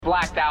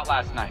blacked out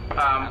last night.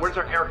 Where does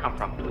our air come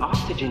from?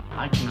 Oxygen.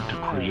 I came to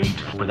create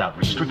without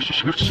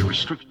restriction.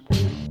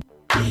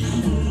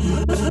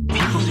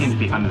 People seem to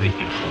be under the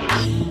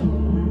influence.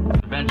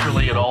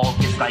 Eventually, it all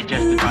gets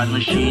digested by the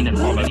machine and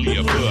all of the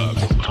above.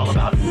 It's all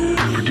about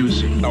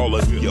producing. All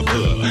of the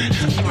above.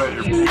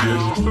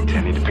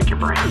 Tending to pick your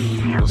brain.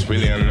 It's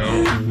really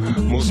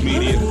unknown. Most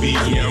media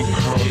BM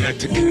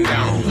chromatic and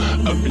down.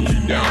 Up and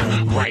you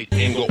down. Right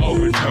angle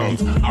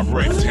overtones. I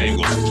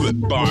rectangles. Flip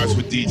bars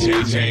with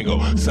DJ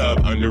Django.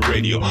 Sub under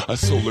radio. A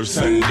solar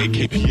Sunday.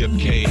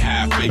 KPFK.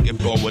 Half baked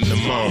bow in the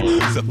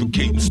moan.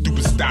 Suffocating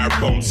stupid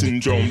styrofoam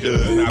syndrome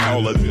does not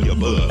all of the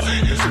above.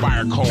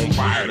 Inspire cone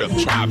fired up.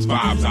 Tribes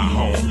vibes at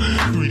home.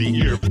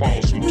 3D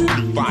earphones from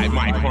 25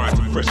 microns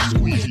to fresh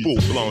squeeze. Full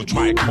blown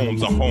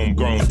trichomes are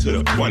homegrown to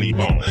the funny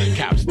bone.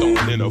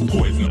 Capstone in a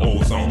poison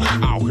ozone.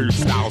 Out here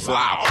styles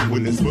loud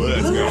when this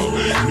bud's gone.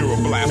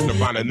 Neuroblast,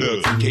 Nirvana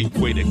nugs, a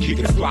gateway to kick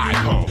and fly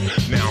home.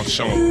 Now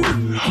shown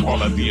with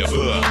all of the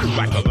above.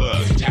 Like a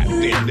love, tapped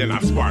in, then I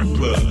spark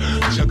plug.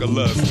 Chuck a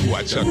love, too,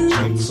 I chuck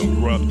chunks, some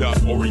grubbed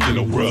up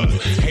oriental rug.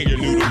 Hang your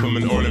noodle from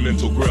an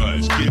ornamental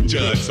grudge. Get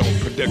judged on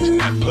production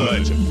that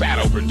pudge and fat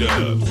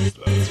overdubs.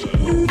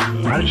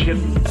 How did you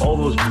get all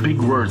those big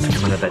words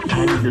coming out of that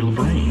tiny little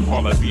brain?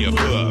 All of the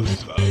above.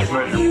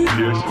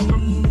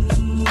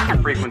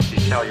 Frequency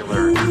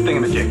cellular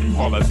thingamajig.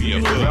 All of the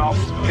above. Well,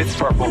 it's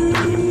purple.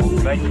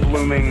 Night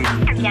blooming.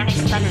 Organic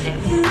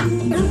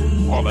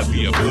sedative. All of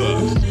the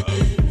above.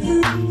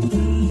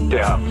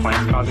 Yeah,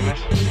 plants causing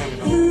this?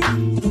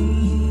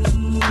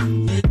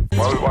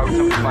 Why would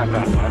somebody plant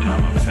that?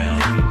 Time I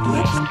found him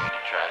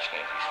trash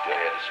cans, he still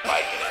had a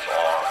spike in his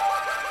arm.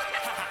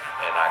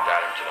 And I got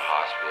him to the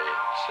hospital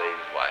to save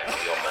his life.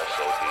 He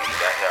almost OD'd.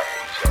 That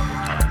happened several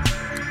times.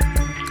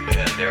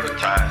 And there were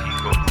times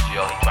he'd go to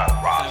jail, he tried to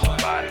rob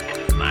somebody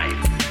with his knife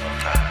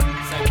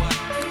sometimes.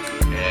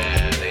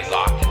 And they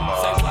locked him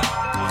up.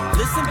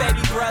 Listen,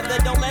 baby brother,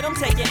 don't let them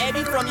take your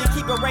Eddie from you.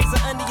 Keep a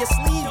razor under your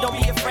sleeve, don't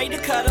be afraid to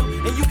cut them.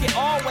 And you can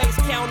always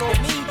count on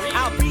me.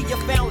 I'll be your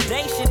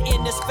foundation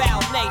in this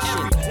foul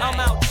nation. I'm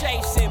out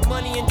chasing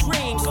money and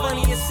dreams.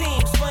 Funny it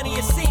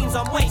seems,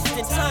 I'm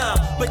wasting time.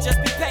 But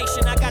just be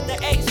patient, I got the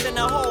ace in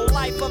the whole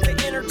life of an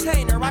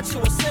entertainer. I chew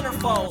a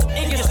centerfold.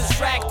 It gets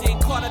distracting,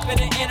 caught up in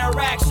an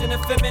interaction, a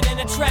feminine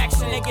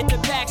attraction. They get the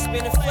back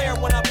spin and flare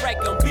when I break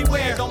them.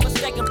 Beware, don't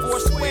mistake them for a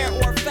square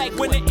or a fake.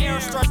 When the air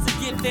starts to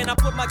get thin, I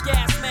put my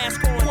gas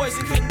mask on.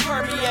 Poison couldn't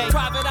permeate.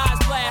 Private eyes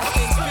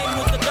blasting, spin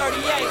with the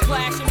 38.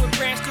 Clashing with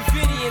Branch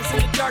Davidians in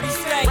the dirty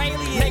state.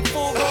 Make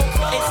full roll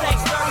clothes. It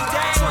takes 30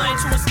 days. Trying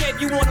to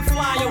escape, you wanna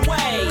fly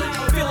away.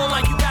 Feeling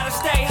like you gotta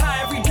stay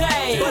high every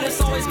day. But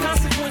it's always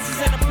consequences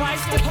and a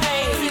price to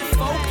pay. Keep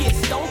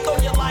focused, don't throw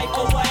your life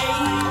away.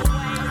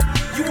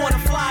 You wanna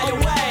fly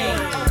away.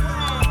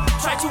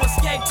 Try to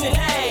escape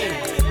today.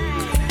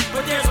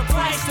 But there's a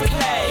price to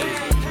pay.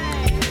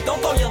 Don't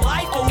throw your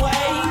life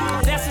away.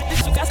 That's the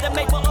issue, guys that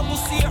make my uncle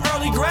see an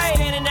early grave.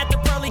 Standing at the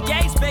pearly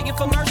gates, begging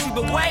for mercy,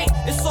 but wait,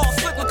 it's all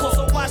cyclical,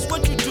 so watch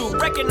what you do.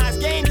 Recognize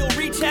game, you'll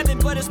reach heaven,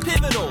 but it's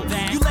pivotal.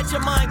 You let your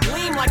mind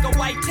gleam like a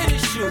white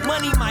tennis shoe.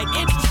 Money might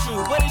interest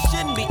you, but it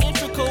shouldn't be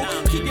integral.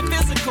 Keep it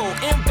physical,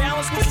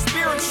 imbalance with your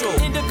spiritual.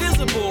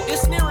 Indivisible,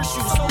 it's nearest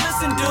you, so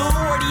listen, dude.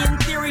 40 in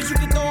theories, you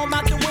can throw them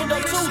out the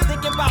window too.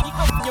 Thinking about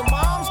your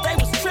moms, they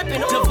was tripping.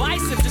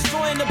 Divisive,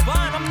 destroying the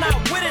bond, I'm not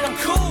with it, I'm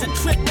cool. The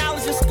trick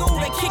knowledge in school,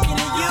 they kicking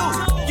in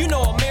you. You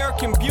know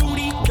American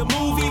Beauty, the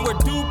movie where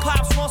dude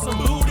pops want some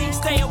booty.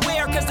 Stay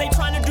aware, cause they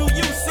trying to do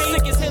you, see.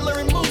 Sick as Hitler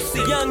and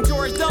Moosey. Young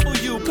George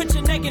W, put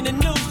your neck in the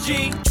news,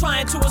 G.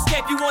 Trying to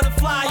escape, you wanna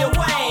fly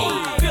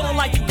away. Feeling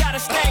like you gotta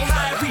stay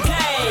high every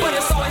day. But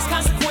it's always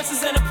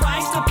consequences and a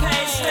price to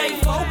pay. Stay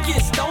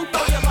focused, don't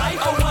throw your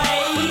life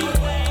away.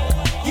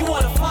 You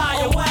wanna fly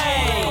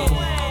away.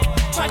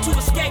 Try to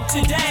escape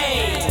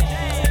today.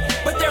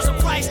 But there's a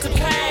price to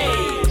pay.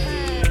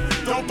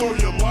 Don't throw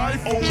your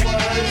life away.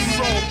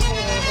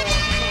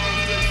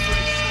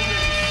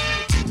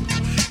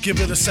 Give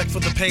it a sec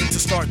for the pain to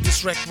start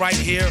this wreck right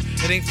here.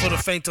 It ain't for the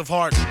faint of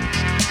heart.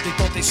 They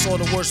thought they saw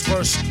the worst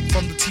verse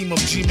from the team of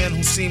G-men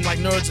who seemed like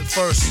nerds at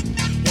first.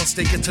 Once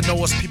they get to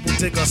know us, people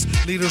dig us.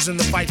 Leaders in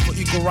the fight for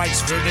equal rights.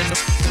 Friggin' the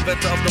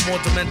inventor of the more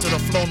demented, the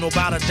flow, no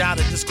doubt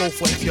it. Just go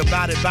for it if you're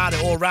about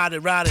it, or ride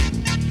it.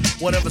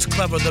 Whatever's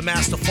clever, the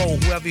masterful,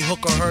 whoever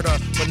hooker heard her,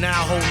 but now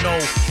ho no.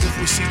 If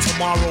we see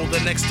tomorrow, the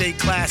next day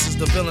class is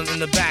the villain in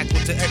the back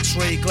with the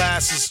x-ray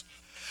glasses.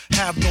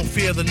 Have no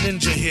fear, the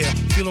ninja here.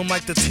 Feeling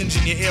like the tinge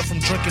in your ear from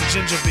drinking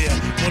ginger beer.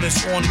 When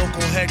it's on,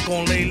 local head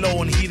gon' lay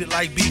low and heat it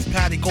like beef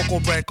patty, cocoa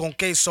bread con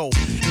queso.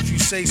 If you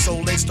say so,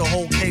 lace the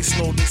whole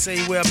caseload. They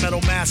say wear a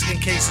metal mask in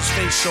case his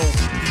face show.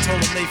 He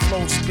told them they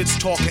flow, spits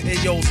talking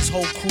Ayos. His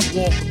whole crew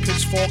walk with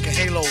pitchfork and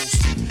halos.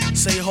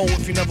 Say ho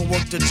if you never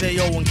worked a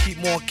J.O. and keep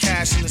more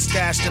cash in the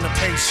stash than a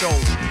pay show.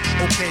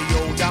 Okay,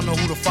 yo, y'all know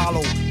who to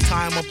follow.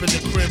 Tie 'em up in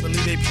the crib and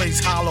leave they place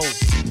hollow.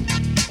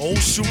 Oh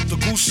shoot, the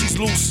goose, she's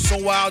loose. So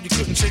wild, you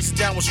couldn't chase it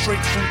down with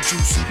straight fruit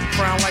juice.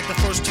 Frown like the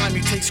first time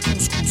you taste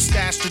couscous.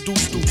 Stash the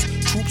deuce.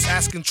 Troops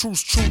asking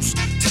truce.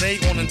 Today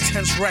on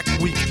Intense Rec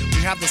Week,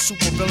 we have the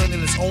supervillain in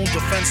his own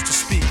defense to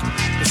speak.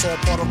 It's all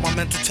part of my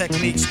mental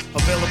techniques,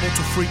 available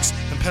to freaks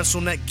and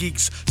pencil neck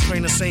geeks.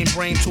 Train the same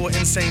brain to an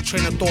insane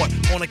train of thought.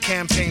 On a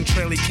campaign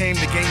trail, he came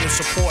to gain your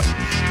support.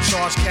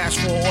 Charge cash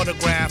for an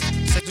autograph.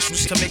 Say this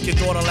was to make your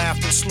daughter laugh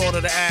and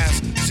slaughter the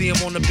ass. See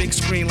him on the big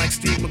screen like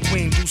Steve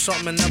McQueen. Do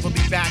something and never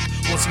be back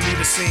once he leave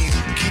the scene.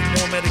 Keep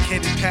more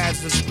medicated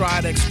pads than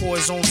Stridex for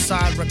his own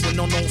side wreck with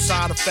no known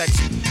side effects.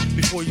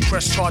 Before you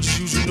press charges,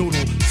 use your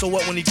noodle. So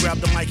what when he grab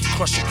the mic, he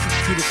crush your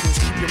cuticles.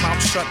 Keep your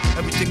mouth shut,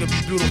 everything will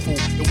be beautiful.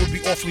 It would be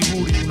awfully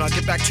rude of you. Now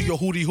get back to your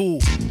hootie hoo.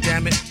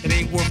 Damn it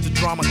ain't worth the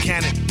drama,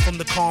 can it? From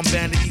the calm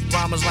bandit, eat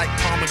rhymes like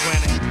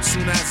pomegranate.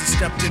 Soon as he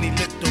stepped in, he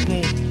lit the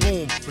room.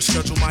 Boom,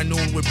 reschedule my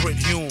noon with Brit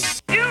Hume.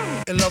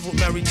 In love with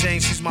Mary Jane,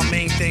 she's my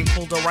main thing.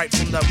 Pulled her right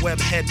from that web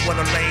head, what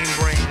a lame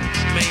brain.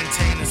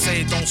 Maintain and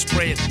say it, don't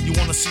spray it. You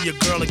wanna see your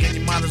girl again,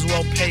 you might as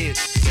well pay it.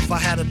 If I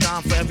had a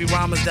dime for every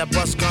rhymers that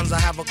bust guns, I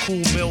have a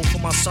cool meal for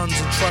my sons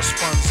and trust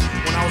funds.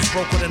 When I was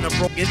broker than a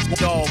broke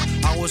dog,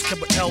 I always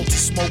kept an L to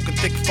smoke and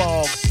thick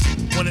fog.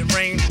 When it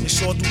rained, it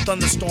sure through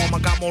thunderstorm. I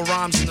got more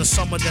rhymes in the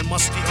summer than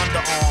musty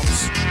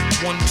underarms.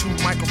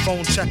 1-2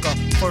 microphone checker.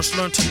 First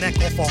learned to neck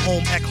off a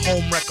home ec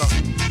home wrecker.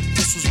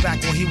 This was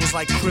back when he was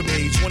like crib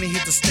age. When he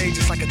hit the stage,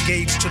 it's like a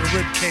gauge to the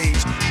rib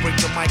cage. Break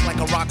the mic like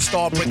a rock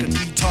star, break a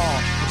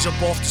guitar. And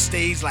jump off the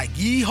stage like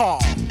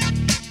yeehaw.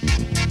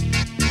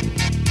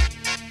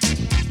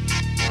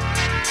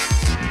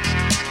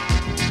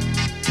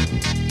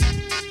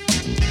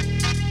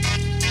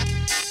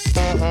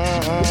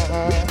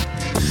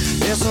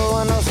 It's a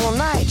wonderful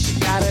night,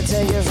 gotta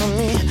take it from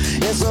me.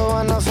 It's a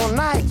wonderful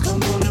night,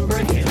 come on and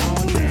break it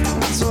on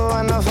down. It's a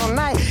wonderful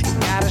night, you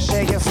gotta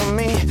shake it for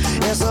me.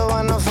 It's a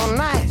wonderful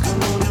night,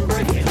 come on and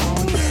break it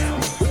on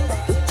down.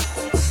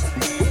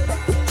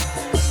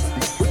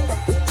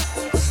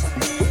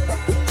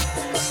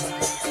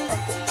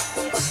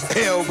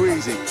 Hey, old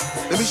Breezy,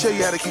 let me show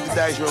you how to keep the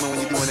dice rolling when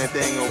you're doing that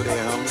thing over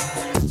there, homie.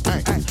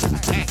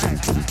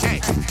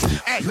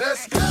 Hey,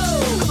 let's go!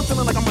 I'm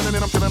feeling like I'm running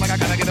and I'm feeling like I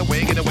gotta get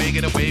away.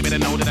 But I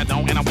know that I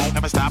don't and I won't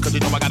ever stop. Cause you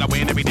know I gotta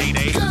win every day.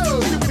 Go!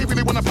 You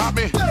really wanna pop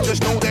me? Go!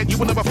 Just know that you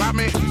will never pop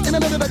me. And I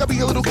know that I gotta be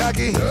a little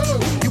cocky. Go!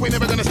 You ain't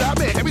never gonna stop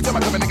me. Every time I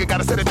come a nigga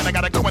gotta set it, then I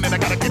gotta go and then I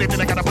gotta get it,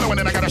 then I gotta blow and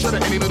then I gotta shut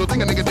it. Any little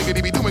thing a nigga think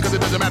he be doing cause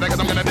it doesn't matter. Cause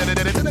I'm gonna do it. And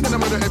then I'm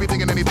gonna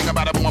everything and anything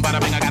about it. Boom,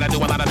 bada bing. I gotta do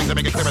a lot of things to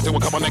make it clear to a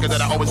couple niggas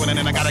that I always win and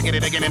then I gotta get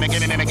it again and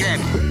again and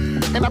again.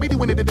 And I be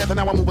doing it to death and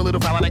now I move a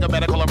little foul. Nigga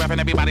better call a ref and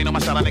everybody know my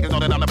style. Niggas know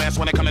that I'm the best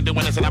when it come to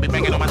doing this. And I be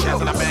banging on my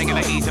chest and I bang in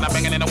the east and I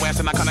banging in the west.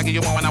 And I kinda give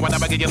you more and I would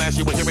never give you less.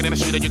 You will hear it in the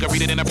street and you can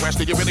read it in the press.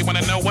 Do you really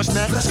wanna know what's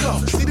next? Let's go.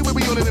 See the way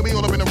we on it and we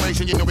all up in the race.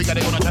 And you know we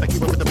gotta go and try to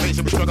keep up with the pace.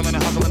 And we struggling and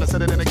hustling and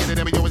set it and get it.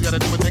 And we always gotta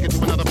do it, take it to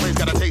another place.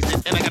 Gotta taste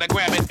it and I gotta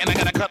grab it. And I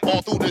gotta cut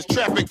all through this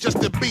traffic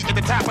just to be at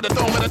the top of the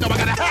dome. And I know I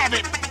gotta have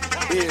it.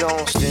 We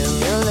gon'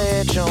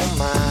 stimulate your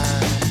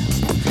mind.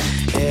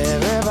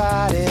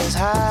 Everybody's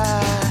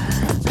high.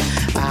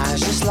 Eyes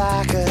just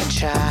like a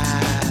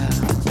child.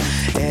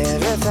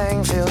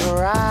 Everything feels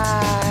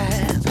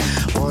right.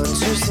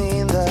 Once you've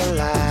seen the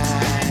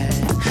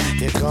light,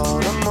 you're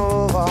gonna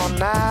move all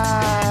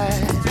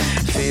night.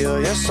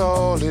 Feel your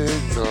soul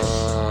ignite.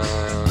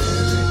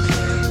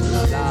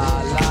 La la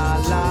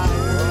la.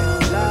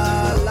 La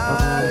la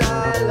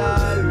la la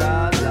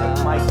la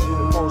la. Mike, you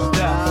the most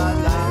down.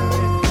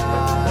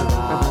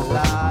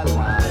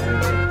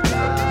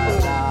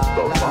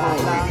 The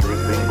following feature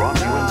is being brought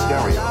to you in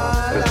stereo.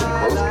 There's been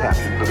closed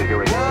caption for the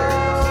hearing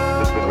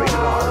impaired. It's been rated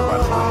R by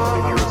the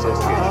Motion Picture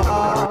Association of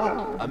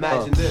America.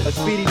 Imagine this. A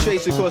speedy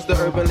trace across the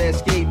urban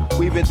landscape.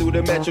 Weaving through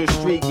the metro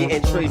street,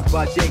 getting traced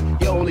by Jake.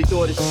 Your only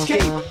thought is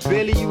escape.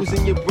 Barely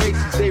using your brakes,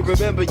 they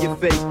remember your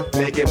face.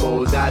 Making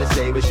moves out of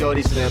state with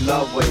shorty slim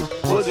love ways.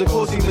 Wasn't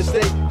forcing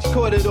mistake, she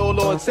caught it all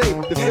on tape.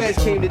 The feds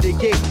came to the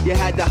gate, you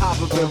had to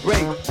hop up and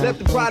break. Left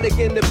the product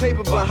in the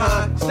paper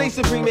behind. Stay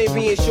supreme ain't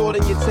being short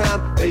in your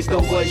time. Based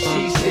on what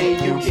she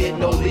said, you get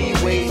no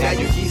leeway. Now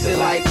you geezing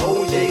like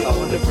OJ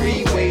on the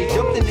freeway.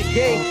 Jumped in the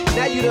game,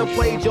 now you done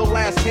played your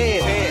last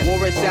hand.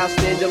 Warrants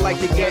outstanding like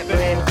the Gap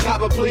Man.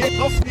 Cop a plea,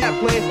 off that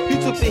plan, he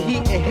took the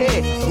heat in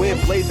hand.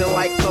 Wind blazing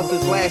like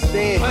Custer's last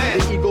stand.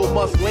 The eagle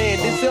must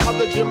land. This and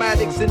other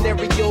dramatic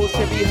scenarios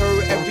can be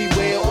heard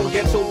everywhere on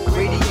ghetto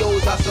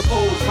radios, I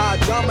suppose. High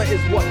drama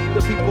is what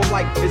the people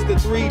like. It's the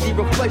 3D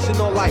reflection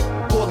on life.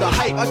 For the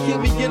hype, I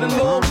can't be get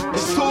along.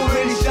 It's cool,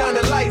 really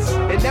shining lights.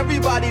 And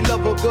everybody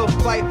love a good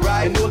fight,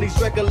 right? And all these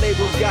record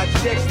labels got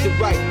checks to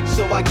write.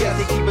 So I guess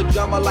they keep a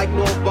drama like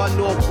North by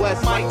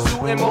Northwest. Mike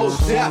 2 and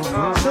Most Def.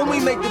 So we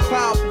make the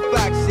powerful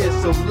facts here.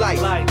 So light,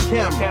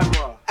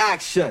 camera.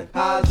 Action.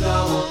 High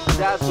drama,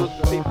 that's what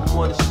the people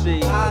wanna see.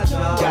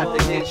 Got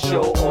the hit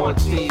show on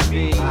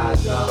TV.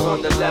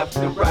 From the left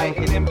to right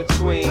and in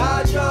between.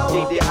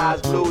 Keep the eyes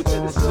glued to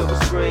the silver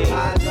screen.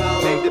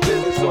 Make the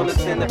business on the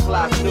 10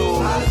 o'clock news.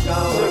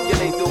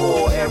 Circulate the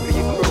whole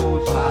area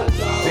cruise.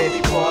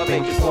 Baby boy,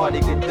 make the party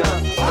get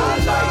done.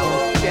 Lights,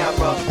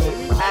 camera,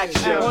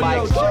 action, yo,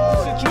 check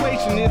the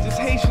situation. Is this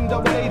Haitian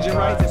double agent,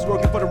 right? That's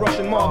working for the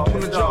Russian mob,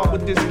 doing a job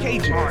with this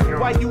Cajun.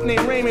 White youth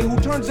named Raymond, who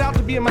turns out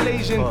to be a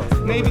Malaysian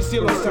Navy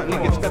SEAL or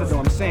something. It gets better though,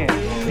 I'm saying.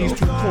 These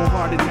two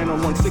cold-hearted men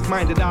on one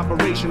sick-minded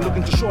operation,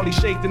 looking to surely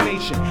shake the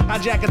nation.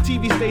 Hijack a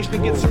TV station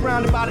and get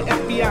surrounded by the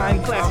FBI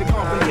in classic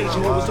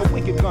confrontation. It was a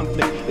wicked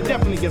conflict. It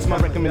definitely gets my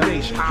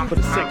recommendation for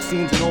the sex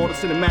scenes and all the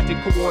cinematic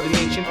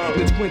coordination.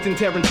 And it's Quentin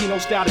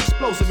Tarantino-style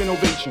explosive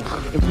innovation,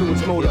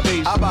 influence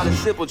motivation. How about a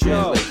simple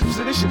translation?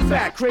 So this shit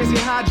fat, crazy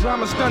high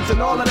drama stunts and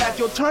all of that.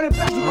 Yo, turn it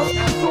back to what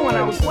I was doing.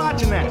 I was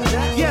watching that.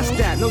 Yes,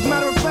 that. No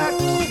matter of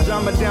fact,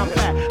 drama down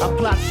pat. I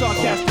plot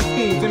sarcastic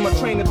themes in my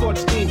train of thought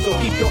scheme. So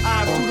keep your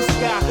eyes to the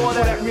sky for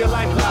that real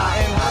life lie.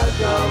 And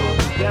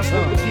that's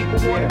what the people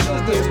want.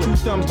 There's two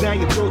thumbs down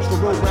your throats for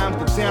road rhymes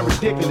that sound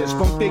ridiculous.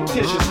 From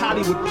fictitious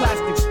Hollywood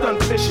plastic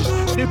stunt fishes.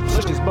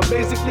 But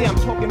basically, I'm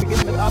talking to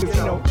get the obvious,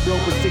 you know,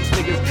 broke with 6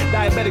 niggas,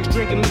 diabetics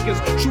drinking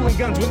liquors, shooting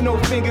guns with no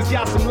fingers.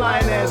 Y'all some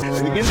lying ass.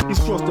 Again, he's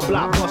crossed the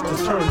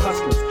blockbusters, turn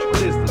hustlers.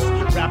 What is this?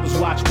 Rappers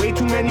watch way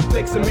too many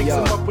flicks and mix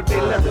them up with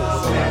their lyrics.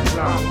 That's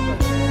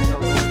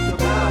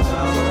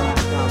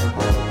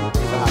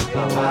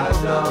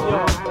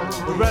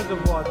the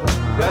reservoir.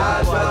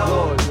 That's a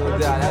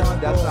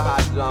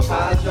hot drum.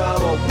 Hot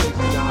drum.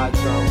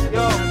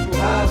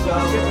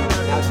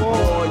 That's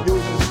more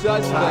usual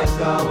suspects.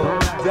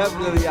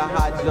 Definitely a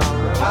hot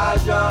drum. Hot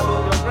drum.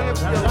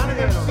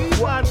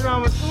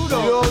 You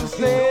know what I'm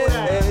saying?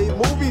 Hey,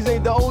 movies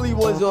ain't the only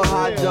ones on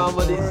hot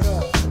drama. These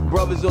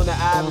brothers on the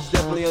islands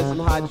definitely on some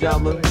hot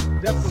drama.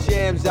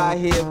 Shams out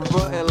here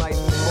frontin' like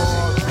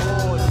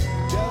hardcore.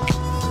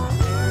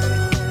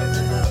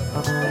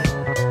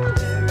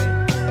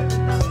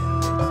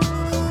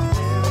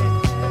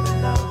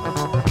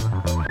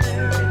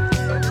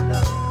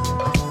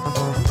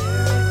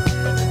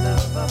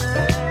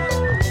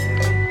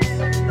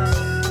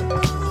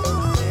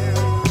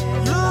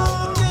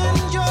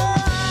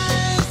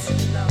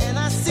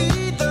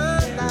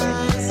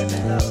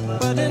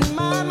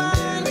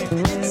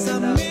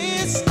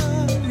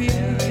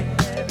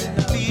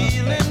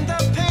 Feeling the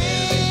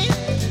pain,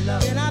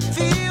 and I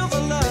feel the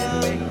love.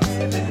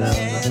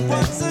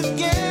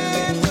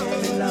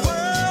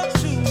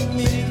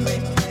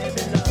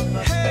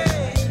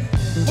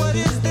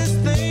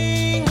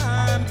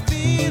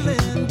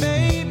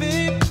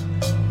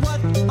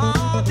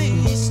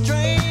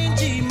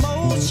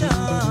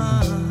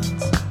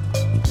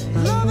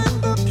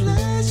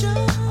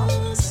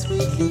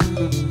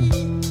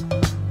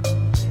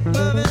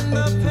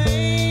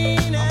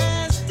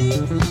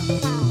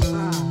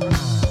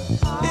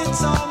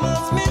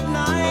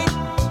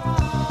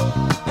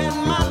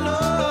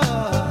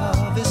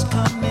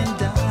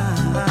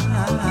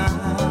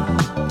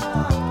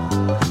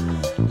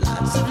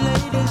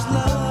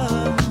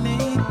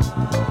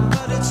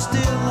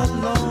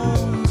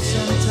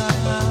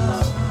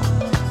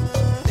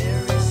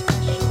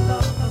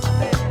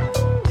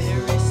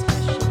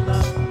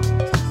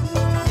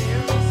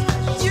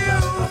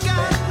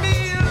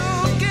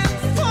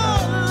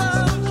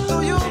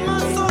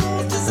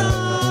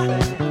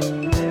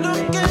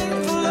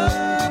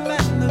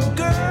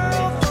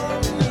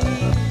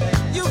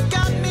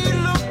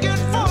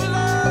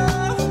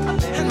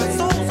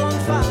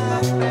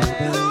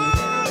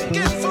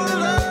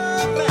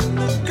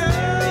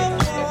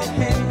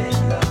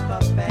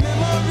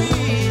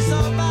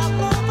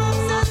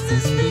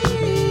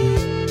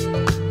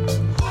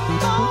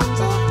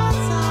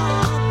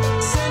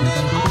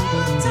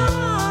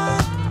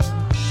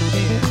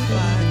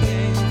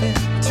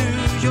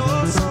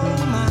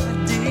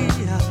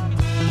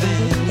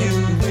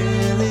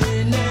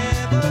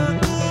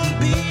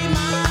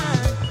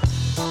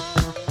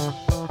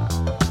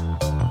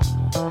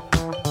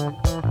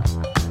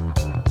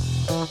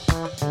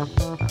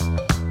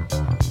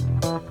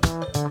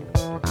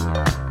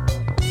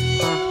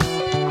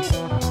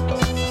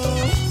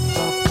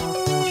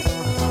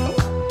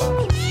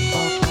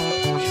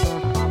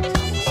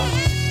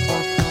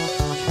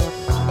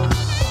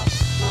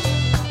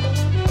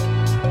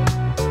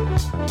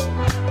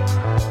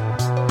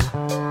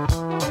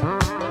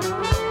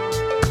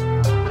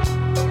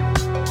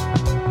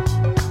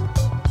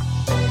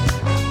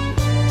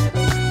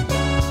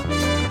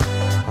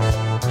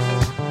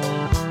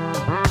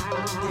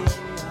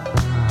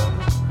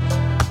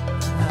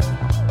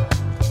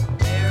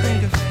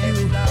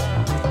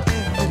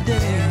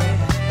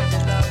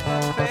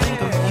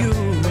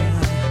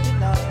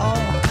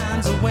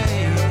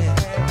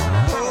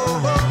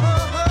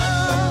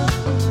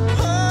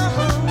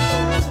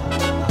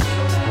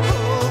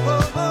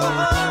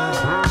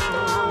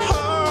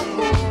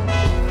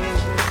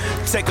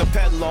 Take a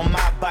pedal on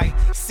my bike.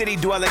 City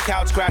dweller,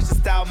 couch crasher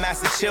style,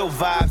 master chill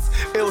vibes.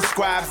 Ill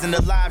scribes in the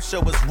live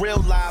show is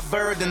real live.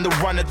 Bird in the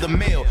run of the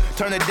mill.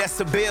 Turn the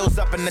decibels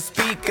up in the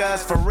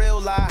speakers for real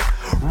live.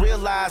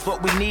 Realize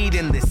what we need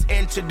in this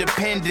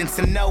interdependence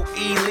and no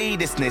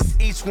elitistness.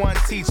 Each one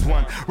teach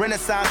one.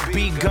 Renaissance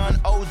begun.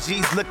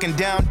 OGs looking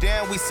down.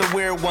 Damn, we some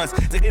weird ones.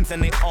 The in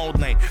their own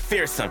lane.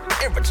 Fearsome,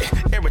 irritant.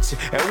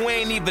 And we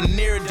ain't even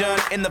near done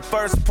in the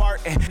first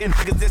part. And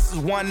because this is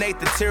 1/8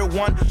 the tier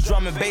 1.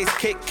 Drum and bass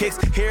kicks.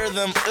 Hear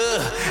them,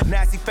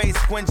 nasty face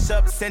squinch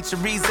up.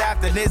 Centuries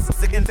after this,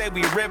 again say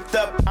we ripped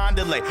up. On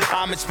delay,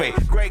 homage pay.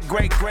 Great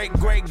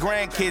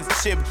grandkids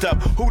chipped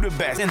up. Who the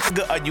best? And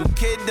are you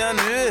kidding?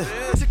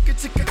 Chicka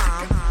chicka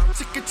on,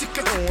 chicka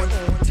chicka on,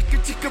 chicka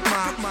chicka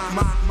ma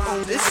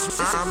on this.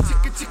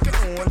 Chicka chicka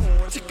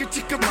on, chicka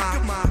chicka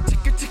ma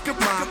chicka chicka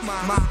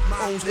ma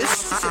on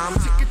this.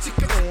 Chicka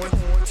chicka on,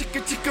 chicka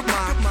chicka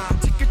ma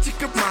chicka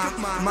chicka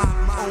ma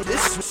on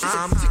this.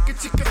 Chicka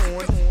chicka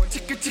on,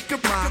 chicka chicka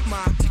ma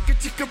chicka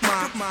chicka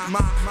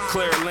ma.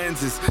 Clear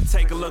lenses,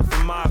 take a look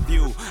from my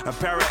view. A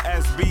pair of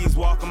SBs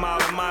walk a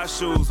mile in my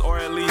shoes, or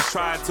at least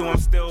try to. I'm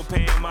still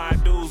paying my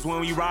dues. When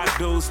we rock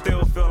dudes,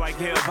 still feel like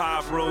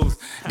hip-hop rules.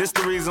 This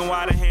the reason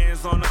why the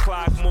hands on the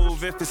clock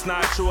move. If it's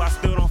not true, I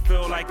still don't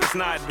feel like it's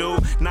not due.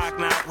 Knock,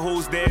 knock,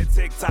 who's there?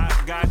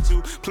 TikTok, got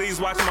you. Please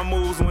watch my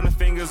moves when the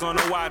fingers on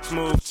the watch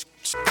move.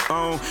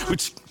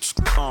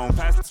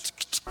 Pass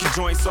the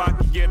joint so I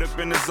can get up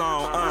in the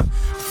zone.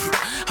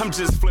 I'm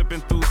just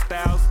flipping through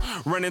styles,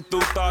 running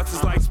through thoughts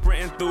is like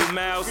sprinting through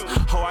miles.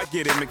 Oh, I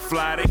get it,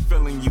 McFly, they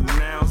feeling you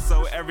now.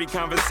 So every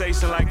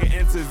conversation like an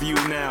interview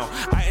now.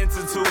 I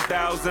entered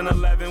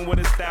 2011 with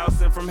a style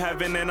sent from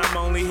heaven, and I'm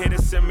only here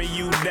to simmer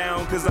you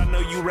down, cause I know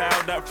you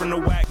riled up from the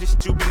whack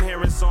that you been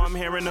hearing, so I'm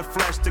hearing the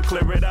flesh to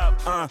clear it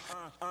up.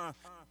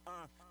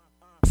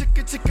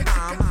 Chicka chicka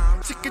on,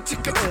 chicka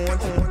chicka on,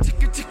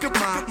 chicka chicka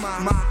ma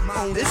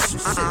on this.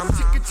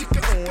 Chicka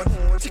chicka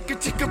on, chicka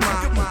chicka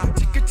ma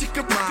chicka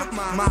chicka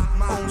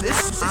ma on this.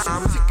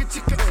 Chicka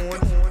chicka on,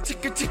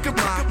 chicka chicka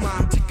ma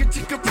chicka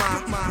chicka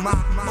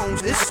ma on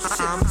this.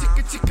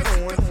 Chicka chicka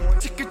on,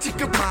 chicka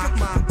chicka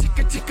ma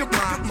chicka chicka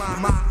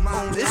ma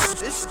on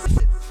this.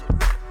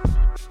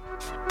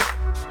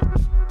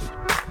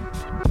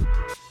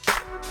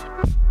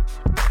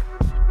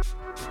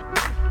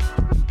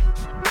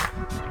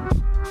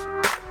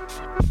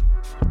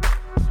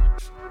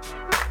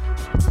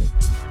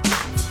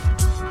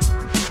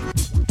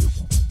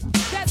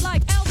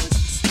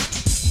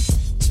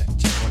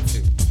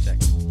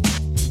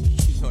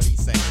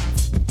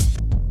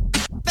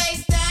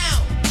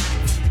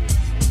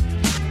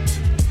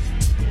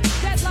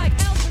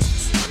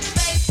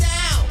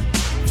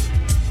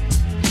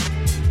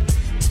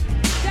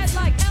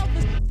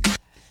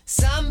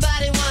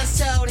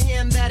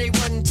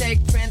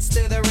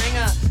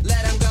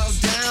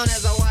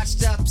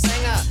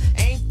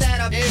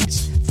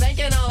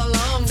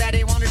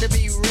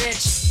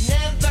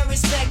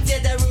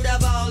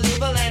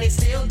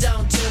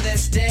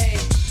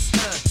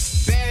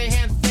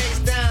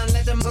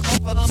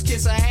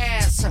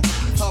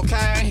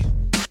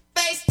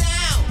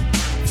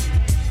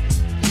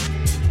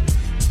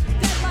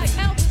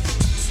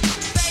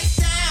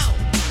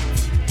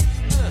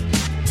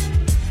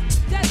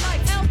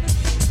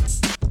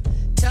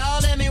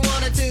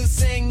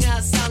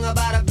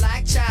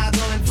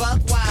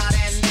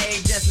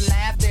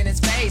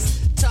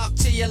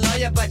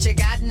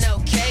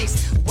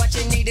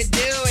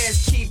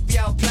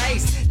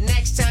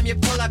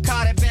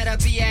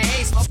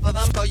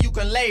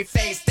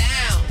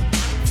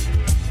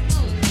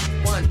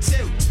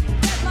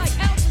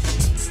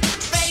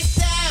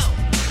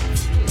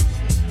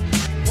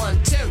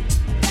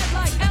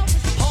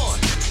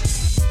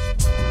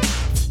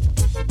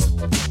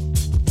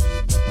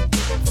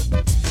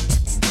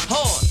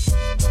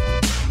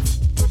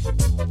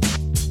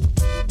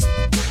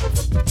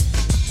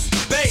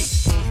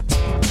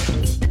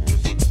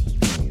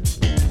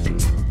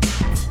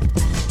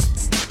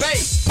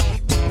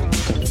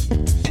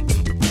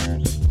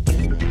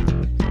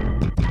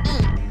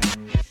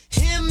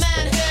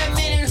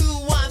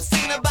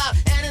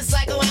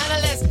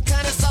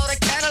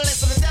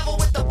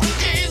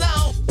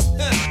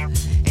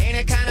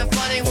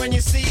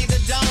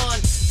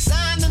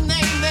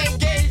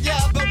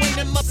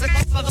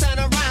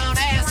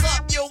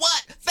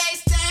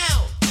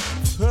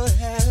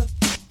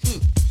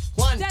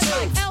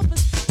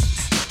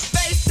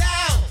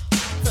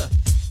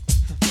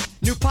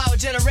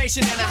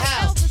 generation in the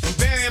house and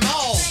bury them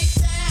all.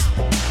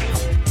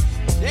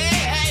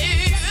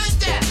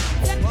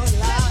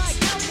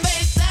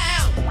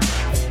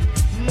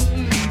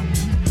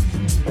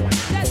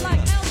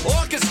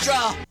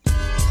 Orchestra.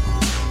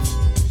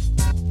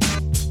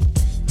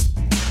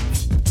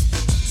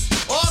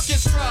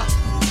 Orchestra.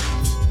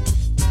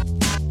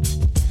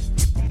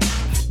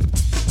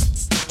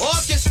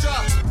 Orchestra.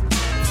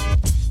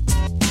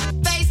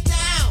 Face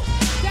down.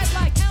 Dead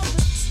like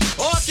Elvis.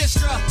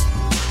 Orchestra.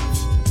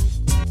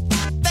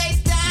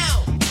 Face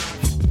down.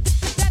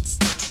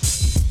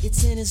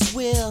 It's in his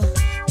will.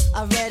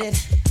 I read it.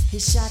 He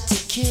shot to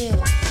kill.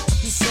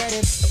 He said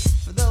it.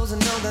 For those who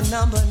know the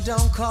number,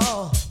 don't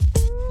call.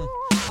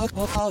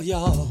 Oh,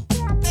 y'all.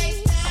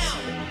 Face down.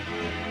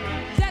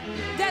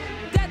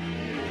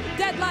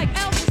 Dead like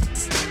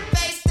Elvis.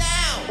 Face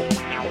down.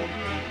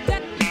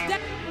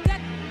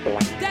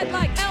 Dead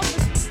like Elvis.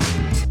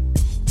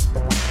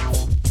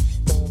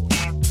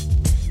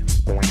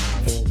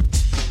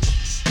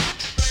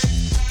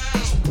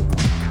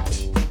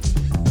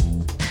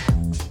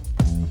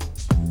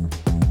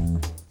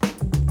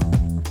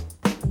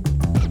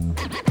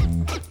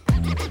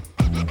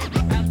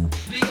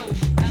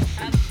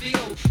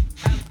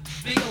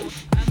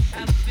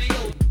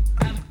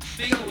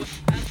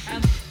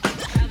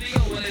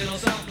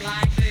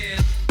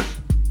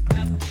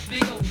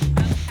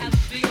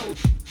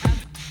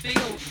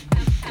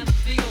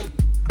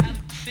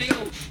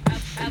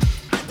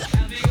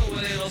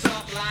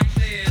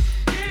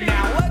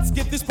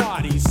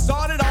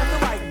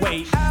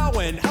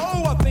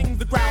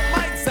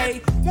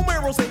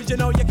 You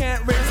know you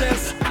can't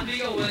resist.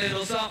 Amigo, a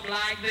little something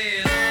like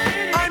this.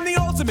 I'm the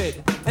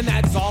ultimate, and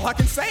that's all I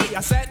can say. I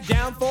sat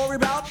down for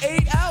about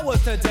 8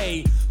 hours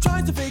today,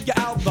 trying to figure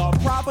out the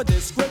proper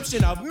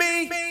description of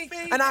me.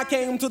 And I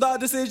came to the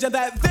decision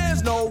that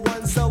there's no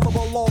one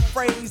syllable or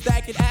phrase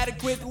that can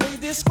adequately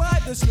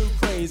describe this new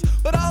craze.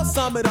 But I'll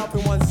sum it up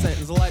in one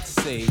sentence. Let's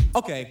see.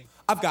 Okay,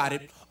 I've got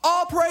it.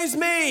 All praise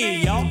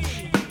me, yo.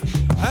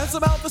 That's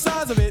about the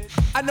size of it.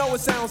 I know it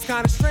sounds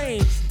kind of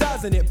strange,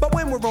 doesn't it? But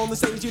when we're on the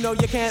stage, you know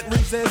you can't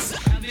resist.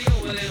 Amigo,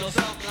 a little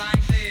something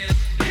like this.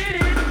 Hit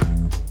it.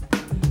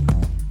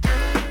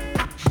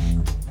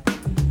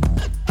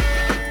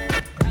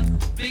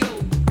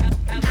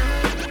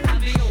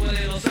 Amigo, a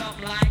little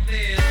something like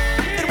this.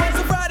 It was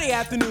a Friday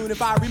afternoon,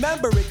 if I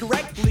remember it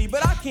correctly,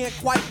 but I can't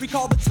quite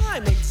recall the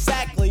time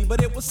exactly.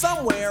 But it was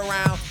somewhere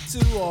around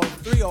 2 or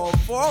 3 or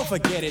 4. Oh,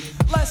 forget it.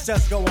 Let's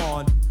just go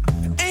on.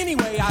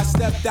 Anyway, I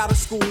stepped out of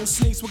school,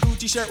 sneaks with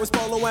Gucci shirt with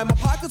polo and my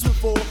pockets were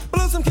full.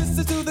 Blew some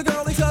kisses to the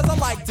girlies cause I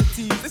like to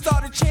tease. They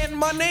started chanting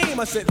my name,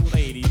 I said,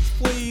 ladies,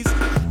 please.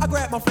 I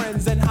grabbed my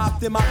friends and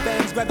hopped in my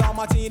Benz, grabbed all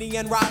Martini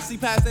and Rossi,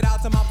 passed it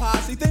out to my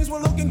posse. Things were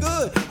looking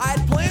good. I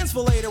had plans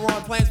for later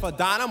on, plans for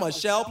Donna,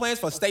 Michelle, plans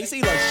for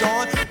Stacy,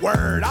 LaShawn.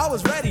 Word, I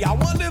was ready. I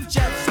wonder if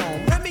Jeff's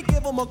home. Let me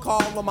give him a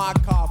call on my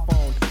car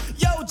phone.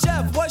 Yo,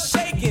 Jeff, what's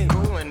shaking?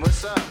 Coolin',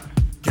 what's up?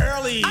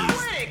 Girlies.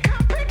 Wait,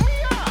 come pick me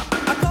up.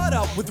 I caught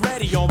up with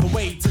Reddy on the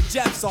way to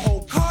Jeff's, a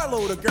whole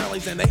carload of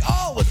girlies, and they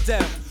all was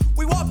deaf.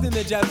 We walked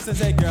into Jeff's and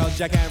said,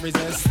 girls, I can't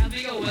resist.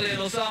 Amigo, a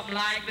little something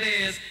like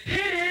this.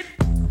 Hit it.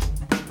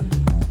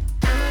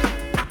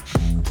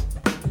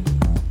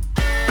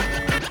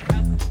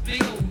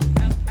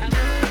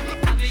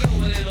 Amigo,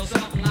 a little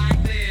something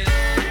like this.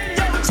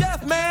 Yo,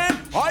 Jeff, man,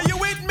 are you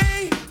with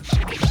me?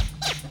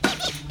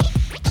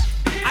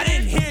 I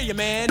didn't hear you,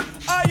 man.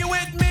 Are you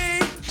with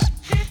me?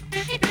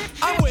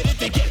 I'm with it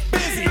to get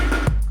busy.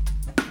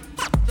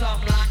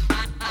 Something like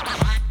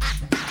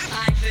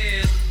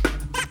this.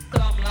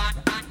 Something like this.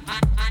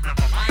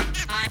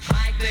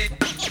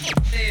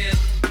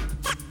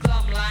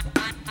 Something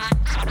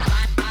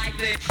like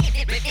this.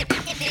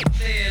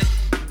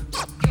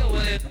 Go a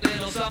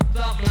little something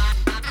like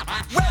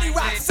Ready,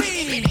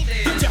 Roxy,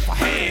 give Jeff a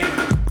hand.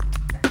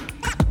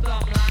 Something like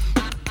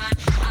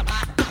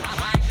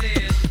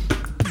this.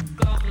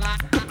 Something like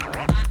this.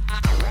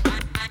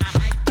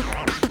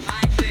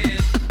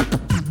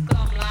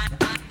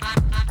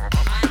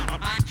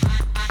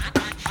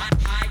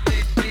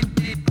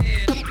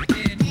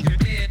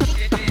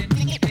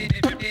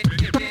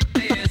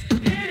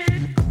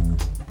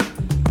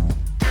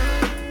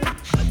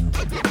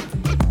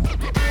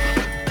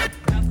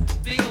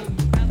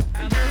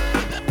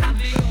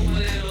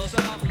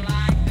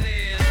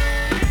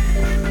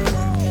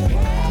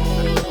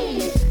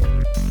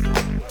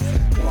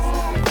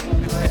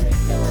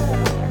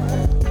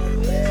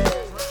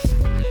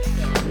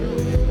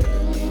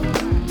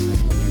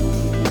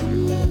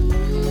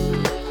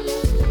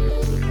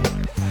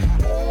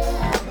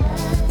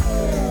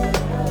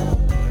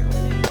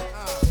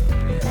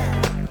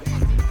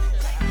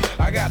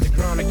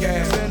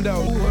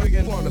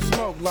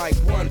 Like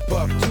 1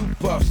 puff, 2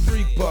 puffs,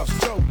 3 puffs,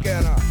 choke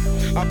and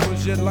I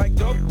push it like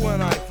dope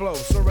when I flow.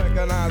 So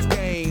recognize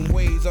game,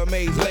 ways,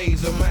 amaze,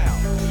 lays them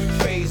out,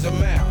 phase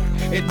them out,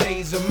 it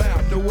days them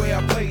out, the way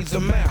I plays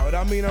them out.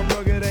 I mean I'm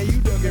rugged and you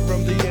dug it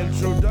from the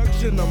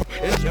introduction. I'm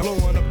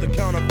blowing up the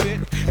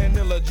counterfeit and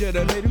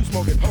illegitimate. Who's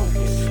smoking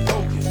hocus,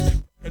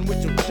 and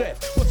with your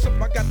chest. What's up,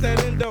 I got that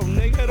endo,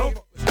 nigga, don't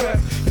stress.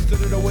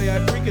 Consider the way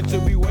I freak it to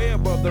be way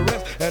above the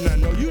rest. And I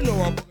know you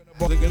know I'm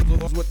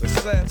with the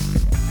sets.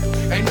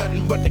 Ain't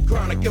nothing but the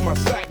chronic in my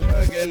sack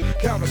again.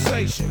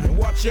 Conversation and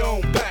watch your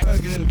own back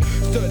again.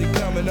 Study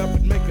coming up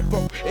and make it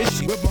folk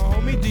issue with my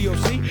homie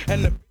DOC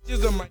and the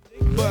bitches on my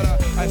dick. But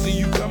I see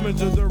you coming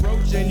to the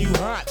roach and you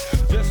hot.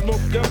 Just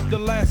smoked up the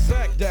last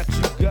sack that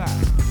you got.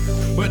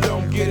 But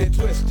don't get it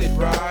twisted,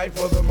 right?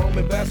 For the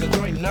moment, pass the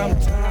joint and I'm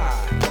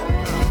tired.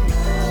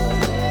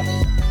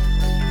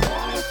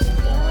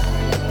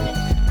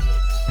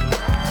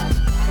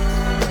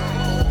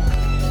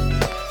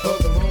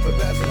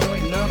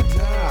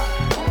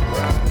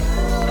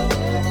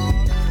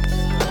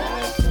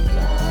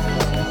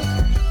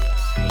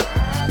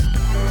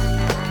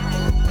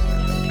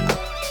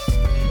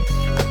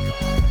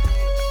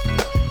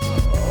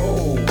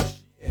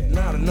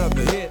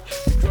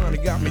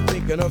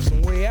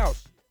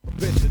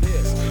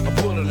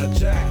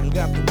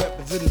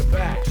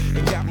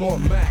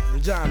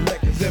 shine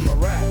records in my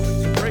rap.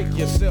 So break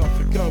yourself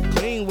and come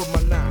clean with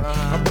my nine.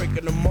 I'm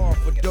breaking them off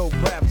for dope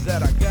raps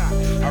that I got.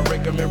 I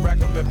rake them and rack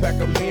them and pack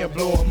them in,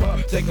 blow them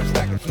up. Take them,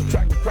 stack them,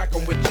 subtract them, crack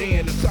them with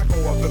gin and taco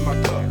up in my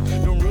cup.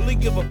 Don't really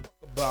give a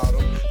about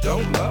them,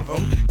 don't love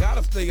them,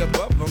 gotta stay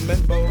above them.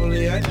 And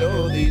boldly I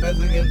know these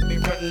against me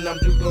frontin', I'm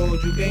too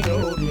cold, you can't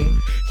hold me.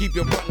 Keep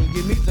your button,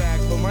 give me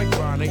tags for my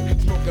chronic.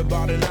 Smoke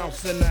about an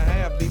ounce and a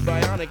half, be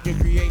bionic in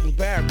creating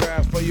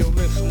paragraphs for your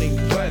listening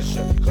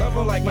pleasure.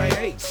 Clever like my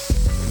ace,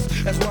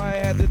 that's why I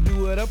had to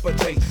do it up a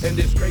taste. And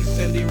disgrace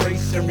and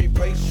erase and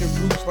replace your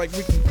groups like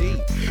Ricky D.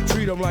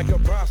 Treat them like a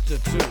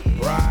prostitute,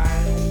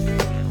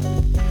 right?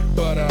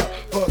 But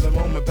for the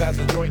moment, pass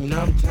the joint and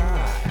I'm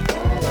tired.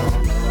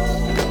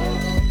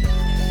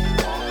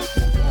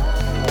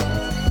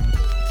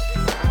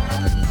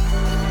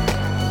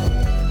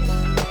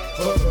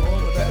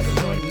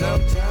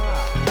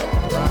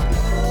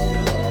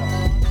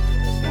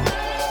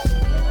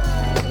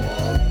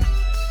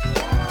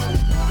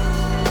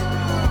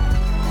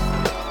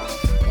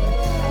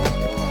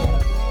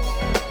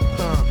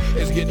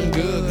 It's getting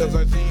good, cause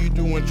I see you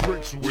doing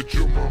tricks with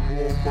your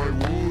mama on my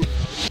wood.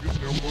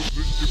 The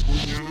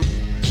year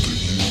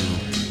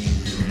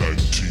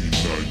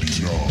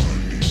 1999,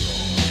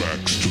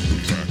 Max to the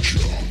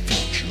future.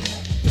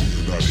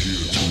 We're not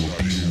here to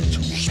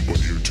abuse, but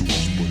here to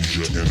abuse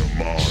your inner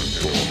mind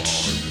thoughts.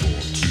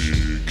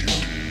 Dig,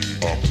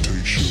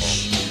 optatious,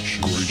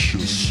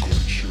 gracious,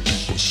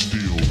 but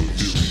still the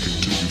theory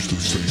continues to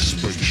stay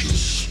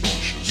spacious.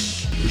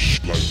 This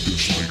shit like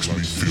this makes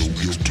me feel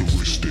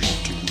guiltaristic.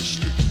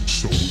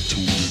 So we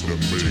tuned in to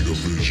Mega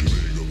Vision,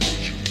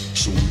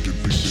 so we can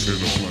beat the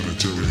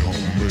interplanetary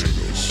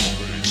Humagas.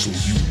 So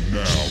you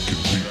now can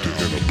beat the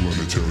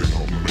interplanetary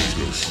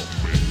Humagas.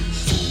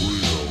 For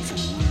real,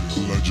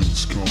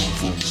 legends come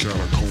from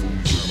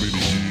catacombs of many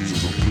years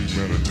of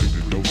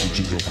premeditated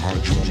dosages of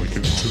hydraulic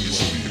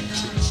intensity.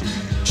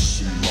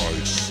 See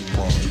life,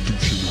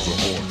 prostitution is an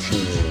art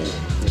form,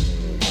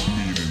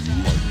 meaning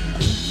life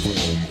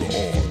form the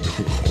art.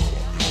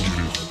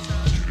 Get it,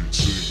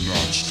 zig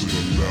knots to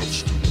the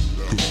left.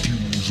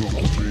 Confuse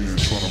Uncle Ben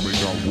trying to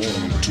make our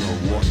water to the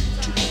right.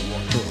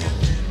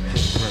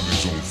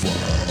 Panties on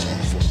fire.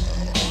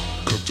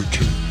 Cut the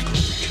cake.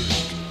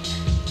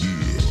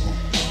 Yeah.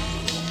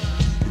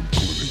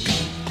 Clinic.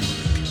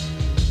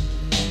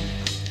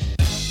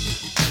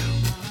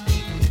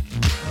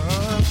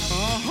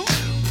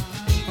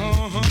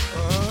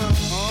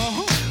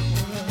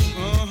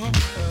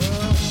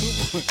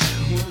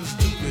 Let's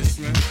do this,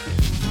 man.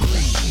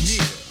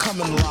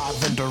 Coming live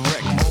and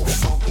direct.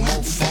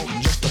 More funk,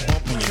 just a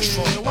bump in your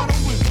trunk. Why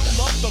don't we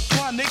roll up the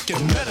chronic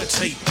and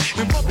meditate?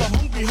 And for the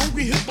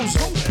hungry hippos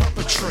don't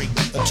perpetrate.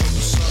 To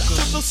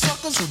the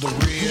suckers, to the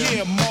real.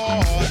 Yeah,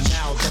 more.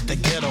 Now that the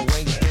ghetto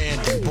ain't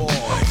bandit boy.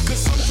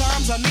 Cause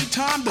sometimes I need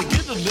time to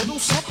get a little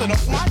something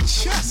off my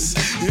chest.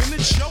 And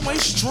it show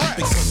ain't stress.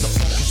 Because the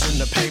funk is in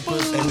the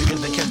papers and we get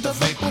to catch the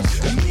vapors.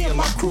 And me and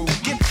my crew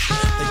get high.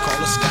 They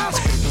call us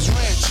skyscrapers.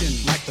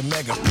 Ranching like the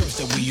mega pimps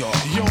that we are.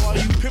 Yo, are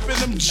you pimping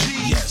them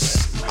G's? Yes,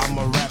 I'm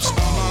a rap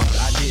star.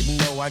 I didn't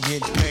know I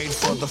get paid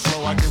for the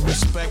flow. I get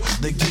respect,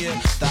 the gear,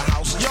 the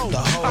house, the hoes.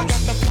 I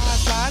got the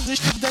flies, the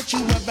shit that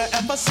you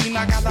ever seen.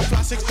 I got the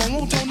fly 6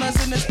 phone toners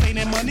and it's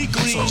painted money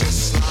green. So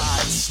just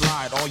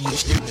slide, all you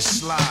shit is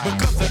slide.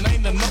 Because there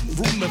ain't enough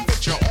room to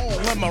fit your all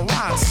in my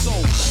ride. So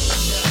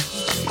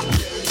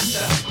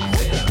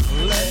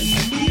let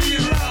me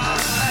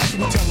ride.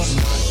 We tell them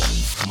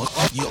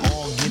you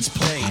all gets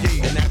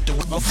played, and after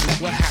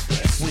what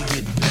happens, we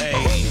get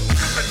paid.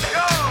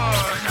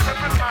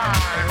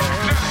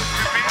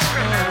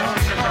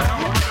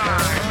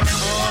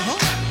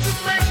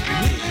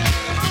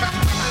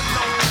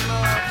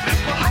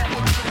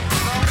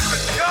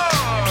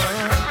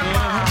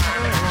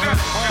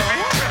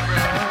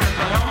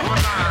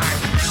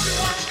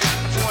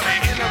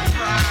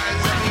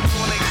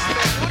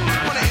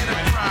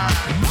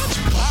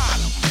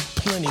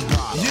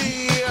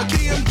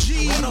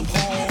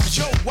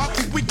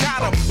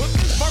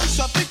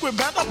 I think we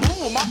better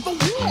blow them out the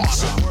water.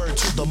 So word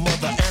to the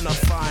mother and a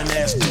fine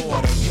ass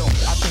daughter. Yo,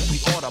 I think we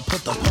ought to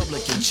put the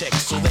public in check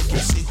so they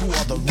can see who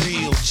are the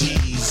real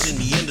G's in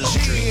the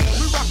industry. Yeah,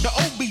 we rock the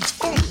old beats,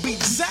 funk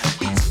beats, zap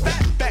beats,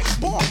 fatback,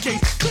 bar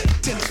case,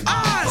 Clinton,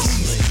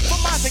 Ozzy.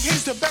 From Isaac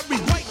Hayes to Barry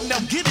White,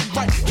 now get it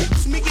right.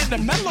 Keeps me in the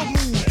mellow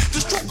mood. To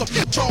stroke a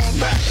bitch on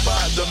back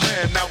by the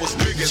man that was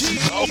biggest.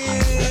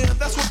 Yeah,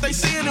 that's what they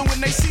saying, and when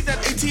they see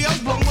that ATL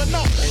blowing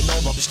up, and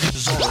all the shit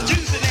is on.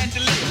 Using that to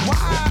live.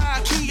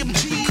 Why?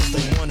 KMG. Cause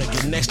they wanna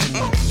get next to me,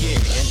 yeah,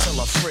 and tell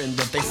a friend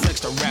that they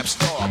flexed a rap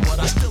star, but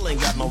I still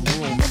ain't got no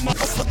room. My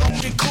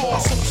fucking car,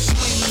 so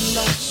swing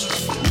notes.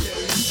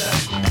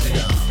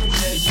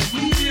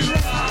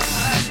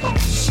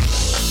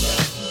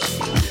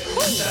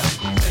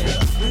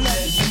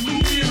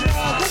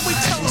 What we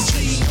tell them,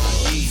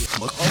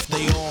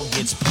 they all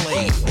gets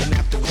played, and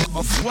after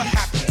what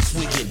happens,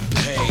 we get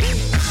paid.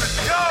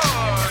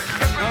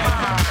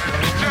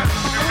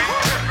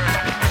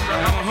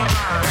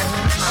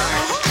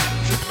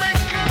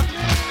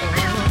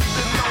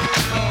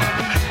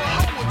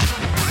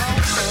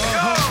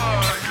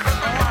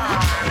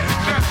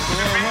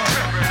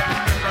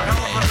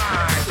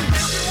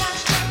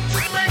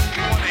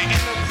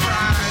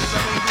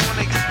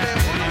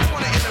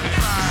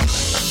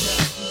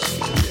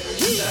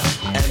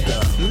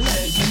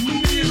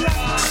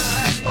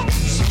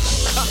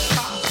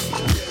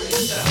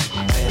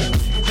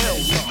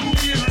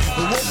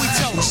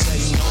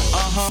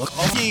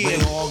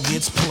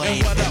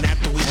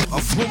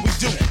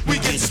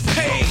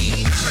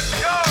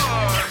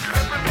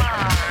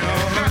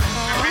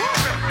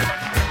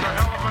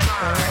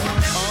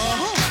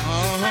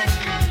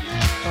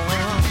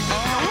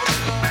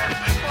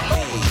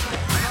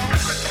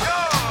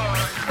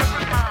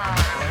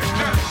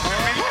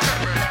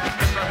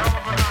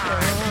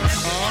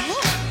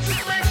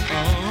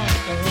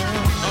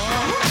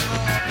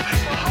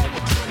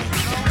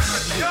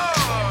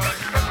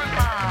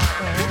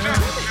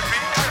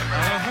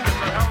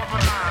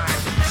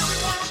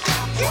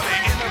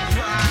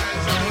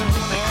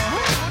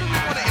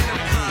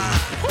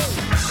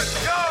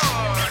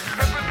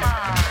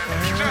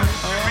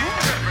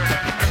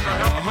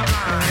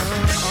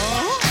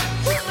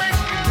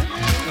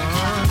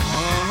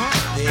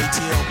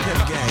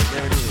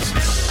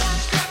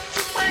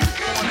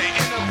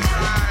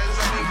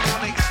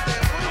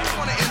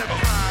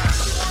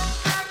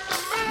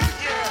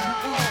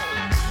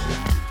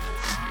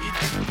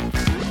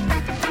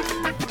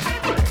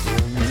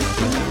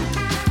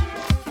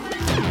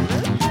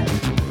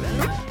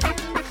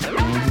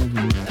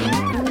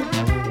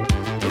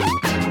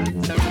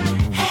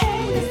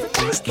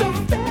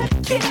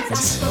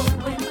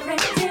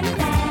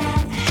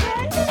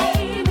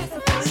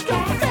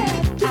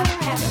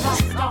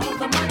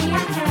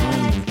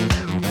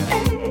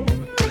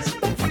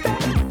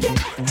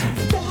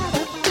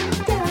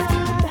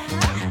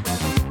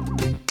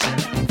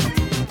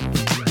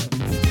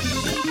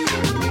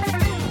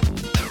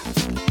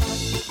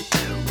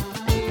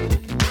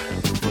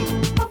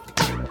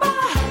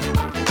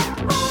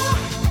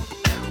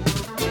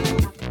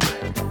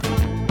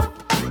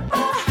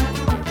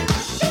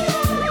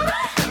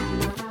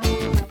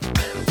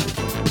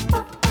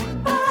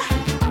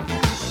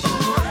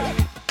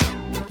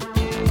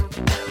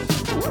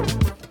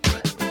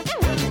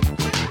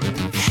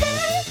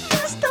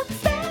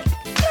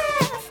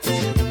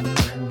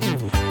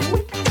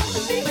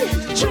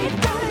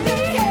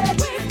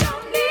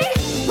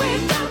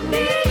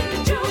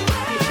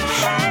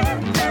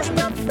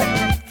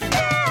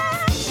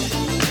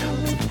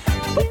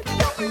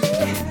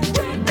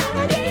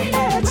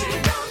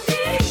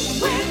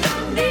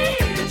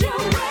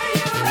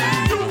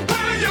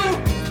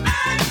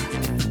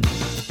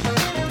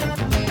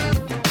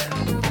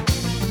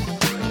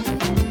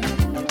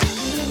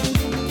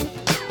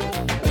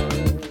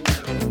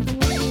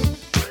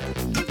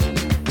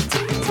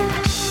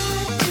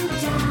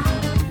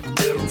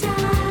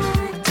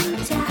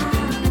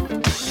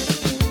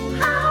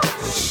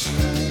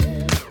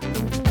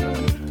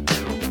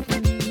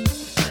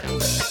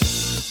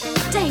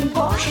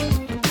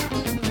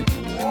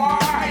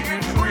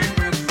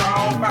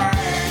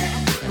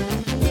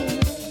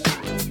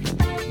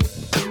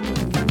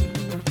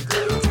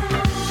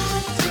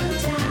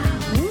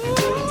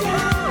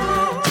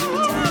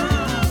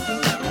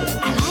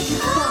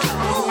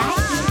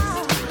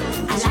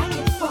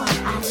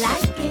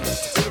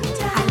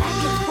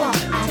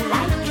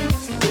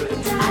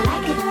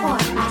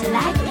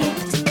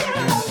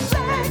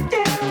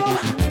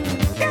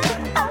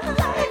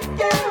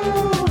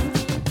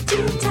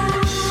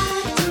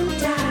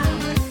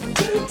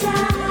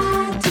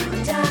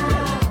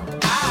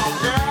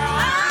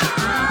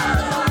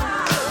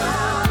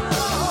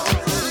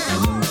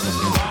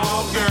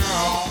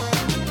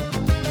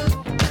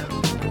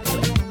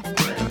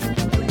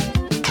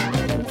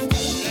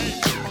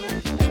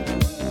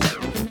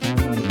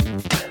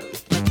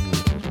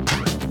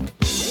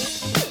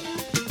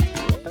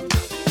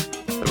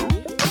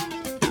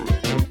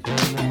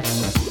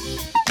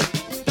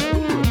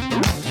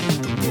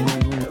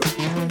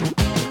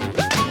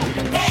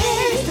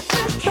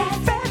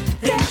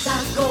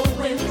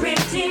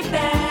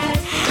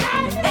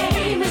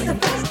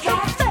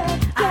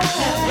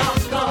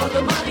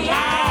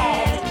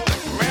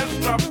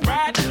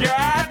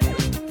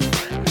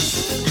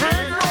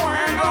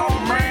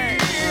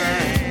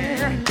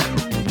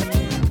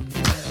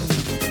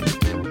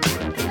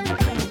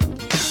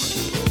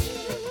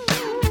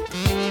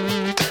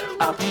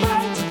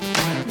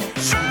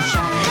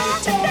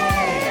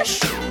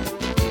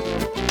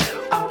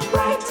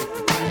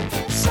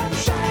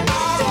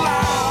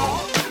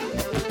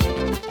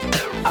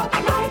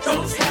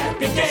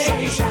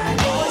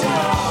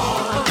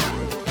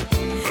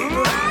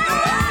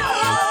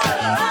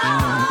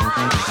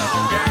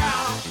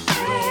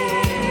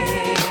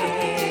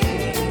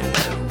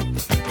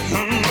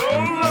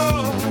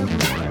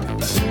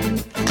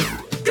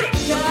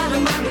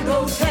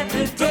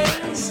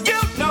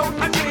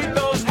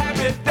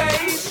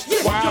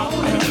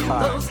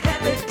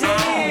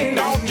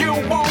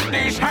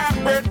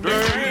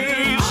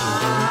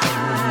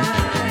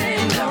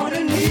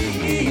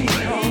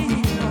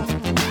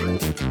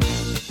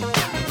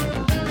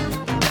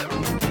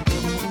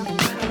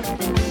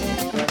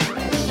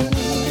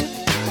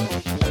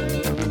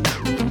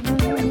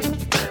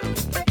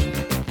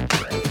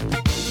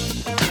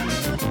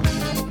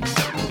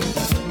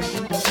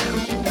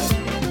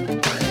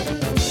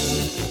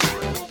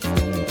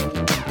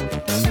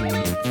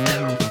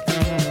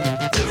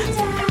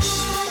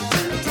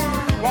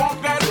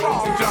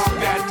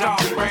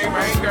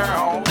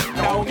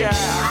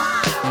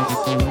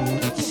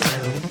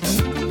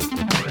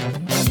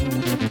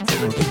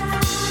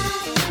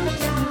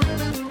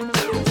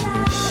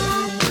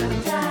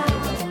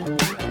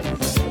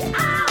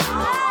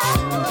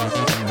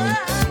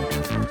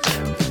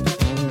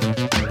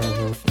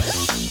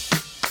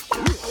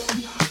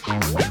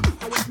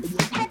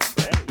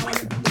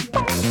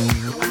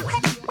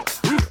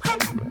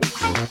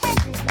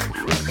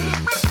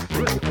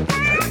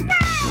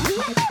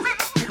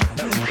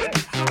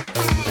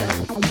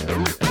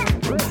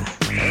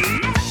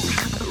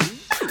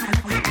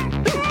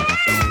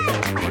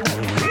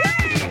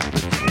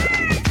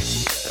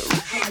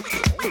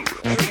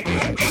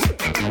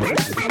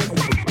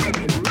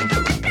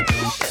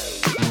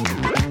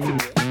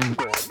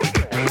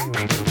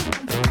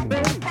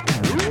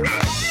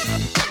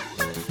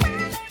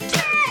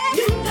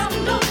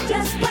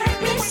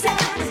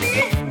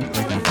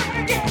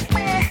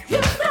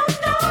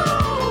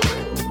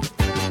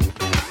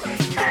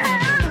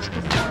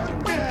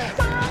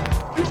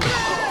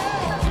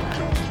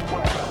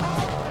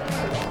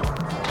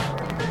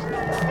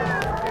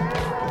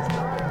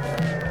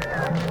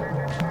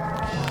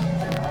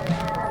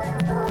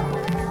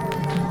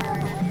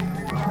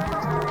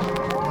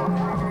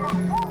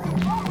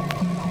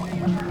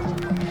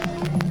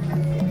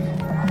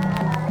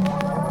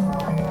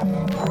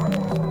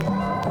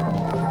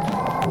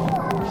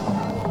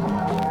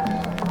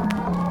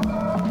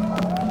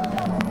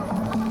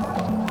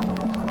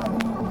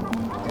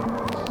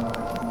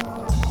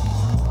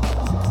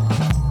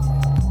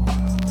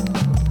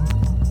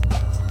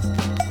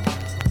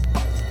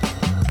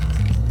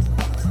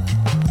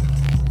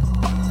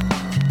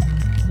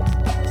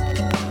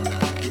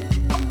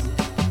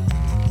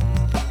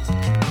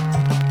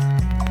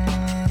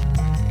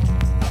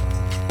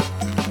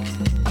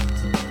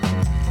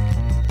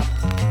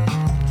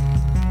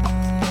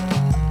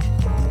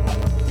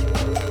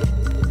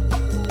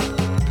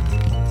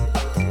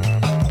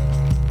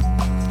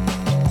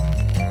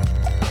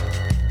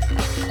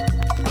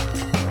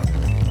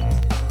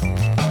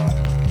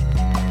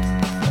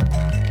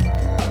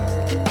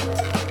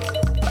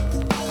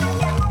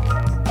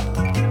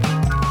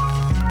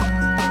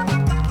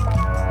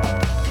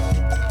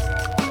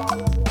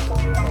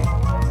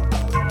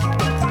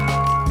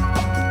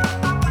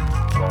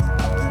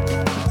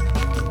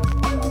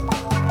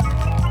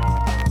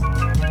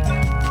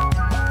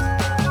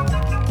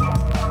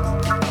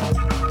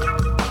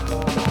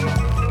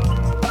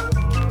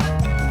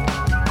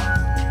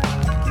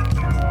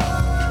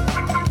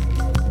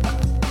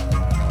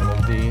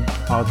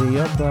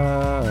 the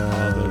above.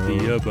 All of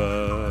the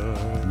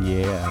above.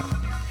 Yeah.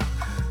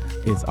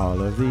 It's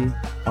all of the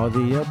above. All of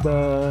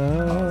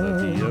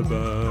the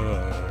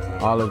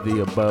above. All of the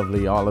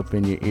abovely, all up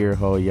in your ear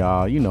hole,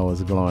 y'all. You know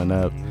what's glowing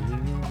up.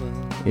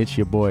 It's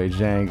your boy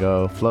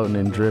Django, floating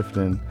and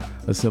drifting.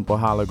 A simple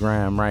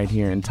hologram right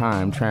here in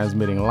time,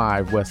 transmitting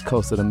live west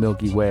coast of the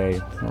Milky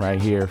Way,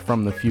 right here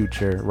from the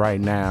future,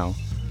 right now.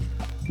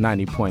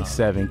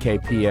 90.7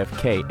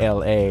 KPFK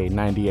LA,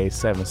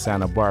 98.7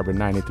 Santa Barbara,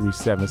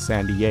 93.7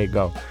 San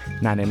Diego,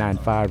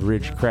 99.5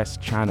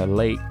 Ridgecrest, China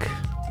Lake.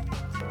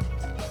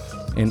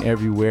 And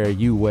everywhere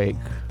you wake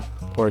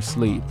or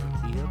sleep,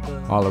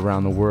 all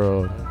around the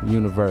world,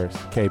 universe,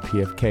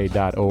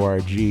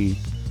 kpfk.org.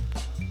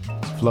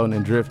 Floating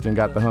and drifting,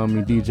 got the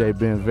homie DJ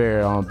Ben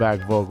Vera on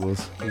back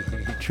vocals,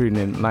 treating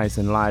it nice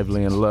and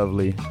lively and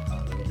lovely.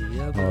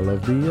 All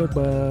of the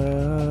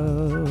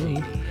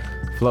above.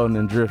 Floating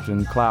and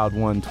drifting, Cloud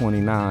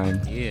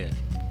 129. Yeah.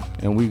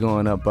 And we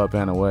going up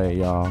and away,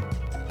 y'all.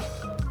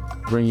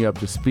 Bring you up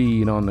to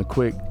speed on the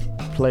quick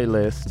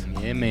playlist.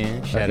 Yeah,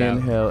 man. Shout out.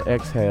 Inhale,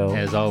 exhale.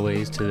 As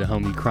always, to the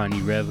homie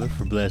Cronny Reva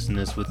for blessing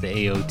us with the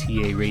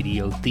AOTA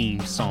radio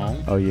theme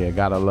song. Oh yeah,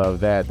 gotta love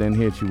that. Then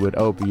hit you with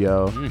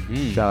Opio.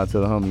 Mm-hmm. Shout out to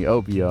the homie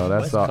Opio.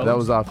 That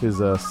was off his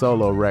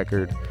solo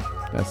record.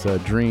 That's a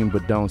Dream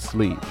But Don't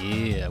Sleep.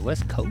 Yeah,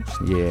 West Coast.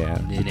 Yeah,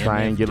 the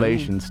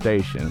Triangulation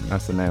Station.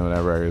 That's the name of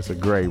that record. It's a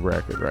great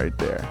record right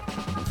there.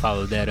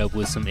 Followed that up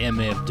with some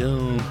MF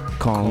Doom.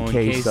 Con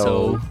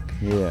Queso.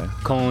 Yeah.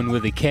 Con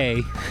with a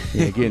K.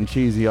 Yeah, getting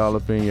cheesy all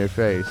up in your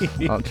face.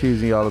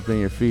 Cheesy all up in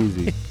your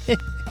feezy.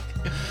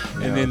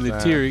 And then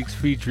Lyrics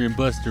featuring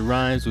Busta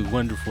Rhymes with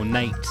Wonderful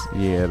Nights.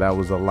 Yeah, that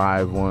was a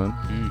live one.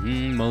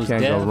 Mm-hmm, most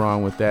Can't go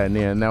wrong with that.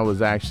 And that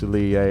was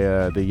actually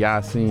the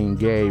Yasin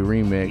Gay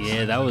remix.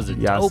 Yeah, that was a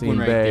dope one Yasin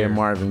right Bey there. and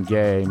Marvin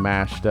Gaye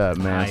mashed up,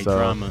 man. High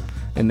drama.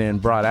 And then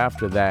brought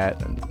after that,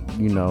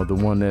 you know, the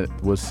one that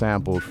was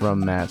sampled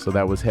from that. So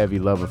that was Heavy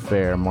Love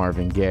Affair,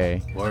 Marvin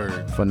Gaye.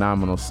 Word.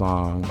 Phenomenal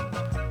song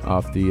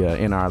off the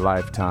In Our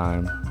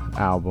Lifetime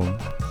album.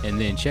 And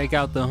then check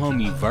out the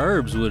homie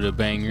Verbs with a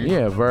banger.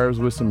 Yeah, Verbs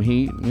with some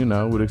heat, you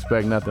know, would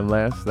expect nothing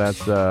less.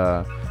 That's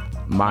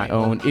My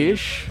Own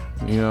Ish,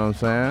 you know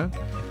what I'm saying?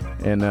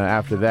 And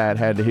after that,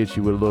 had to hit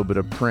you with a little bit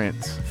of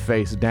Prince,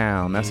 Face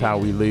Down. That's how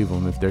we leave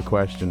them if they're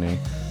questioning.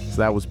 So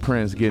that was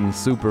Prince getting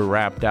super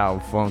rapped out,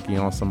 funky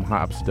on some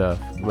hop stuff.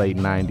 Late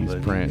 90s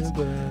Prince,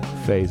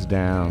 Face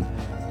Down.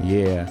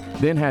 Yeah.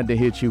 Then had to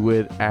hit you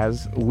with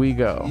As We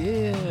Go.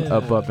 Yeah.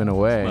 Up and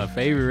away. My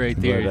favorite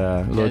right there.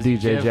 But, little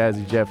DJ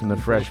Jazzy Jeff and the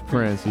Fresh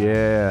Prince.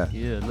 Yeah.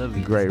 Yeah, love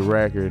it. Great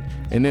record.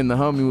 And then the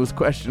homie was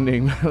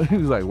questioning. He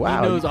was like,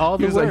 wow. He knows all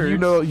the words. Like,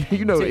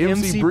 you know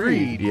MC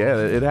Breed. Yeah,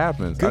 it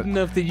happens. Good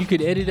enough that you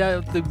could edit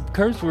out the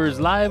curse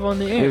words live on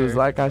the air. It was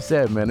like I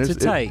said, man. It's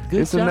tight.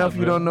 Good it's job, enough bro.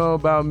 You don't know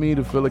about me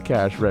to fill a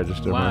cash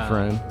register, my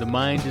friend. The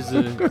mind is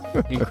an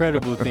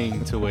incredible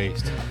thing to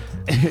waste.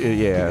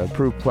 Yeah,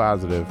 proof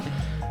positive.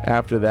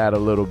 After that, a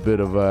little bit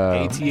of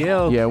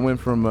ATL. Yeah,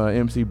 went from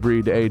MC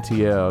Breed to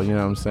ATL. You know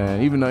what I'm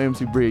saying? Even though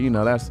MC Breed, you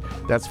know,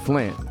 that's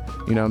Flint.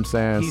 You know what I'm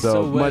saying? He's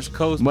so West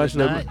Coast, but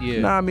not,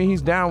 yeah. Nah, I mean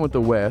he's down with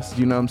the West.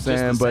 You know what I'm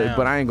saying?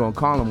 But I ain't gonna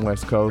call him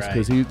West Coast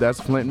because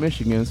that's Flint,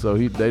 Michigan. So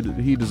he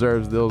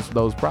deserves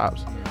those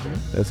props.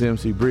 That's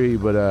MC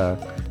Breed. But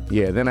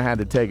yeah, then I had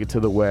to take it to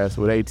the West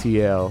with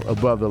ATL,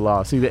 Above the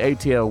Law. See, the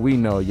ATL we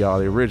know, y'all,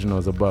 the original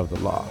is Above the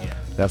Law. Yeah.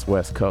 That's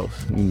West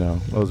Coast, you know.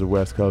 Those are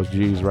West Coast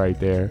G's right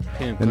there.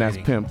 That's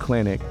Pimp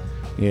Clinic,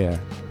 yeah,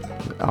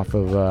 off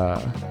of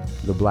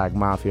the Black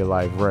Mafia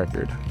Life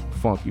record,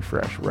 Funky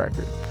Fresh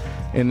record.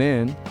 And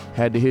then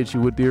had to hit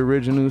you with the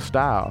original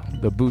style,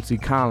 the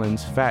Bootsy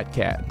Collins Fat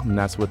Cat, and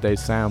that's what they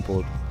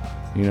sampled.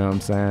 You know what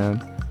I'm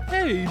saying?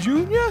 Hey,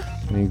 Junior.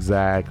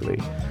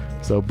 Exactly.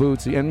 So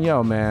Bootsy, and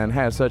yo, man,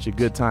 had such a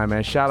good time,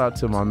 man. Shout out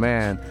to my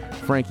man,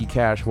 Frankie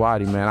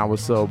Cashwati, man. I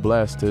was so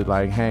blessed to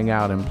like hang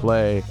out and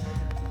play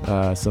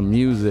some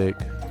music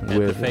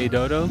with the Fay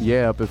Dodo?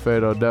 Yeah, up at Fay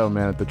Dodo,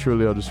 man, at the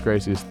Trulio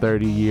Disgrace's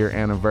 30-year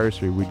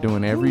anniversary. We're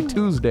doing every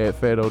Tuesday at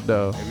Fay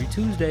Dodo. Every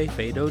Tuesday,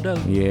 Fay Dodo.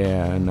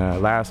 Yeah, and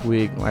last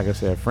week, like I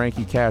said,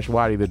 Frankie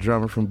Cashwati, the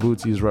drummer from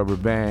Bootsy's Rubber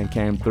Band,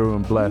 came through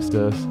and blessed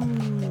us.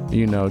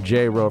 You know,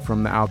 J-Ro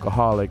from the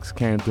Alcoholics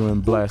came through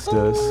and blessed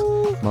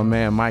us. My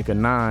man Micah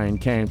 9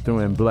 came through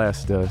and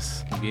blessed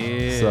us.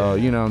 Yeah. So,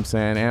 you know what I'm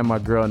saying? And my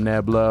girl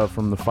Neb Love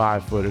from the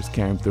 5 Footers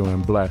came through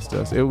and blessed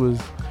us. It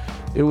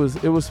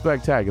was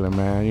spectacular,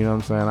 man. You know what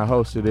I'm saying? I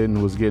hosted it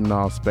and was getting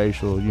all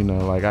spatial, you know,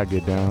 like I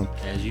get down.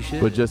 As you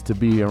should. But just to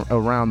be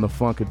around the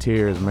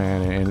Funketeers,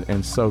 man,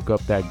 and soak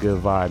up that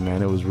good vibe,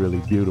 man, it was really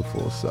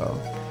beautiful. So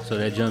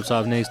that jumps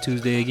off next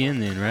Tuesday again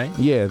then, right?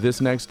 Yeah, this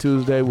next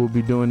Tuesday we'll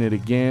be doing it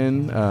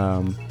again.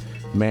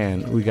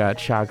 Man, we got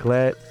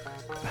Chocolate,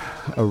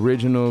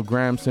 original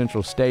Graham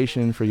Central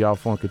Station for y'all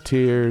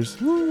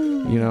Funketeers.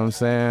 Woo. You know what I'm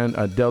saying?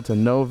 A Delta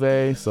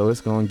Nove, so it's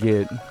gonna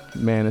get,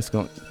 man, it's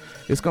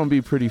gonna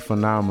be pretty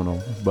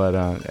phenomenal.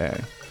 But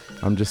hey,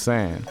 I'm just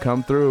saying,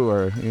 come through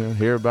or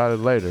hear about it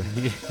later.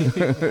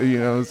 You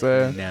know what I'm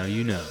saying? Now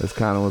you know. That's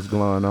kind of what's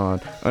going on.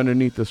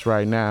 Underneath us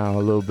right now,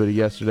 a little bit of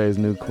yesterday's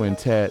new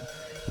quintet,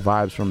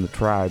 Vibes from the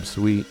Tribe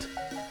Suite,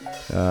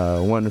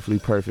 Wonderfully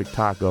Perfect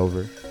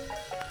Talkover.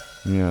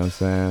 You know what I'm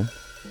saying?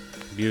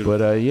 Beautiful.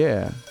 But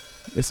yeah,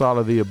 it's all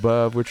of the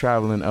above. We're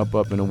traveling up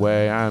and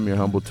away. I am your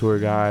humble tour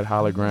guide,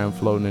 hologram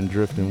floating and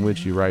drifting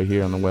with you right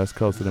here on the west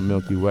coast of the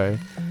Milky Way,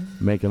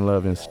 making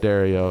love in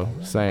stereo,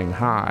 saying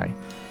hi,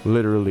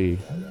 literally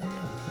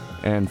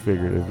and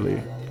figuratively.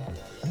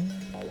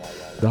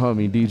 The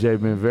homie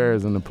DJ Ben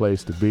Vera's in the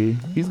place to be.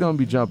 He's gonna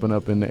be jumping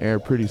up in the air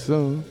pretty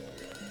soon,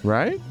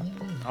 right?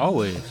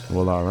 Always.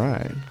 Well, all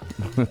right.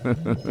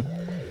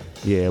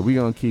 Yeah, we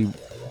gonna keep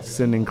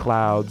sending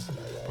clouds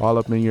all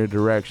up in your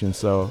direction.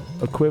 So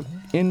a quick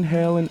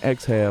inhale and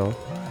exhale,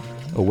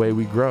 away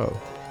we grow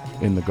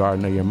in the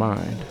garden of your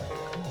mind.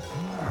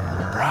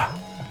 Rah.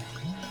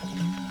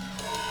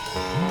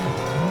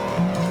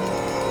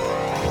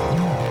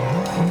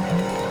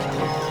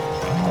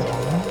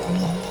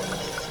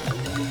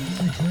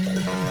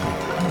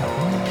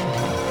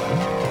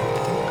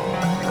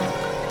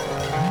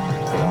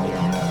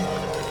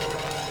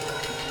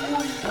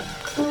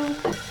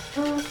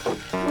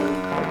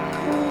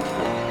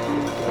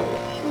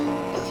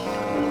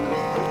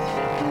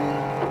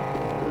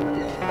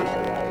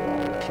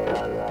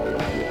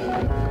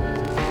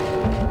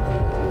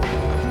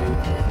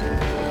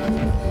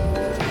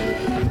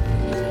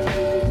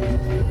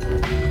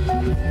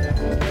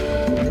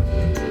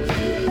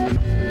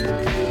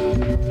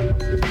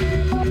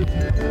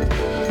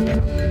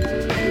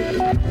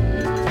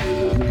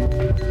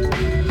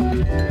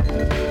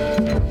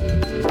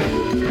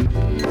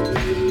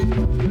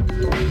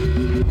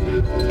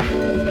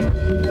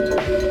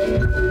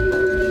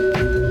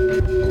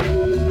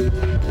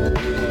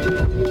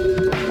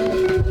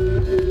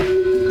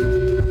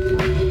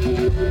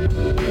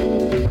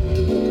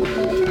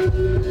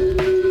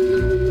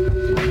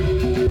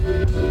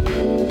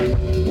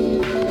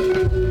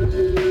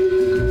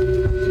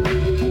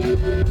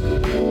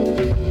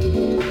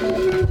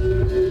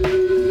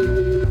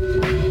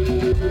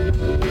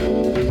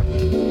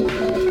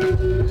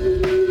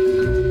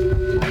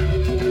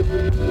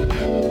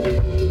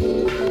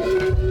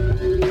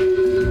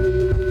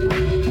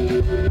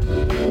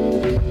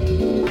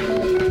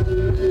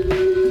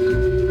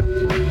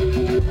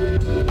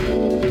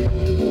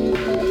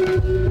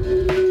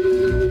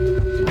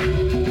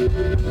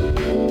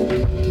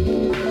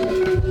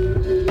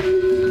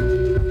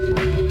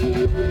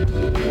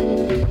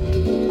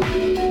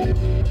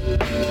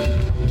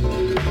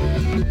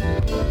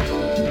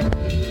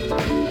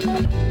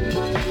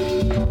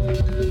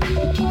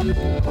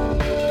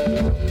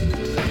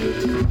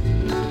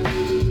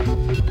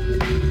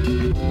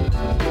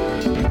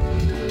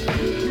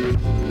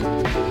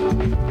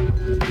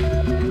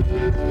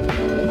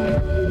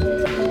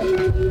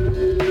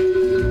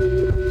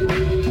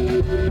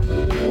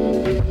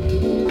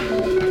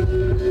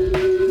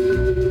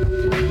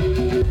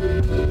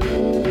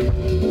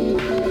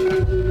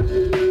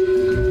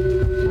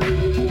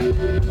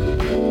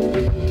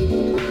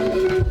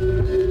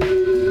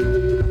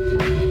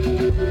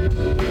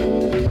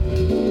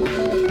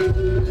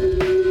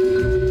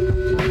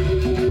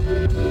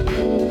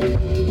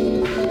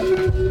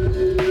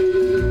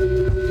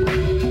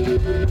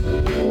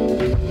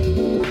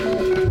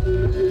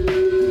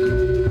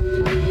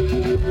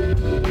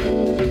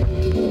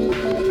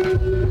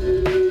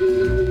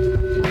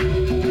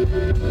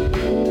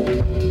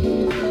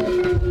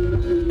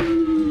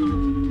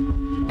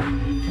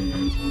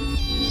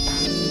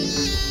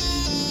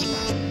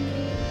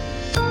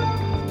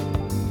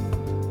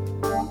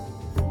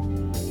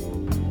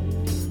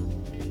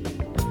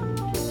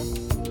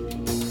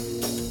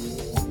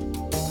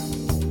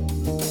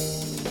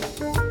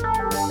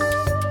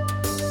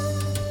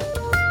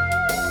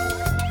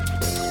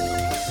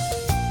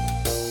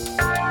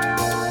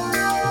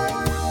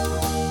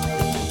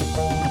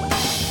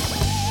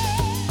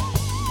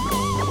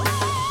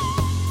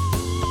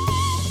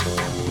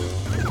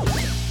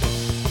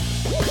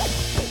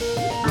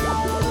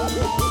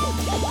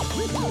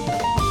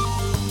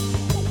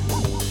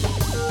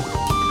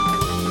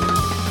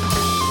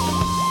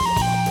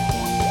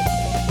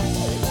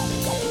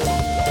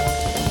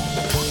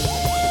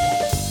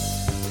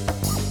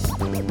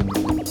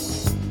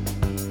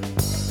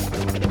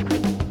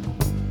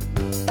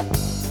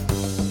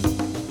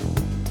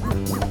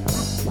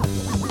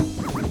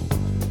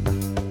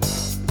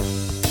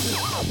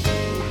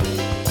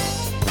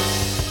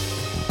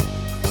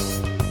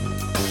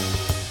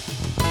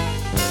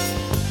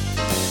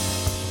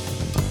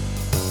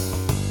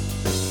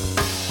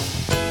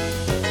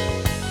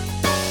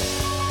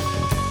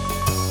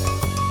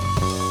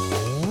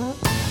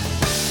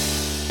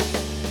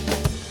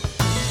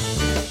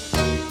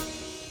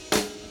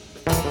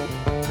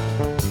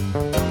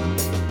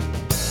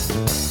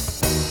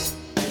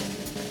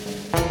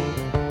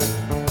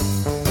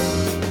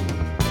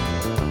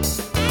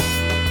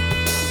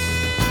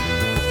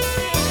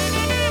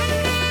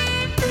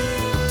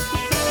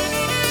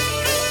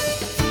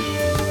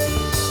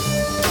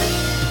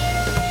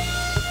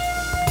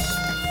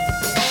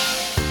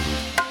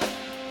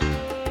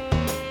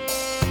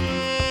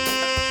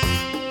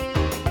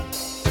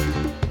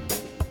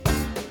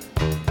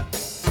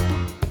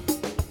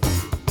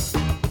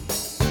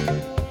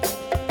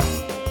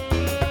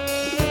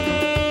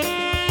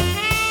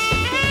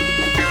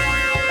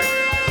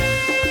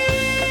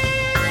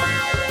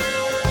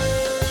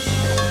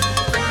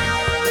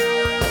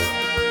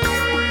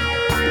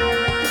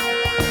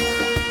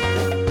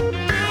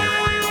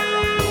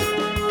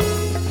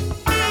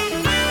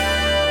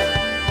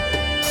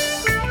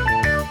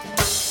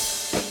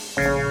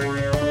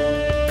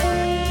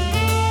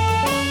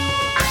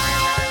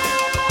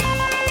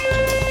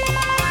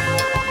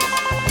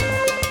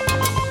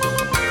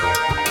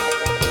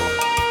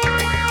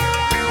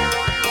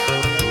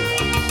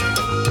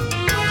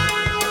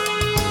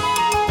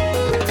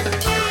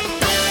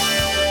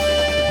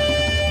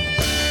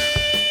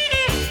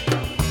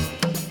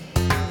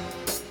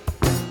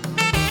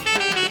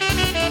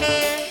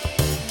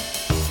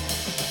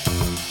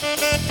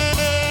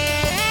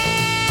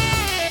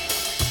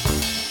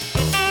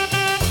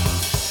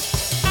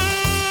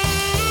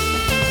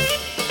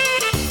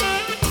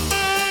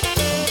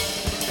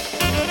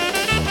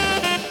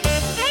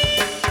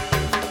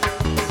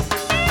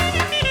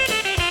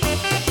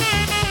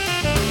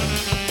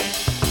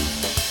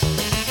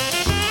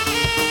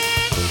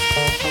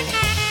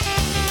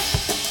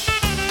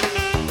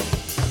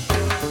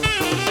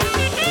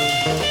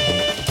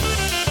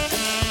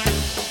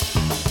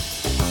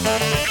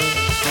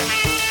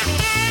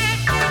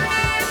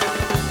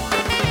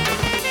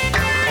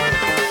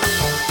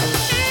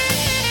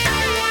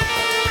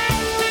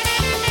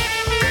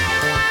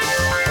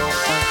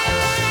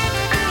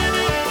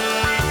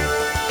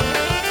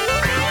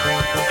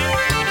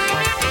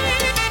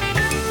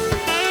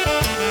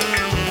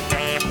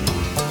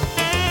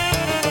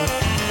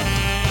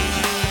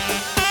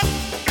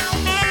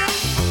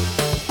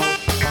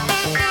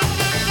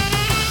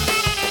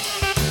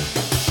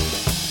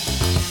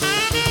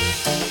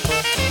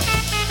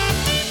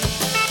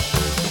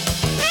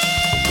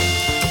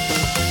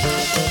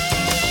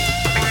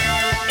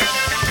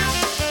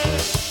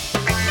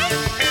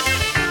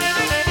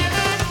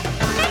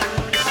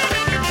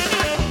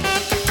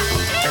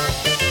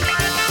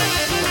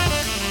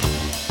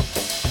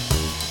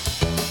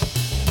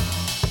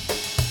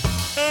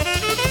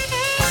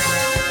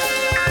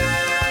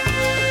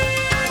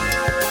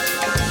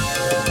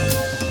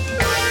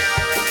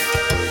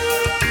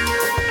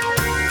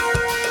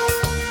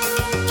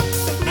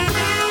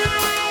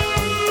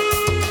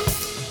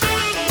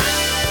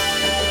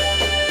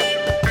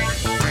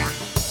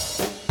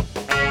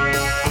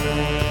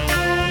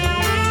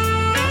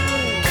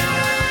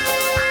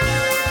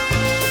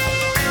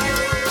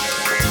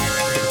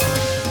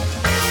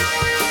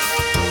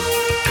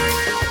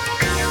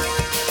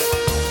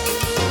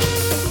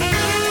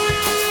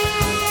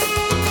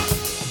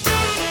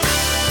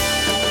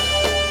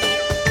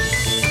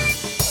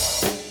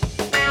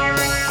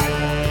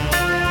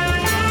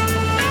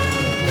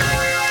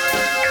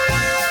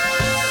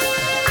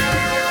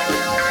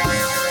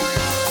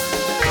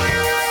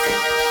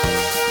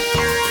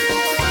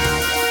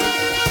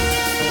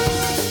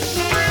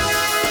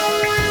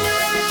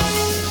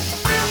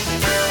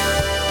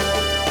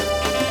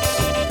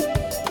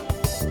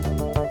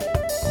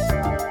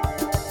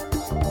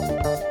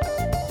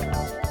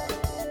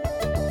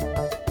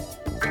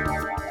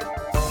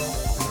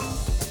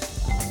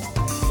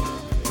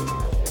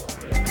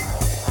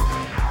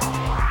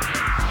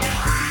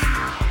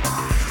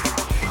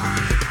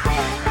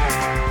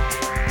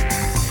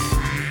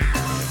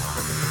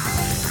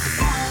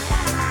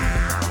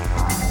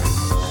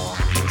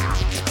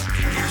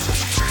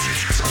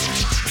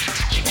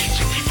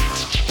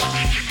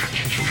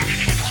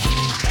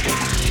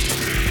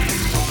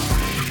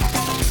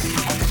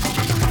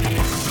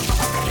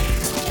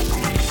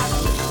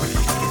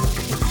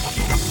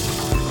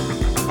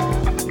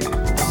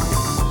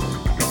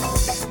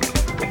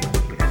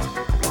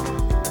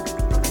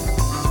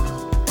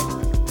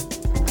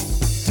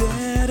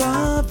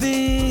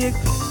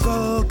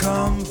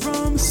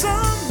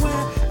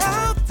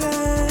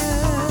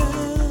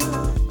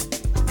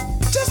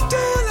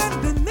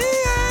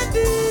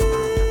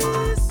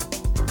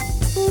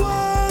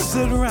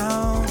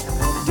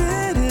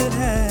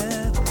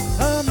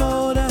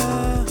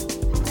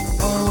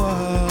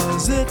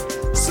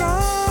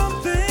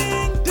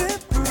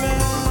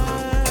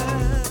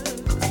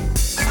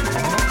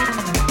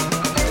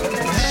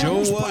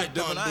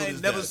 sharpen. I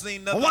ain't never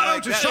seen nothing Why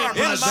like don't you that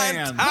sharpen in the my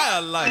band?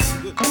 entire life.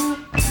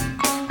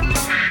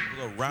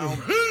 A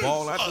round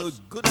ball out there,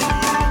 good.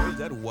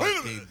 That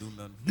white can't do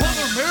nothing.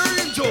 Mother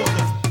Mary and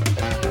Jordan.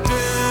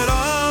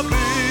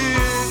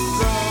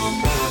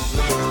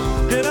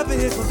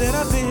 Did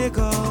a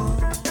vehicle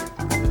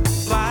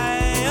fly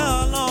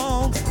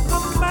along the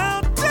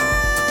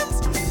mountains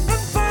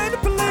and find a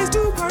place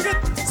to park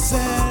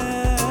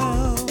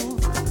itself.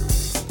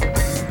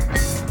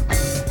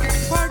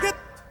 Park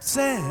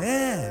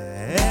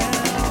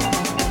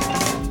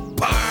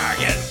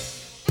it.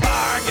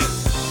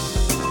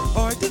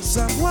 Or did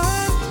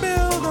someone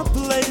build a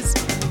place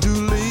to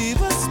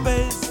leave a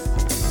space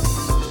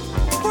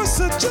for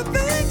such a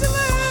thing to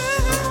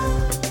live?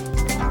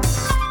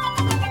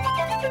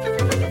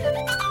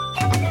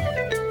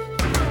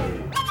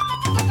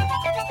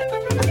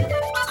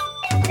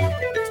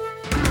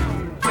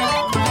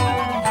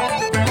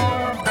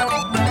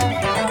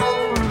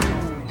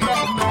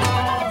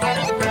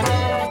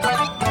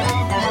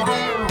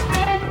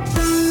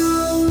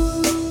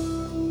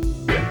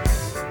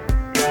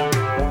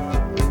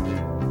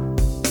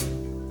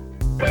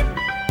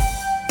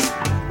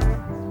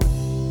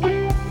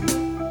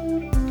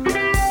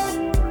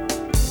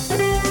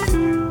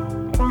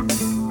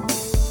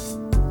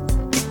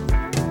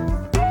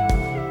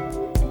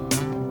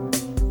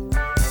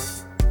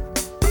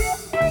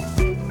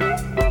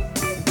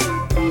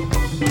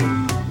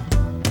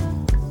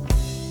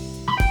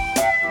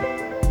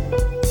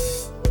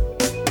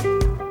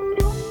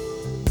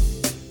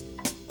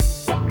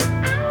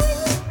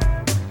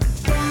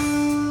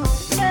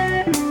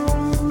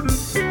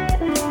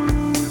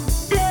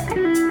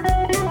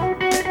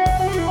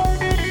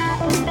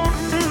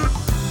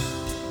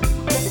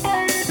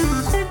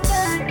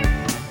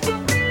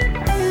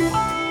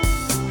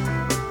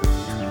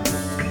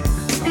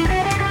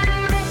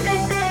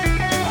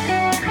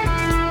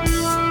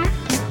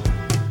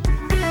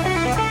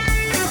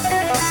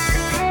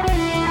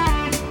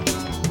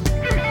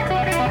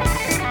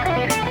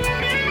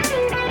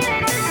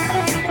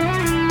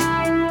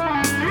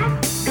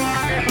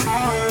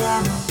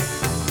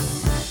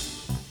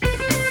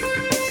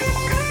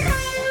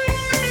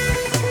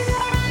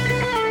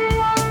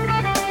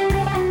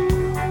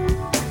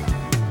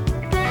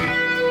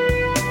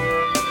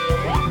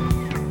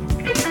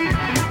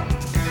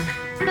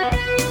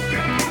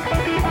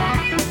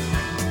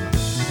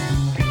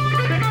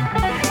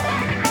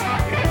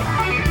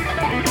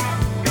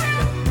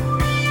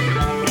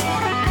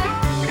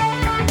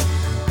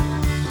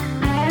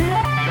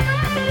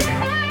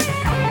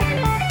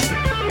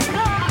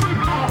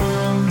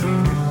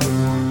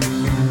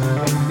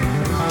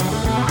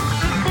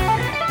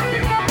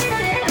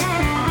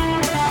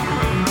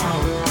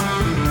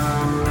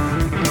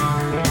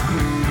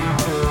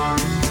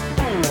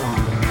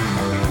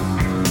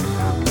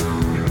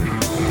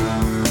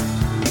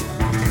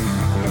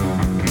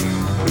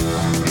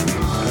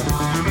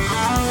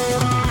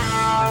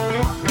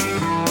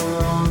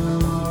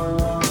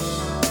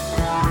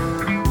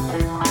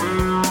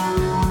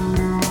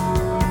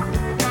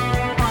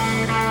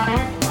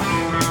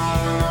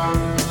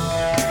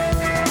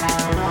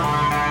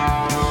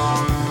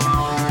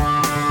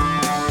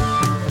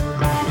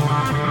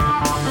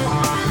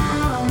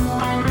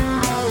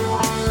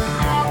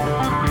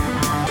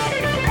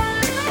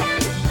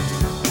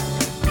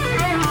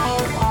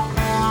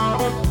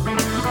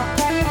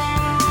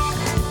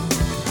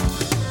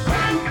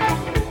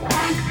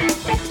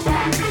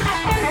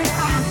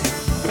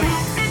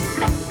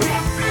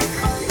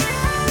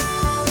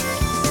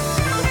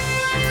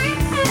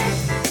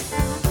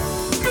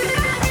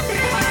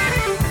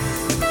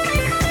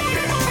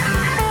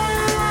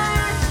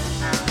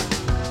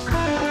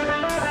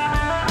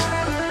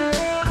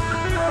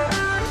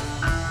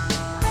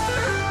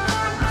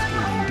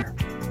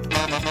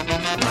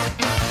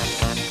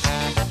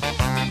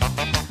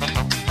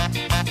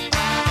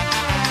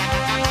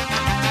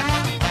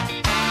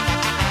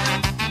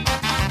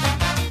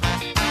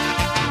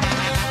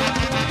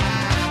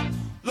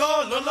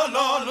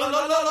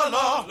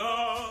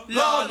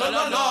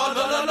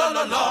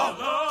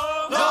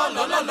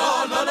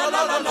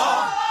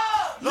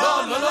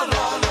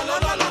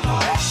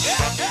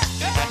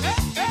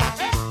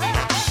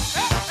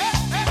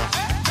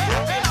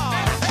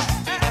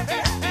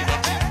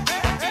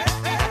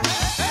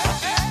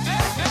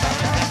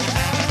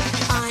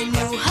 I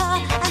knew her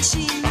and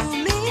she knew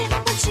me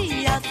when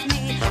she asked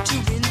me to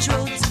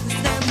introduce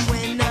them.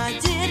 When I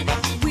did,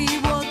 we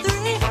were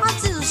three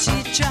until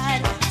she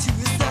tried to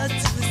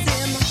seduce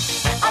him.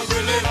 I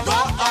really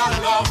thought our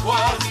love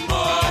was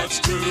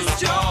much too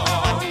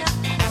strong,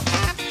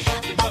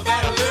 but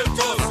that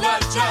little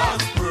slut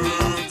just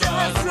proved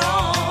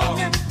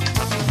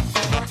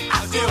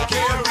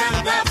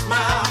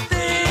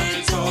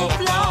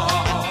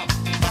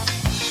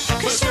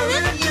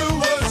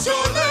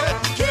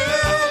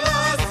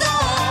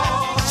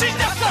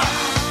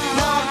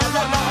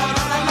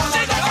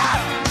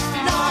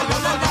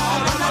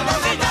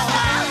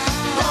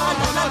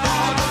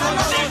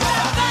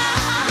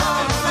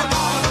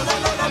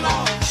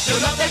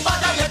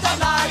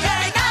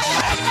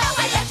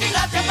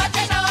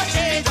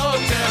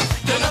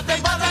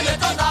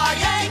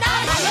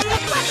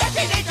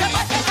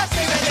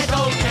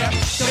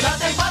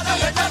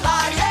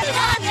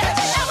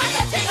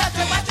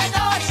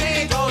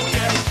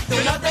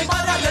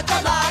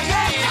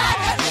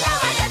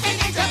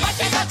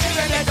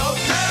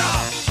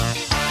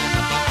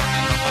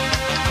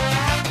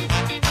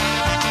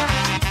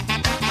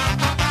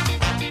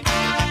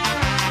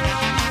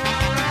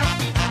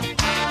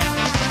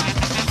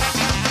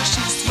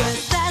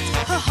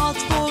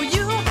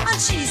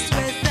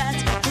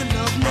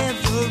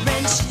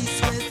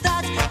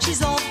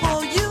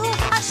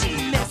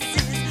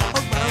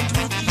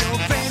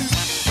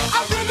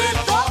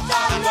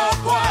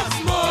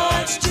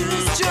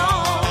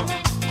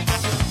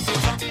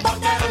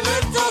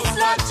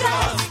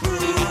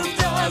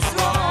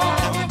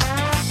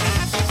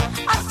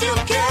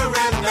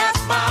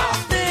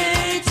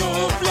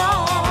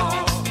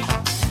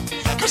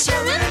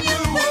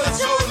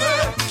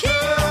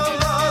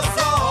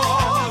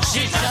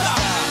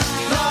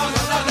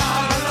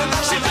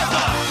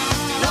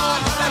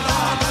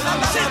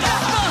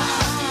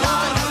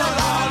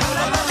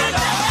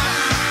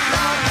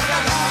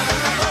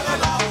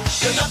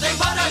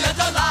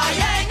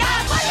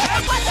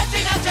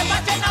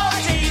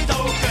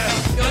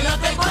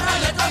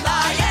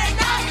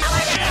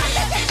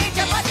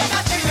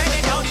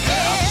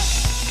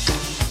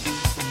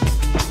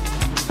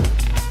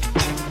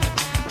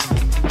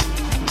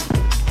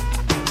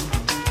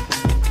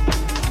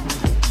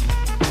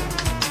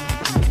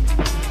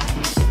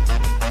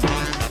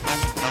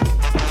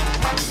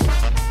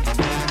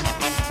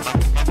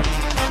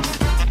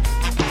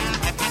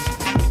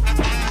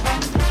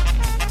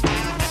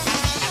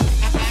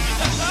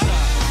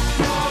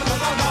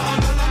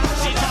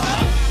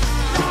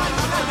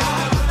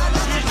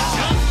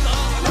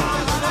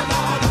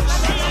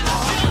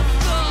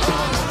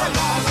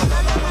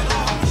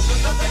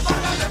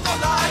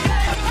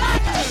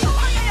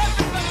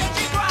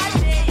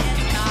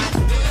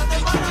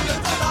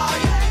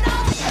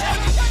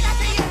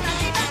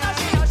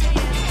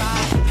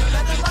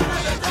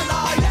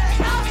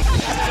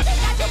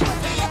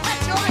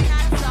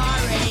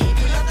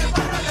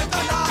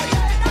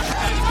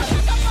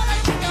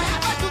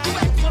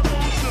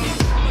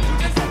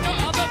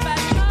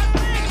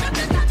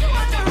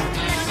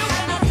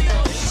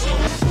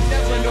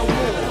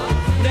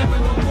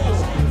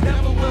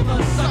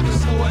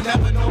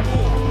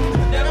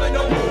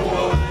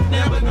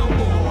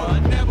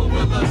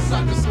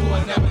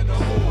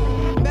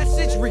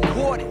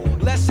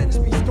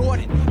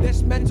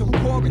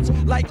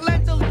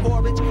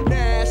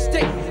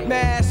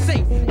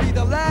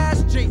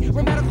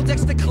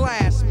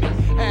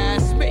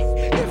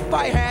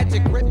had to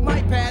grip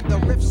my pad. The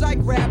riffs I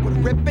grab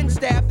would rip and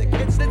stab the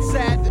kids that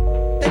sad.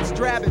 That's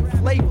drab and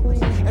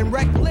flavorless and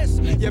reckless.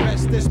 You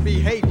mess this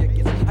behavior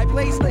gets. I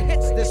blaze the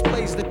hits,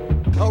 displays the.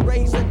 A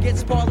razor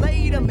gets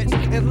parlayed amidst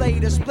and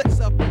later splits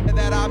up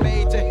that I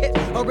made to hit.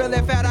 A real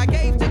fat I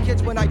gave to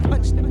kids when I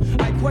punched them.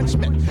 I quenched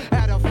men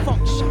at a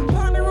function.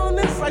 Ponder on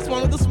this, I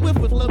swallow the swift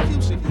with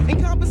locution.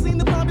 Encompassing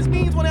the promised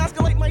means when I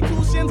escalate my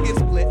tool shins get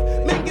split.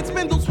 Men get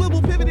spindle,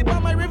 swivel, pivoted by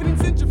my riveting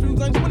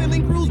centrifuge. I'm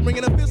twinning crews,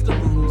 bringing a fist of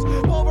rules.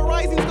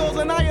 Pulverizing skulls,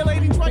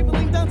 annihilating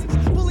trifling dunces.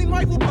 Pulling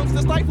rifle pumps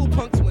to stifle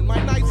punks when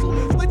my knives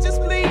will split your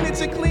spleen,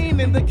 it's a clean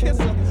in the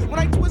kisser. When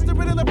I twist the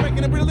riddle,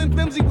 breaking a brilliant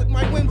flimsy with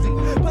my whimsy.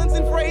 Puns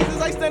and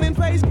phrases, I stand in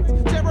phase.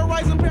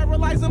 Terrorize them,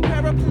 paralyze them,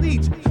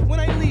 paraplegic. When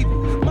I leave,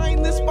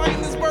 mindless,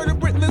 spineless,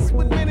 vertebrateless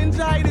with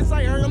meningitis.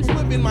 I heard I'm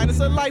slipping, minus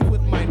a life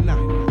with my knife.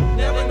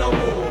 Never no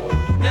more,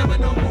 never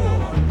no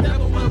more.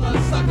 Never will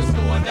a sucker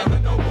score, never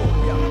no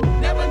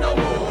more. Never no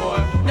more,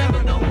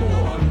 never no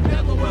more.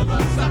 Never will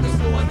a sucker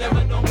score,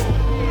 never no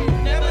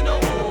more. Never no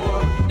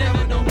more,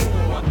 never no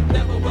more.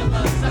 Never will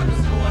a sucker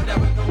score,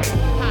 never no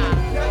more.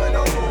 Never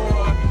no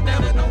more,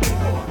 never no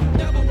more.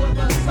 Never will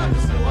a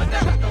sucker score,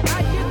 never no more.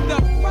 I get the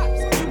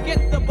props, you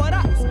get the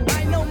buttocks.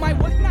 I know my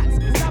whatnots,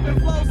 stopping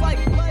flows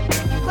like blood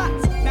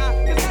clots. Nah,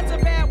 cause that's a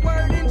bad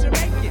word in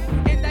Jamaican.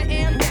 And I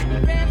am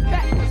that band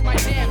fat, cause my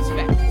damn's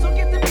fat. So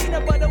get the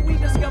peanut butter, we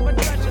discover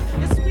treasure.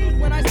 It's sweet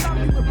when I stop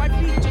you with my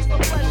feet just for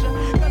pleasure.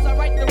 Cause I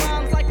write the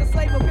rhymes like a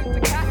slave of picked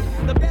a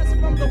cotton. The best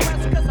from the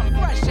west, cause I'm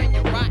fresh and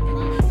you're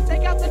rotten.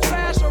 Take out the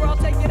trash or I'll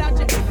take it out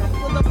your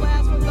for the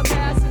blast from the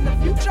past. In the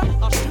future,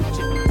 I'll shoot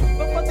you.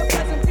 But for the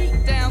present,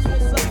 beat downs will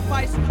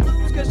suffice.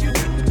 Lose cause you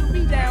choose to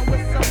be down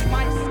with some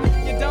mice.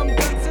 You dumb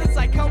dunces,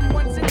 I come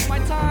once in my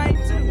time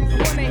too.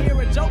 Wanna hear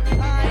a joke?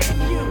 I'm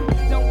you.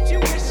 Don't you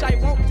wish I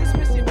won't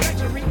dismiss your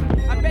treachery?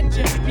 I bet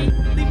you be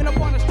leaving up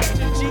on a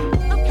stretcher, G.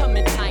 I'm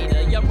coming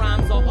tighter, your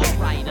rhymes are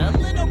alright. A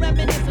little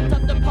reminiscent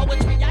of the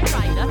poetry I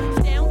write.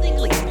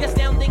 Astoundingly, you're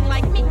sounding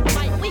like me.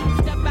 Might we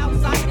step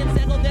outside and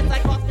settle this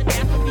like off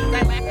catastrophes?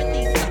 I laugh at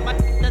these, cause my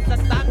is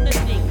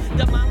astonishing.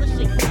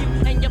 Demolishing you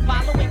and you're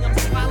following. I'm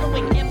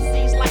swallowing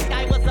MCs like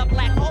I was a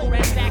black hole.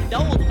 Ransack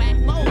those whack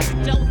foes,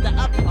 Joe's the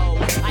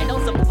uphold. I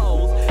don't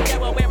suppose they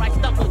were where I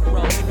stumbled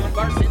through.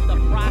 Reverse in the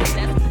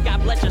process.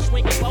 God bless your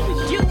swinging woe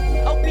is you.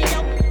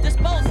 Opio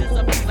disposes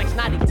of these like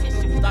snotty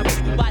tissues. Start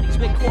with bodies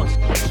with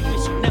corkscrews. You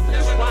wish you never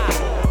tried.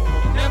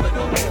 Never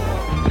no more,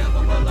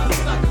 never will a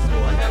sucker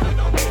score, never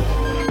no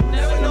more.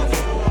 Never no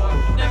more,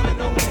 never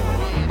no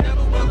more.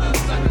 Never will a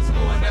sucker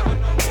score, never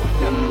no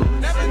more.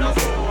 Never no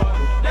more,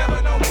 never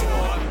no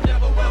more.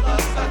 Never will a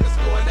sucker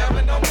score,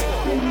 never no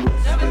more.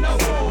 Never no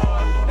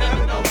more,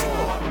 never no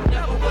more.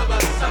 Never will a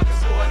sucker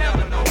score,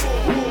 never no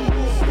more.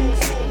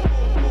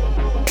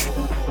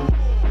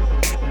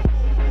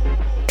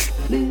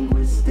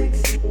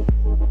 Linguistics.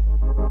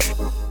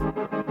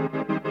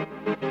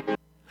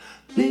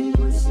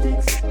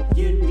 Linguistics,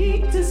 you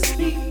need to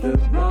speak the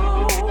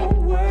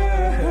wrong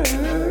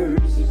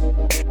words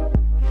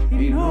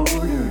in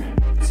order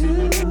to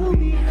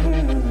be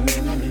heard.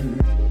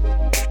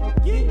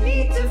 You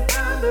need to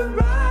find the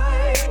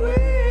right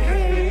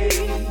way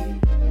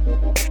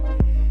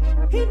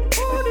in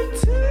order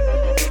to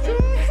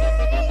stray.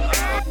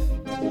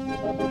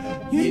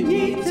 You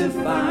need to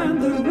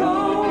find the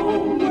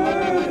wrong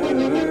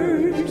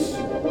words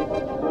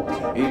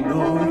in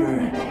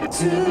order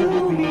to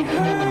be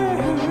heard.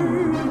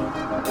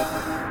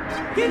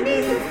 You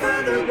need to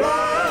find the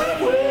right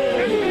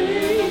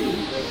way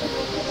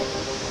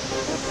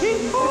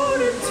in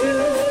order to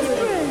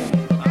stray.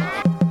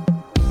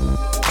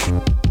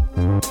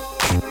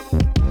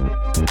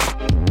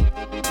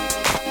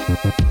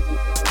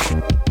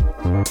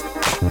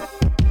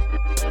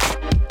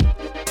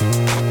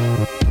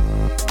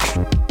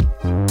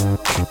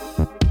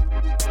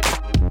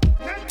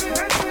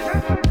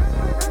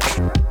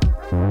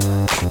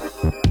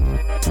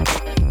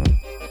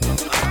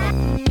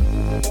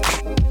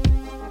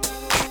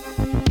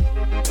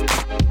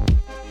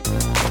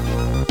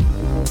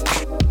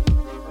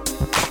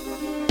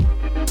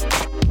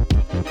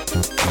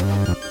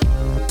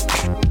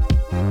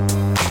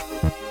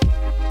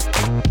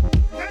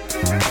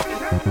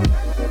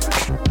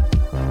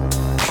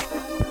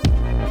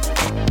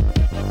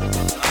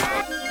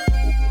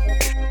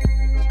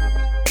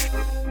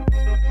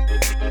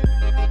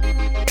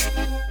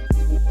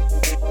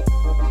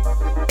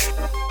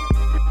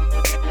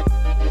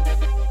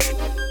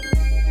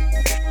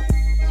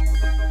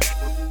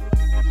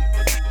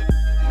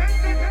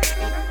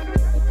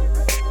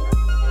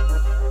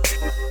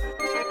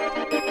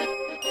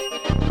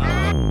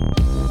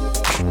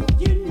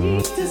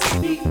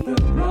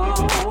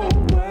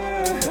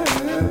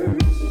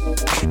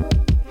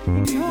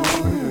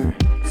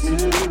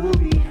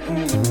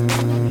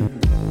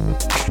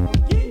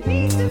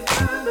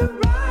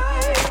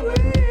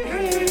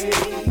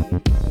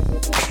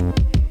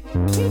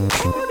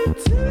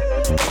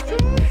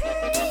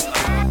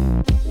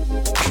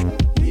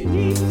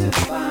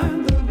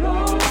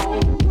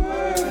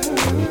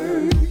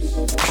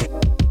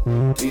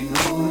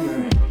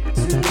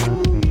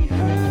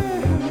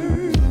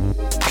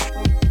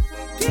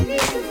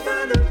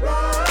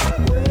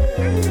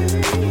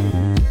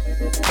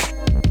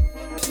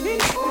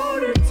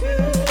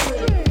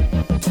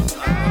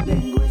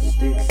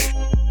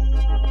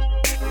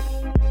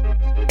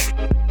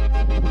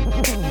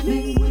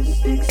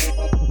 Linguistics.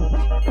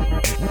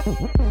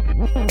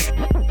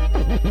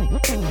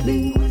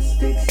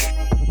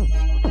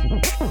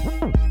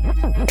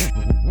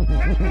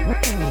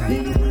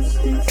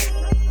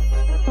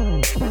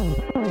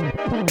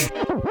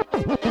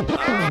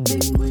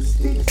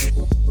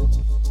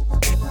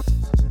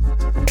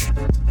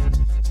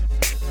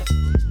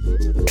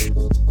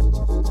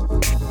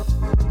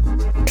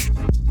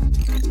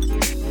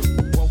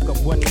 Woke up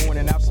one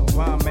morning out some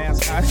bomb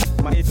ass ice.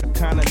 My head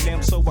kinda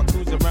limp, so I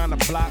cruise around the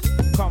block.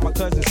 Call my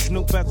cousin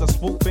Snoop as I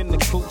swoop in the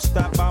coupe.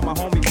 Stop by my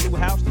homie Blue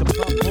House to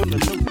pump on the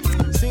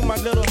loop. See my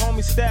little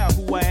homie Style,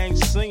 who I ain't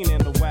seen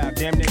in a while.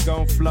 Damn, they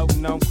gon'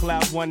 floating on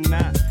cloud 19.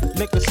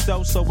 Liquor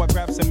store, so I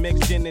grab some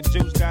mixed gin and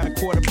juice. Got a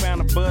quarter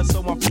pound of buzz, so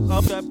I'm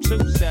up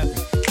 2, 7,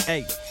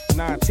 8,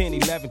 9, 10,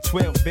 11,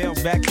 12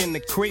 bells back in the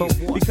crib.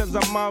 Because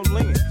I'm all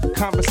in.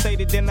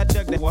 Conversated, then I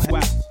dug that wow.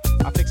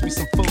 I fixed me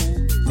some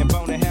food and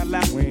bone the hell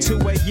out. 2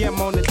 a.m.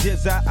 on the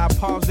jizz out. I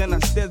pause and I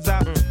stizz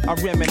out. I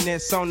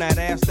reminisce on that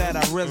ass that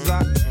I rizz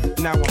out.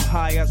 Now I'm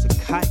high as a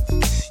kite.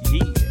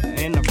 Yeah,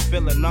 and I'm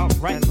feeling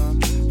alright.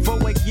 4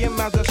 a.m.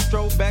 as I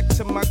stroll back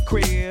to my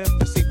crib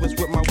to see what's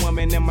with my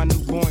woman and my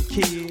newborn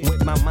kid.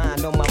 With my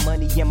mind on my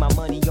money and my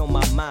money on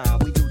my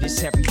mind. We do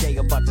this every day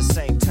about the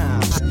same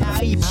time.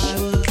 I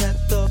was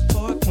at the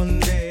park one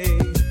day.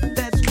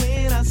 That's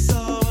when I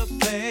saw her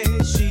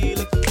face. She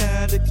looked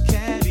kinda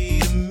catty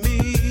to me.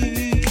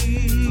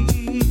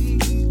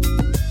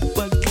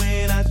 But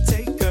when I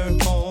take her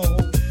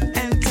home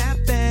and tap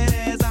that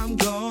as I'm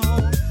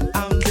gone,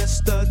 I'm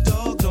just a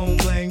dog, don't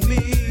blame me.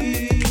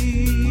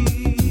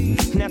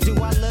 Now do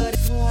I love it?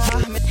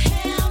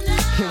 Hell no.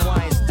 And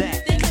why is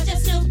that? Because you're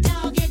Snoop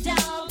Dogg, your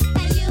dog,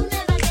 and you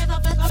never give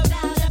up about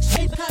a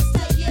shit. Cause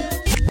to you,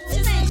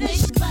 just ain't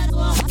this but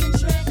walks and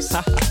tricks.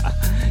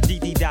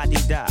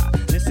 Dee-dee-da-dee-da.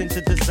 Listen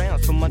to the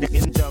sounds from under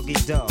in doggy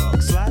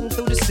dog. Sliding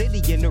through the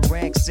city in the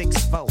rag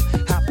 6'4".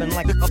 Hopping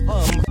like a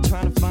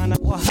trying to find a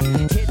walk.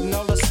 Hitting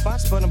all the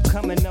spots, but I'm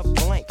coming up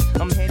blank.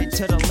 I'm headed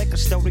to the liquor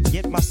store to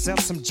get myself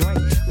some drink.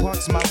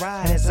 Parks my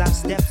ride as I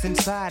steps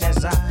inside.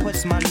 As I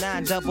puts my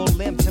 9 double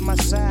limb to my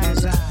side.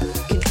 As I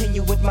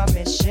continue with my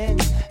mission.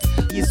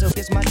 Yeah, so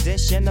it's my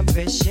dish and I'm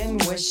fishing,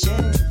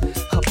 wishing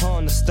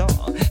upon the star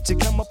to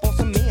come up on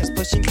some ends,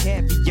 pushing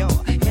caviar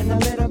and a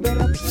little bit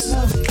of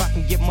pizza. If I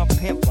can get my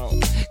pimp on,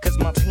 cause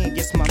my pen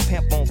gets my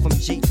pimp on from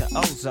G to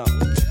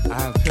Ozone. I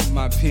have pimped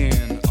my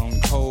pen on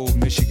cold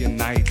Michigan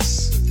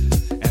nights,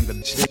 and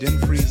the shit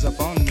didn't freeze up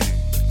on me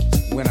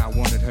when I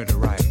wanted her to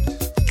write.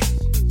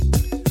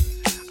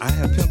 I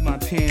have pimped my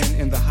pen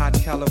in the hot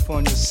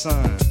California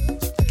sun,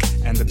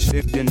 and the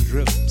shit didn't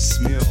drip,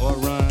 smear, or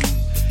run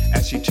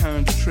as she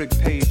turned the trick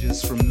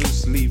pages from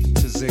loose leaf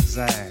to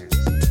zigzags.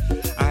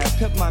 I have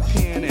pimped my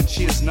pen and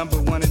she is number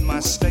 1 in my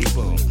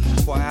stable,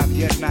 for I have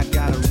yet not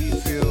got a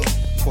refill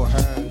for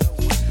her.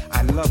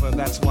 I love her,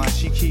 that's why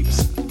she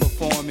keeps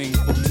performing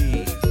for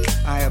me.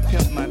 I have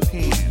pimped my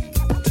pen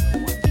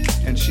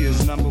and she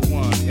is number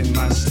 1 in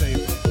my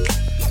stable.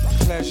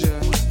 Pleasure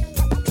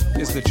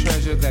is the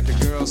treasure that the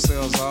girl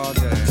sells all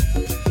day.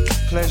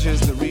 Pleasure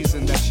is the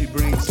reason that she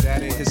brings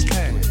daddy his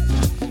pay.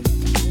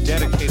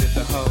 Dedicated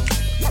to her,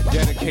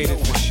 dedicated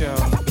for show.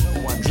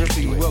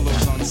 Dripping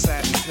willows on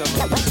satin pillows.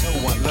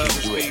 Love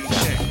is being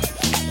checked.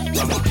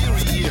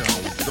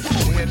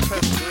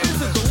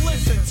 This is to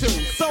listen to,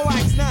 so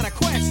ask not a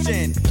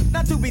question.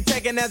 Not to be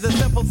taken as a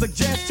simple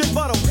suggestion,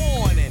 but a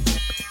warning.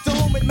 To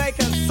whom it may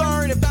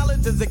concern, if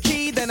knowledge is the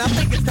key, then I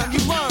think it's time you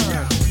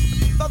learn.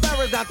 So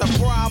there is not the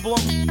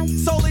problem.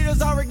 Soul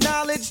leaders are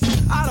acknowledged.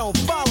 I don't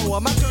follow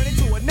them. I turn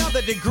into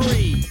another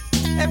degree.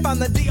 If I'm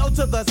the D.O.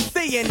 to the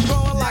C and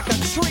growing like a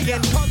tree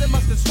and causing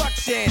much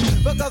destruction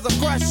because of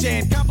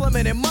crushing,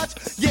 complimenting much,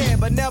 yeah,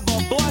 but never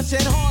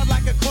blushing hard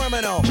like a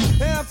criminal.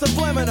 And I'm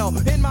subliminal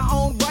in my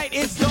own right.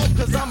 It's dope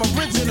cause I'm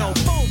original,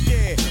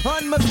 funky,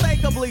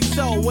 unmistakably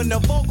so. When the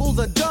vocals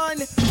are done,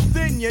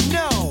 then you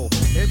know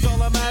it's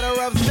all a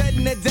matter of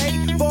setting a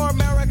date for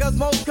America's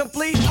most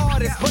complete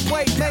artist. But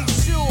wait, make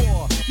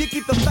sure you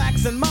keep the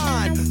facts in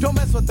mind. Don't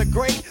mess with the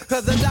great,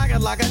 cause the dagger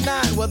like a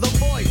 9 with a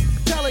voice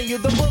telling you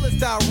the bullet's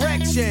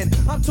direction.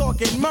 I'm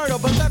talking murder,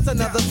 but that's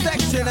another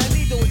section. I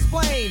need to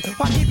explain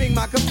by keeping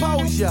my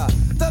composure.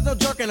 There's no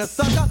jerking a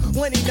sucker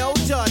when he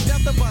knows you're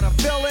nothing but a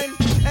villain,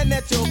 and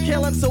that you'll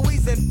kill him, so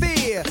he's in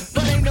fear.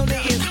 But ain't no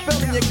need in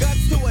spilling your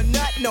guts to a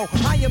nut. No,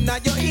 I am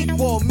not your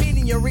equal,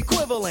 meaning your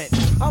equivalent.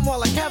 I'm more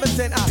like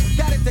Havison. I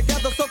got it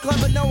together so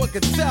clever no one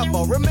could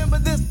sever. Remember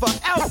this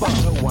forever.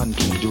 No one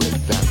can do it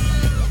better.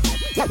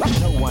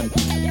 No one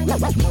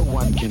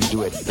can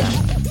do it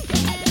better.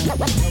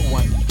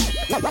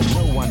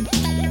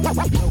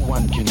 No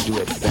one can do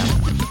it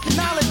better.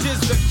 Knowledge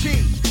is the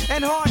key,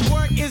 and hard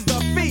work is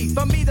the feat.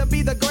 For me to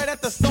be the great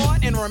at the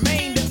start and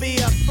remain to be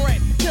a threat.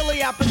 Till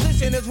the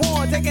opposition is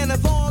worn, taking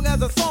as long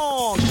as a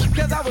song.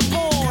 Cause I was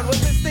born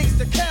with instincts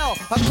to kill,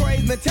 a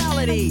crazy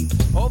mentality.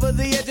 Over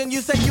the edge and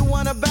you say you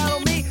wanna battle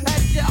me?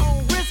 At your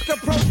own risk,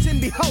 approach and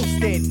be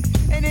hosted.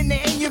 And in the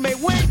end you may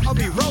win or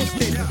be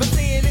roasted. But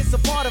seeing it's a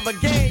part of a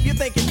game, you're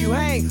thinking you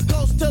hang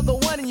close to the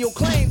one and you'll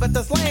claim, but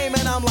that's lame.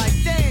 And I'm like,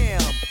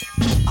 damn,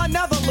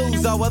 another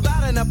loser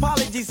without an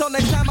apology. So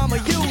next time I'ma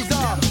use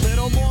a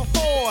little more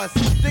force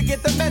to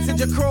get the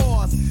message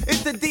across.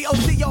 It's the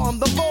DOC, yo, I'm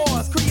the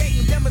boss.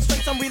 Creating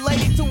demonstrates I'm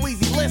related to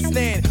easy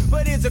listening.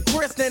 But it's a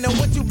christening and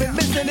what you've been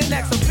missing in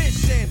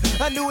exhibition.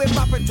 A new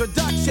hip-hop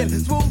introduction,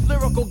 smooth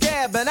lyrical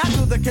gab, and I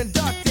do the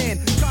conducting.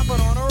 Drop it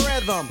on a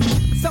rhythm.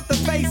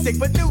 Something basic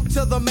but new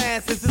to the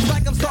masses. It's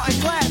like I'm starting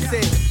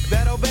classes.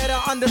 That'll better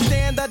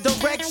understand the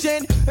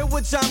direction in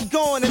which I'm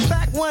going. In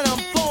fact, when I'm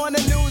flowing,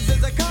 the news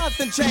is a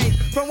constant change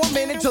from one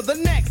minute to the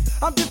next.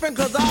 I'm different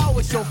cause I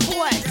always show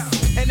flex,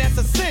 and that's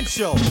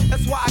essential.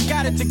 That's why I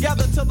got it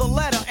together to the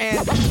letter.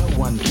 And no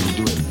one can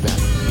do it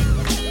better.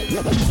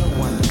 No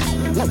one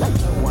can do it better.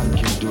 No one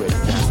can do it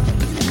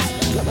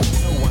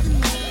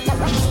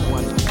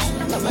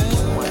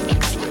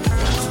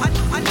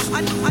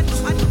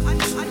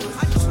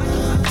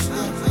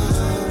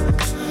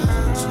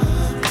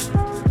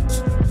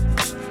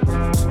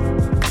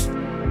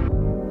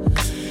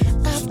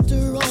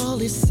After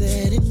all is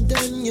said and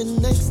done, you're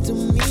next to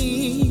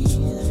me.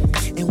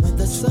 And when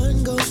the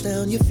sun goes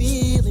down, you're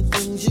feeling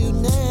things you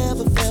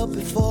never felt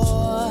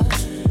before.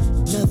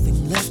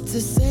 Nothing left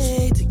to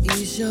say to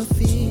ease your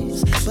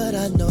fears, but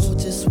I know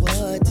just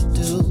what to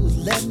do.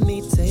 Let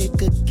me take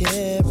good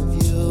care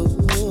of you.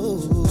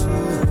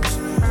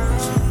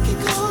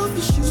 Kick off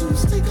your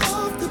shoes, take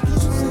off the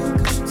blues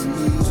and come to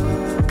me.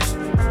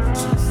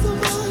 So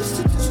much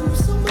to do,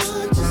 so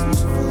much is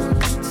new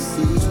for you to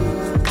see.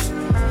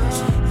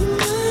 You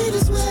might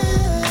as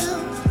well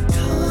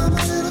come a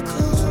little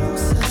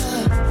closer.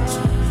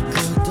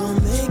 Girl, don't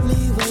make me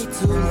wait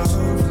too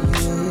long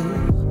for you.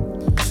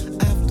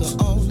 After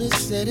all is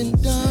said and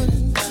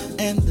done,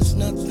 and there's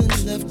nothing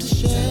left to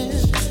share,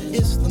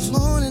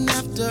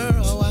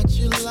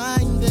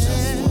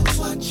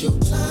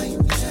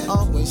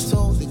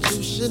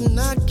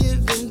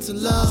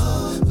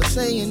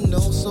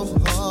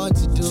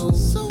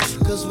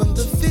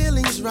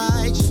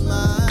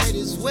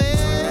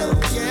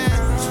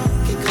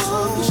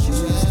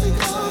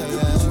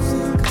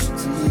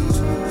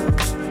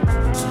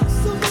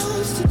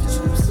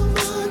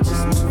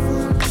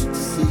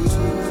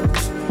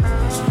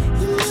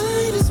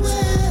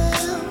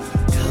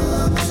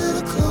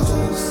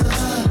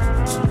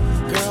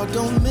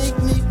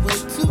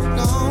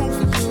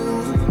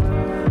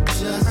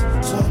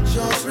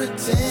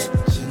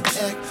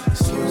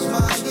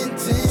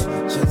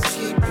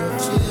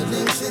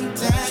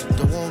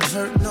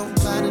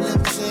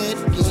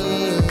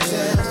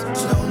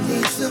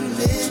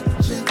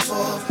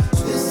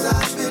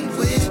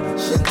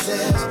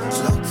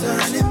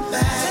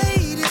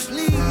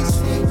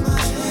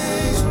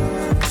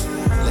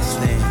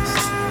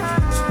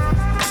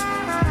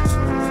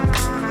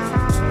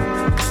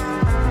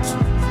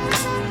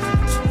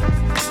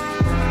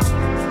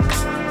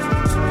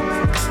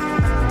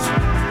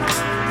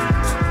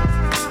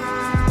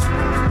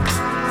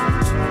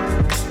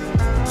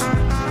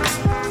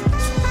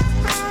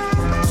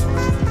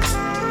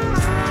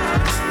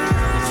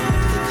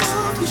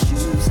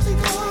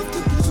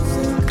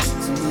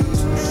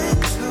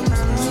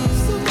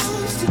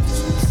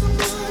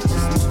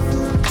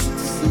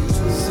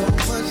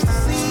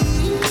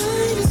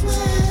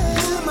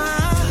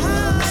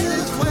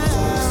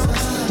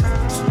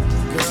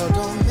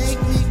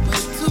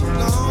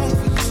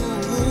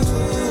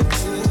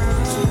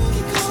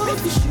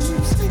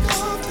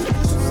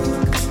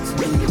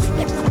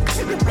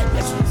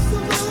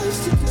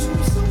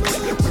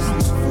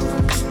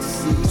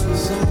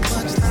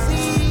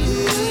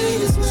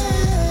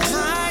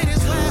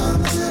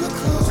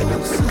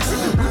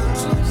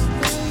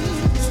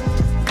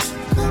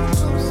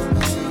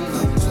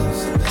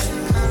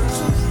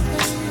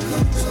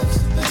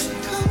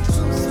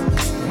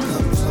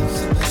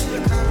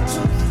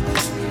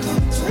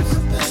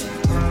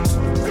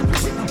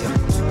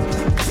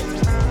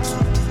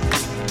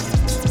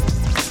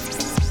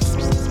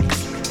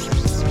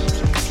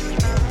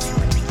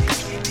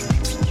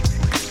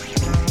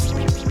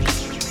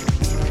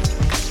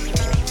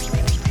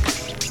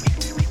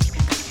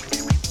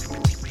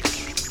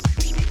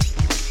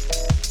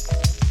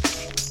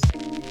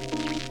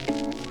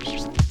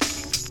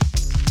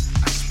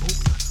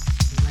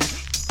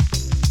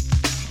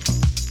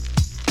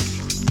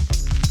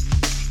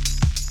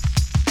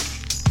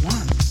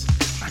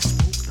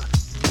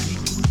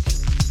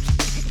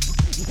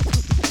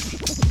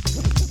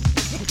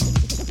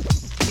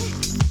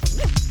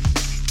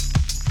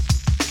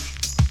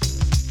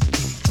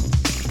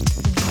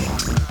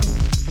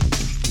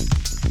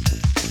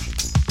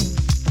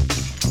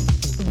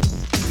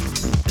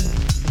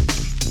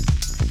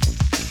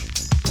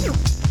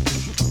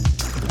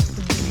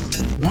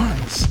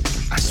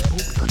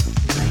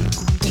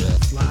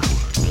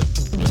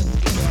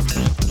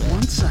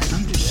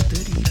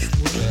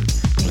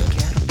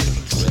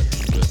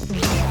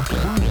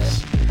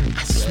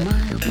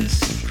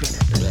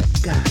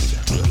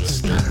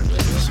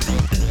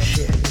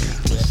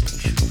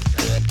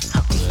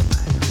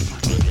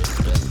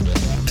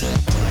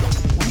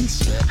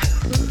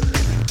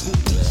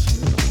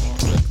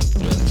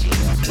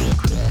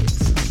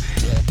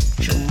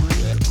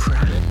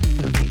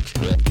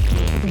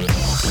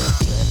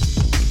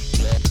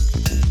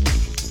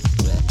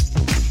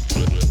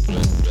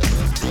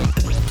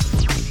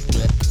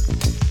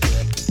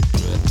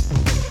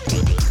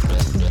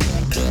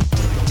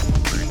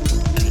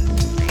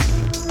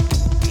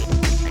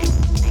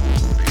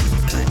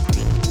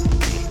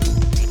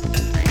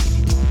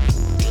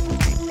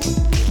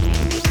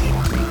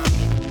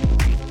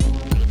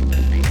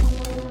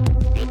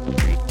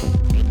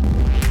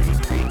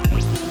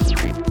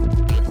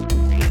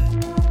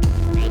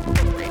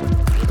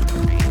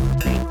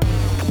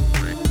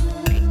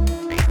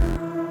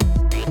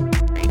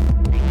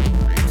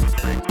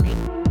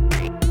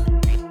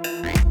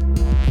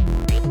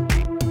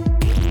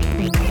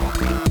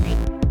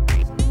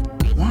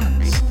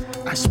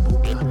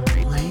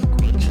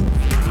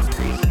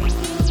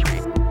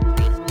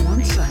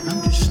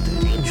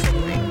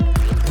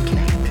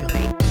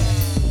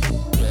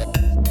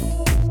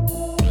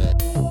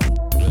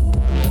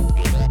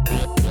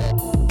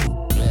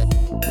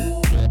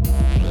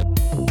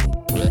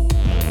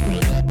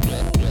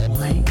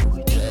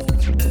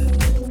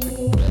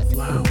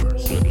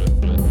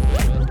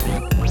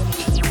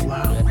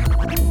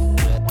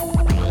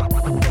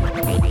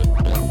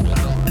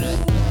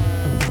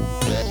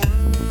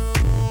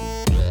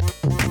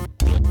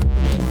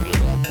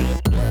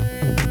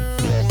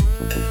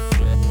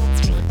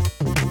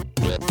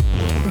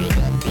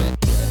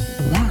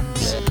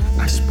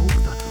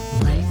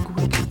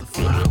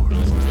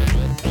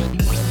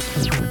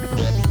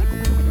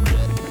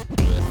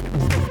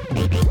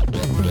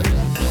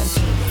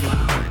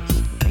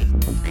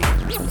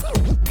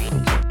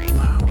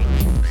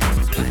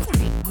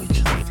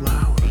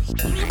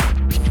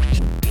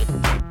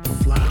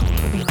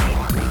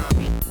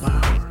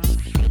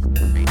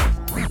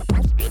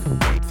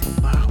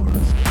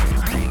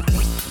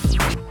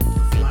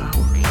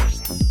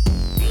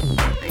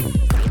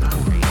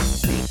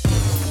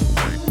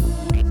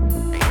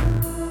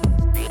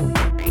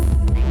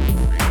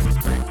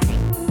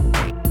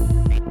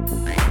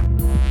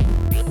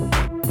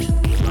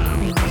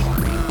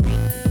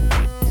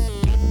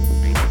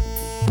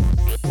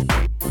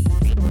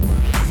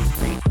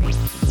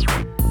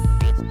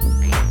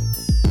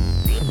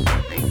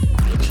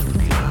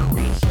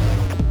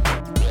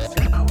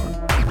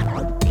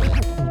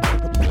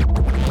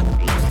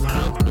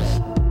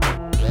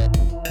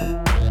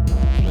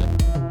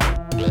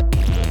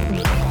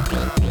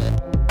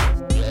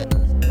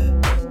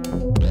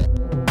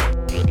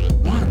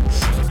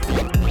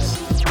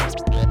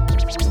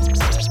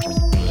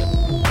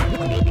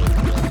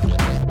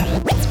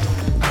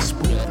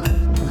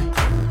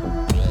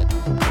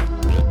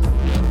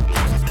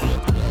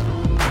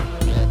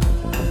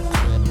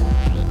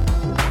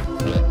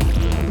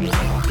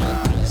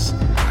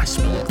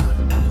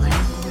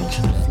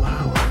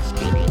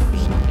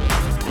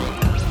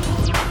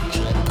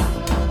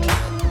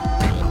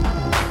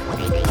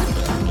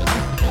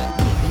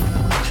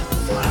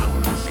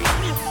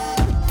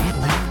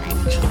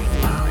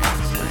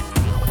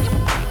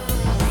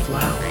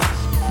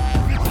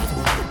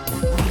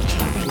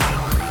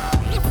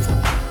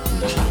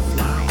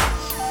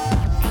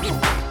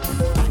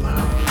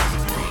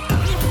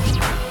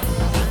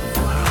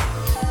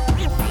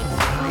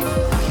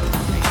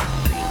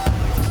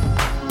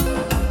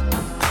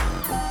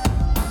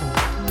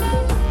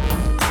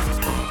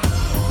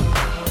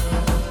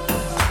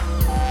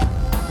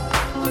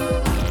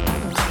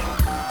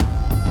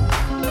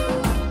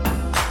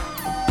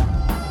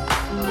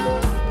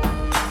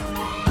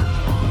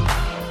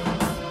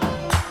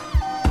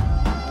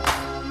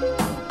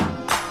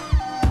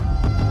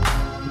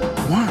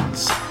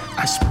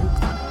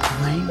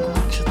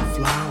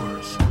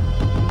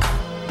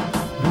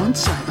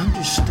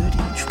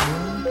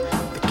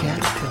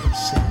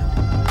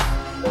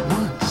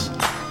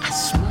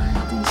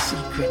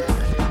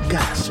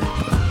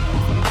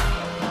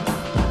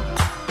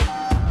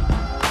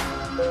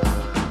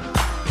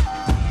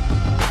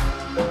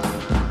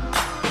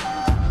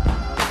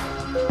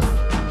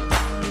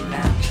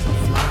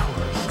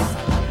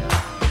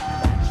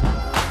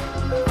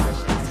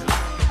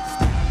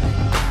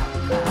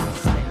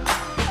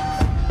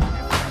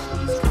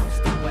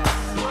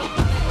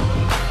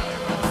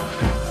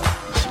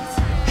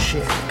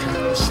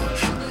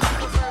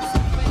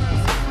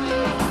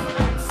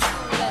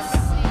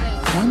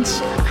 once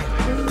I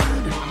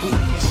heard a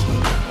voice.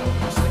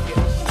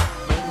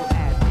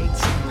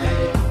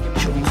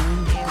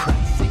 Join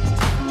Christ.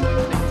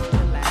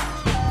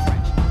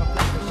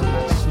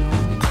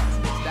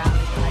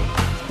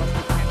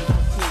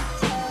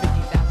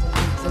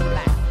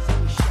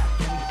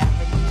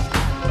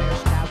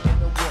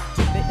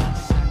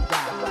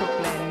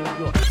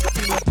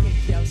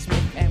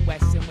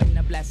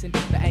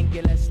 The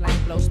angular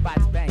slang blow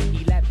spots bang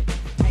 11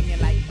 hanging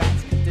like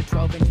bats the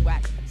 12-inch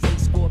wax say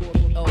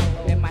Scorpio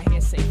and my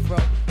hair say fro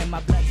and my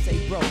blood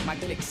say bro my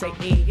click say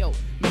ayo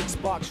make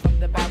sparks from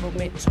the barrel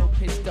mid-toe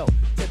pistol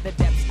to the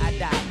depths I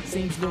die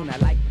seems lunar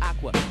like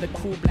aqua the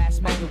cool blast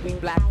smoker we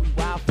black we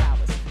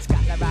wildflowers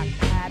Scotland Rock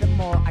had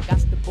them all I got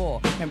the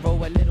ball and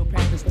roll a little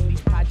panthers through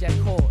these project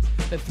halls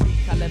the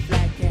 3-color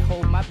flag can't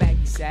hold my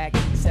baggy sack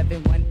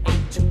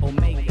 7182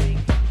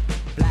 Omega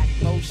black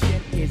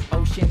motion is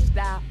ocean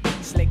style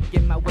slick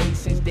in my way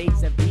since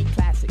days of B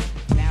classics.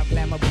 Now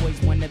glamour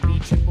boys wanna be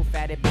triple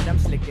fatted, but I'm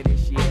slicker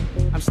this year.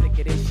 I'm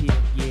slicker this year,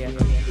 yeah.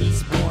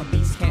 Eastbourne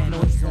beast can't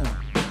always on.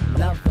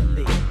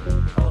 Lovely,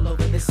 all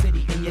over the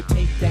city, and you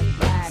take that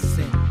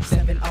blasting.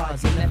 7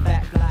 R's and that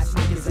fat fly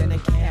sneakers and a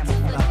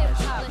camouflage.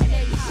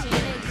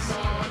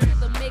 To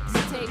the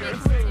mixtape,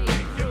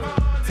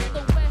 to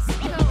the West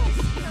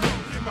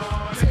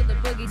Coast, to the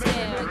boogie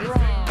down.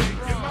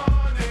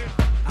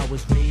 I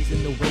was raised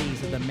in the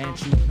ways of the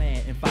Manchu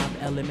clan and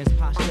 5 elements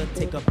posture,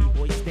 take a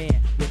b-boy stand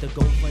with the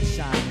gold front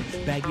shining,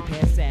 baggy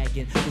pants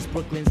sagging. This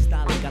Brooklyn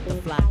style got the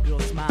fly girl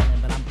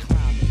smiling, but I'm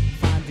climbing,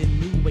 finding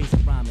new ways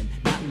of rhyming.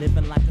 Not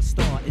living like a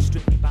star, it's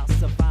strictly about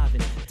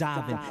surviving,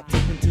 diving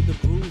deep into the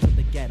grooves of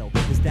the ghetto.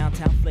 This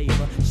downtown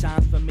flavor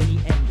shines from many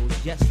angles.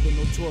 Yes, the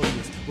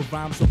notorious with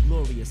rhymes so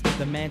glorious.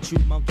 The Manchu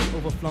monkey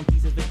over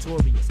flunkies is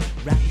victorious.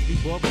 Rappers be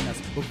boring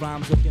us with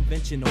rhymes so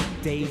conventional.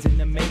 Days in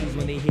the maze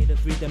when they hear the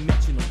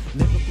 3-dimensional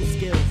lyrical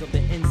skills of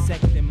the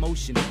insect in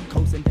motion.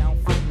 Coasting down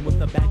floating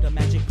with a bag of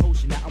magic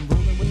potion. Now I'm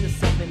rolling with the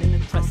 7 and the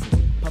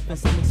crescent, puffing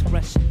some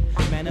expression,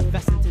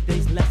 manifesting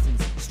today's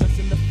lessons,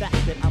 stressing the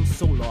fact that I'm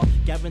solar,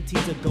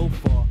 guaranteed to go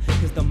far.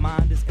 Cause the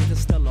mind is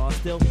interstellar,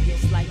 still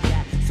feels like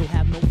that. So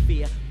have no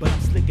fear, but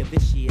I'm slicker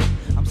this year.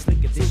 I'm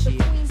slicker this year.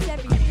 Queens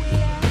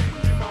everywhere,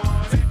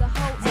 to the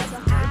whole as a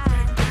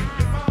high,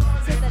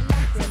 to the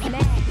left and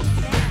mad.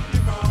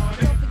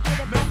 Don't forget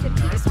about your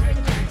peaks when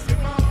you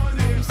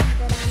see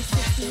that I'm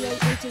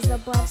 68 inches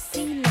above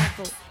sea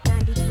level,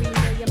 93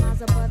 million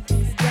miles above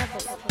these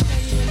devils. Play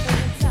me in the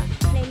winter,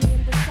 play me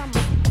in the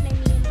summer, play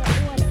me in the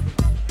order,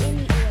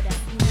 any order.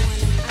 You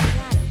want 'em, I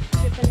got 'em,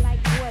 dripping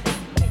like water.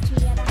 Catch me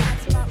at a hot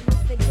spot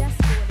with the dust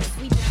orders.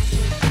 We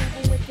blasting,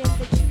 moving within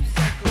the true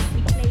circles.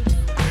 We play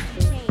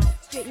the change,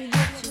 straight New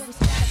York to we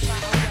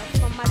stratify.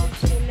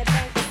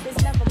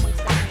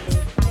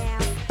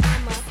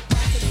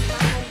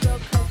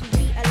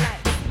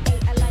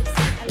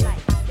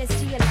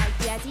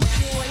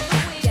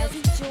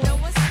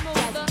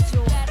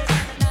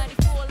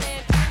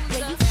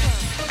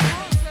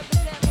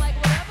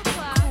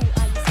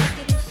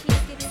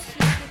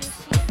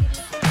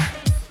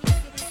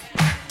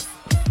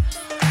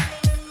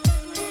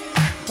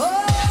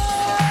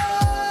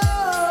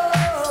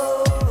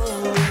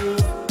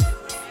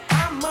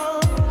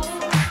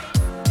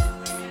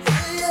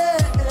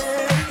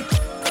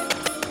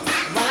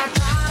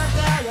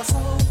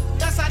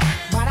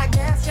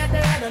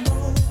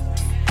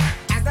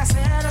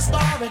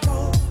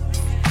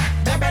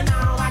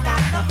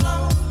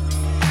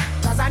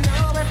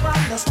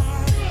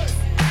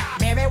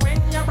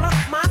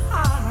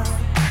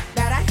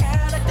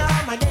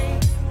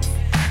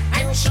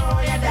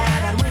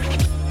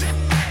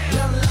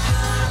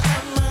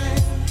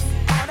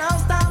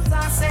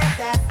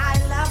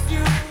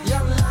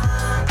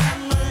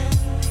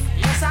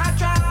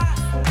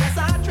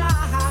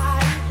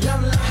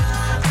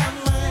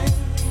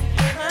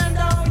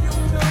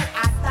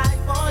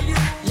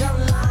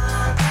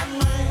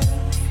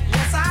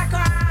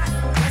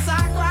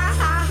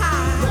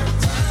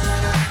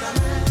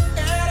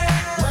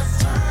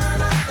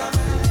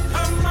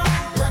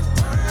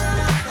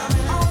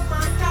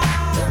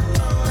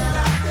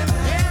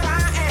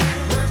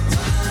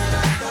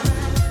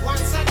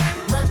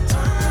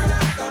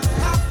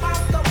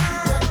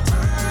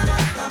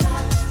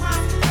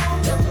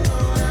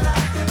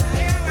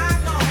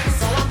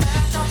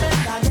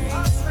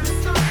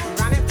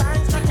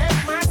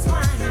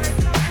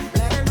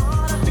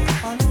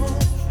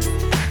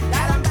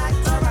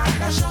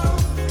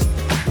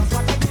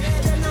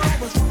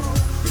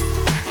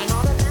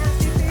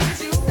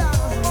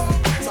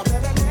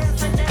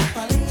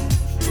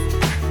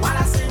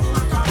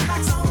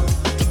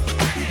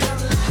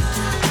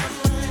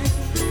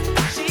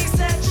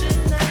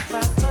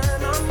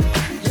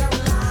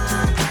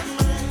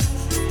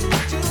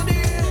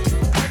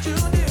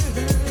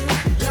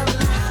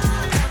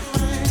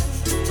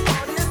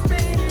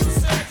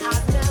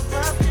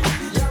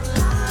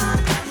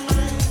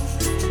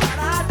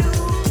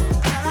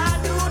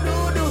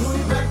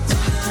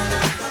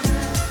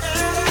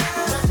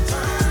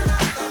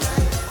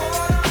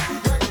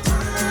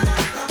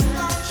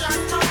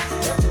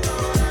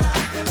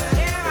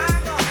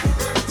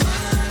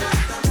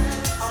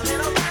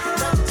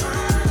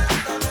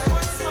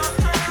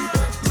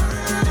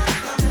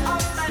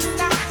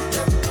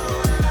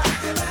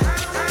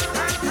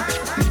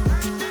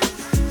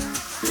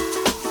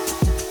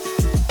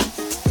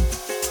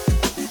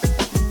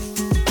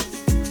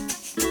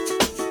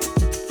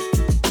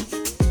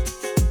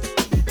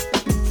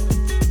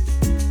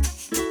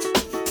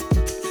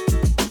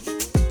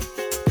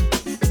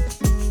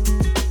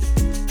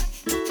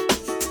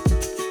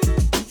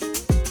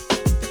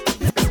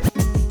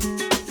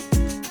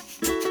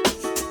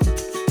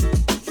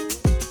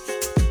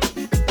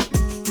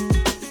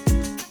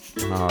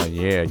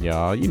 Yeah,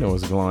 y'all. You know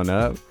what's going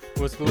up.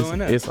 What's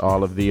going up? It's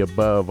all of the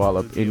above, all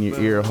up in your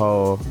ear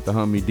hole. The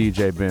homie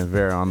DJ Ben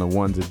Vera on the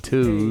ones and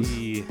twos.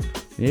 Hey.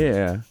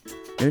 Yeah.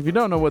 And if you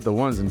don't know what the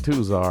ones and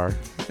twos are,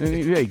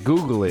 hey,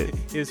 Google it.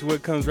 It's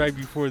what comes right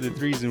before the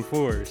 3s and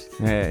 4s.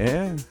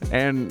 Yeah.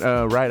 And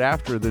right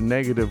after the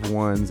negative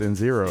ones and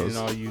zeros. And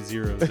all you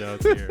zeros out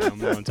there,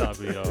 I'm on top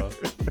of y'all.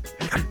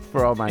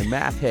 For all my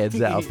math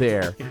heads out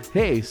there.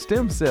 Hey,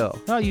 stem cell.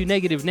 All you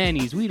negative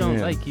nannies, we don't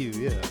like you.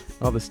 Yeah.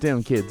 All the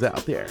STEM kids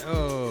out there.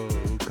 Oh,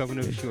 coming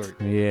up short.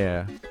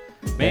 Yeah.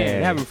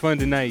 Man, having fun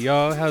tonight,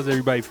 y'all. How's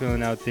everybody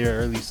feeling out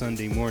there early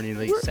Sunday morning,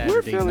 late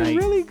Saturday night? We're feeling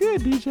really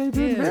good, DJ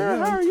Ben Vera.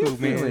 How are you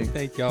feeling? Man.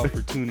 Thank y'all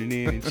for tuning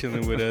in and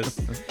chilling with us.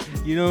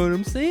 You know what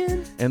I'm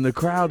saying? And the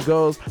crowd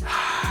goes,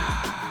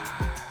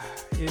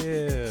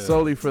 yeah.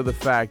 Solely for the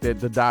fact that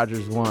the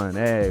Dodgers won.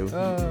 Hey,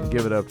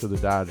 give it up to the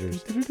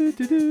Dodgers.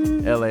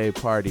 LA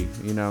party,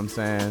 you know what I'm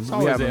saying?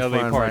 We having fun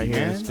LA party, right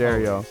here man. in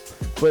stereo.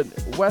 But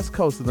west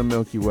coast of the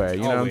Milky Way,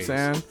 you know what I'm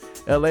saying?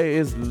 LA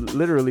is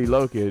literally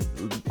located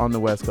on the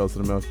west coast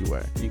of the Milky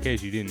Way. In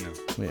case you didn't know.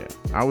 Yeah.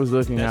 I was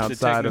looking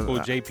outside of...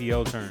 That's the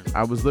technical JPL term.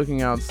 I was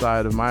looking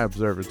outside of my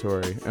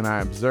observatory, and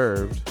I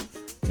observed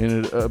in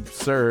an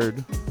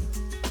absurd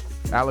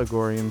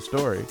allegory and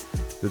story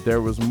that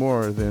there was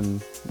more than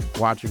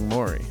watching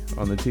Maury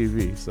on the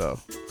TV. So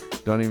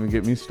don't even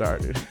get me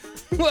started.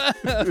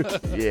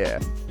 Yeah.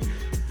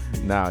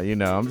 Now, you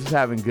know, I'm just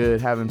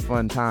having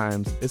fun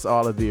times. It's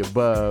all of the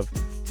above.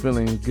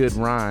 Feeling good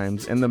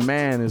rhymes, and the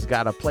man has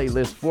got a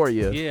playlist for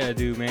you. Yeah, I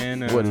do,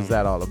 man. What is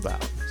that all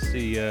about?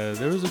 See,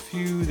 there was a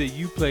few that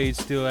you played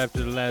still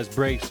after the last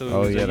break, so it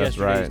was that's yesterday's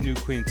right. new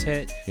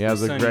quintet. Yeah, it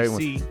was a great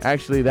one.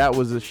 Actually, that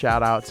was a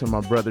shout out to my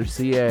brother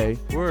CA.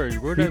 Word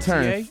he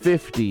turned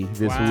 50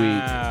 this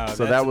week,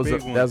 so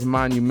that's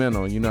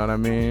monumental. You know what I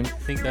mean? I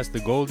think that's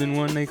the golden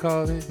one they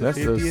call it. That's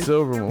 50th? the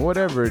silver one,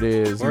 whatever it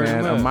is, Word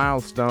man. up. A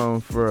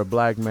milestone for a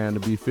black man to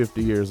be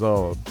 50 years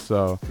old.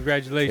 So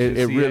congratulations,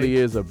 it CA. really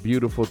is a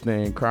beautiful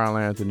thing. Carl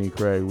Anthony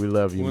Craig, we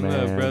love you, One man.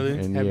 love, brother.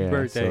 And Happy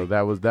birthday. So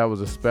that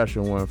was a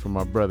special one for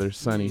my brother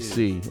Sonny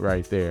C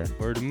right there.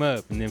 Word him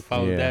up, and then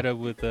follow that up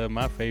with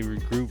my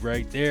favorite group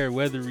right there,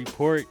 Weather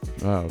Report.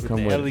 Oh, with come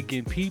the with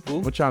Elegant People.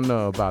 What y'all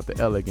know about the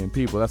Elegant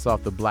People? That's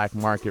off the Black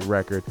Market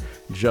record.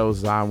 Joe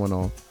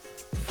Zawinul,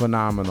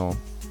 phenomenal.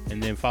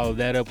 And then follow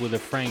that up with a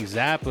Frank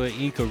Zappa,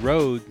 Inca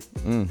Road.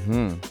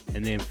 Mm-hmm.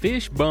 And then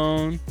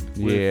Fishbone.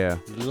 With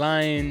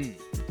Lion.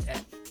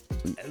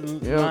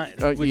 Well,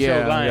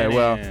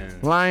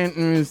 Lion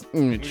is.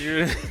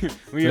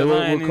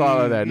 We'll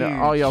call it that.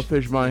 All y'all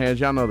Fishbone heads,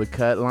 y'all know the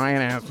cut.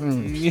 Lion ass.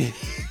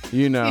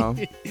 You know,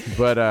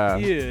 but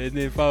yeah, and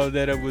then follow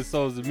that up with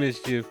Souls of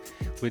Mischief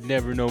with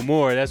Never No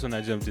More. That's when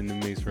I jumped in the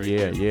mix right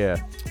there. Yeah.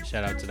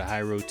 Shout out to the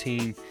High Road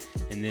team.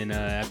 And then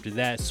after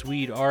that,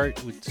 Sweet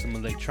Art with some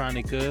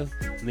electronica,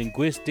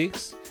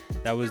 linguistics.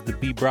 That was the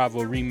B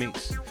Bravo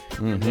remix.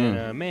 And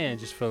then, man,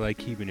 just felt like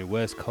keeping it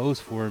West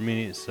Coast for a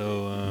minute.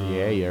 So,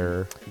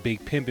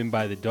 Big Pimpin'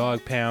 by the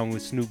Dog Pound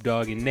with Snoop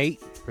Dogg and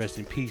Nate. Rest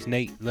in peace,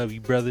 Nate. Love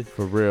you, brother.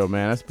 For real,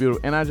 man. That's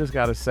beautiful. And I just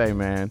got to say,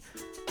 man,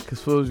 because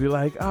fools be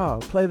like, oh,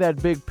 play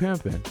that Big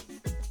Pimpin'.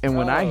 And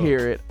when I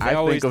hear it, I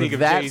think of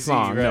that Jay-Z,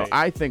 song. right. No,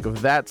 I think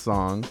of that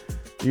song,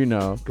 you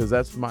know, because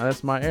that's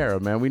my era,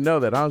 man. We know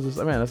that. I was just,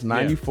 man, that's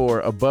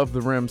 94 Above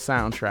the Rim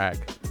soundtrack.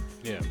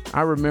 Yeah.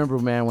 I remember,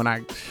 man,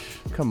 when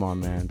come on,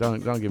 man. Don't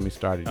get me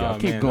started, y'all.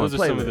 Keep going. Those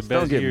are some of the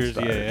best years,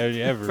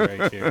 ever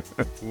right there.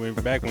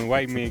 Back when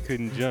white men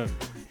couldn't jump.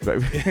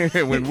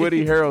 When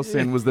Woody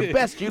Harrelson was the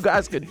best you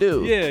guys could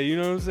do. Yeah, you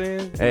know what I'm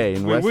saying? Hey,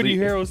 and when Wesley, Woody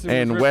Harrelson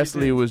and was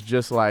Wesley was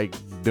just like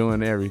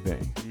doing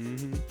everything.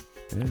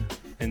 Mm-hmm. Yeah.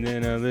 And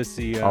then let's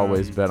see.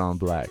 Always bet on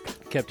black.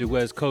 Kept it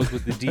West Coast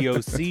with the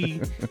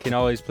DOC. Can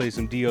always play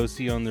some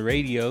DOC on the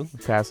radio.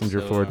 Passenger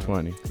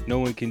 420. No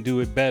one can do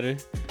it better.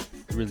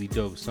 Really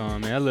dope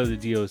song, man. I love the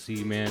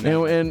DOC, man.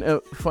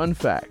 And fun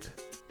fact,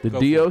 the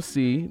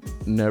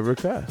DOC never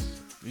cussed.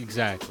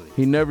 Exactly.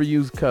 He never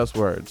used cuss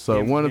words. So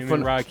him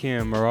and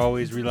Rakim are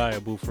always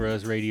reliable for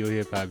us radio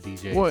hip hop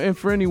DJs. Well, and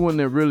for anyone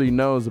that really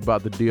knows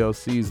about the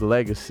DOC's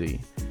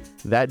legacy,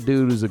 that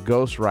dude is a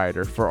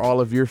ghostwriter for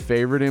all of your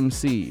favorite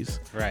MCs.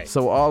 Right.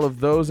 So all of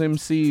those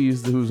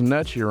MCs whose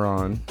nuts you're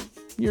on,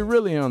 you're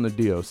really on the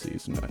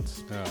DOC's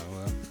nuts. Oh,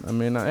 well. I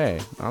mean, hey,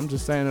 I'm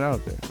just saying it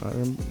out there.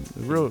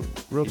 Real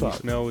talk. You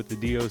smell what the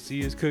DOC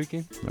is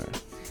cooking?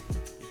 Right.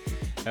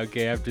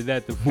 Okay, after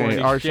that, the foreign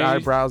arch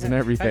eyebrows and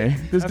everything.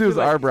 This dude's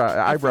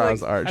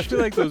eyebrows arched. I feel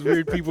like those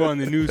weird people on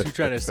the news who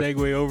try to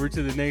segue over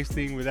to the next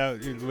thing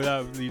without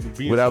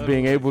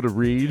being able to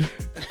read.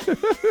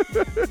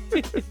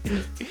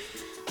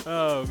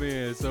 Oh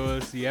man, so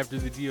let's see. After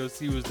the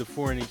DOC was the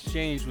Foreign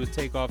Exchange with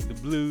Take Off the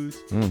Blues,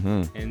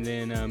 and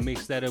then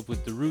mix that up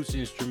with the Roots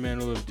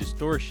instrumental of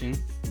Distortion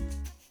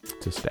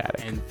to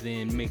Static, and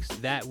then mix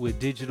that with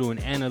Digital and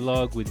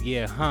Analog with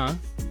Yeah Huh.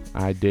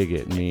 I dig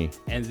it, me.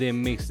 And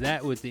then mix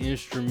that with the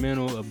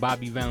instrumental of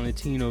Bobby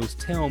Valentino's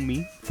Tell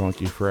Me.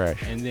 Funky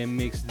Fresh. And then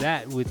mix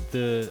that with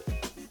the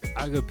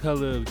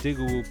acapella of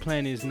Diggable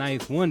Planet's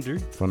Ninth Wonder.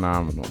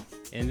 Phenomenal.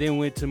 and then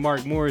went to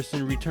Mark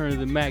Morrison, Return of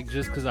the Mac,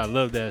 just because I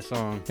love that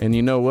song. And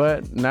you know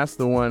what? And that's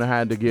the one I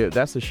had to give.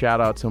 That's a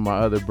shout out to my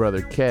other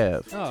brother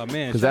Kev. Oh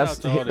man, because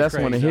that's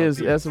one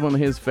of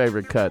his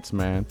favorite cuts,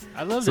 man.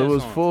 I love so that it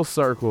was song. full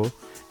circle.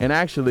 And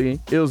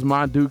actually, it was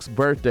Ma Duke's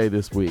birthday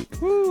this week.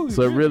 Woo,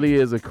 so it really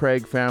is a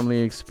Craig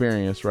family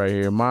experience right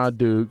here. Ma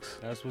Duke's.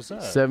 That's what's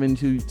up.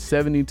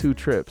 72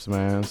 trips,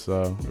 man.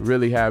 So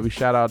really happy.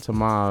 Shout out to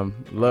Mom.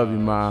 Love you,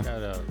 Ma.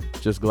 Shout out.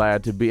 Just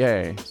glad to be,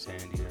 Sandy up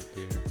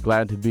there.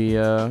 glad to be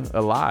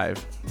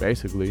alive,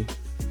 basically.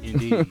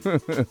 Indeed.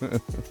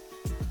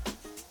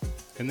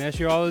 And that's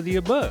your all of the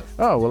above.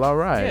 Oh, well, all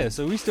right. Yeah,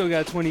 so we still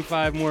got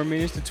 25 more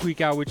minutes to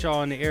tweak out with y'all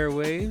on the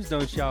airwaves.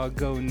 Don't y'all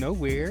go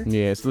nowhere.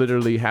 Yeah, it's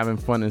literally having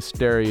fun in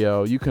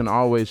stereo. You can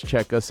always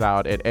check us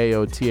out at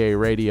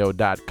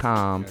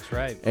AOTARadio.com. That's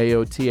right.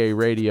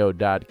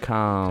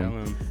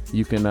 AOTARadio.com.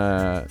 You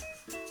can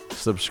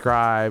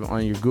subscribe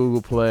on your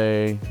Google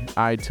Play,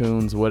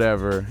 iTunes,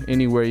 whatever,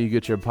 anywhere you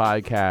get your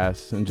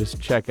podcasts, and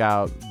just check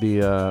out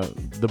the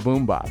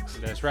boombox.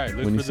 That's right.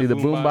 Look when for you see the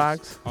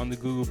boombox on the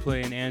Google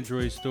Play and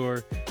Android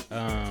store.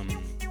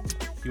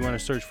 You want to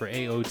search for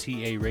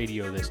AOTA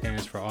Radio. That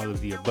stands for all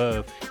of the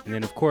above. And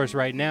then, of course,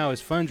 right now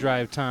is fund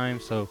drive time.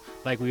 So,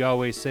 like we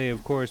always say,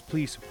 of course,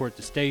 please support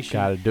the station.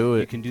 Gotta do it.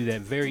 You can do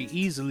that very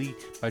easily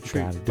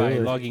by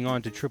logging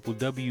on to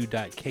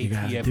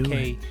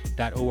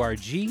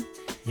www.kpfk.org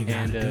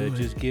and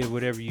just give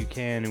whatever you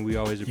can. And we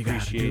always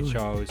appreciate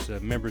y'all. It's a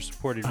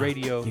member-supported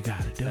radio.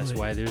 That's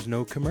why there's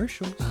no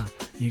commercials.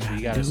 You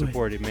gotta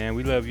support it, man.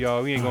 We love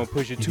y'all. We ain't gonna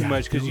push it too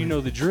much because you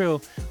know the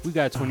drill. We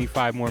got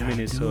 25 more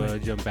minutes, so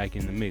jump back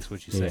in the mix.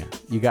 What you say?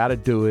 You gotta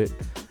do it.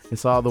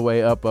 It's all the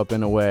way up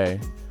and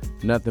away.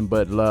 Nothing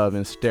but love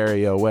in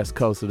stereo, west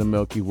coast of the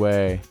Milky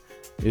Way.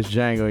 It's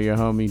Django, your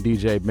homie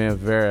DJ Ben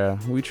Vera.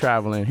 We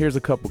traveling. Here's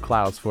a couple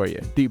clouds for you.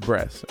 Deep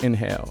breaths,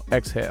 inhale,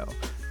 exhale,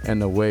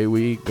 and away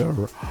we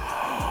go.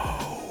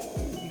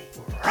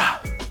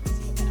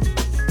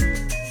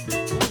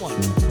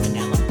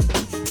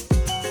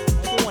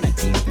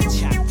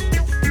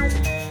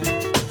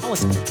 I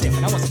was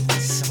different. I wasn't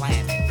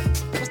slamming.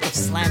 I was the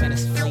slamming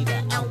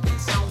flavor out.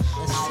 Let's see.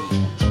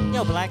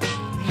 Yo, Black.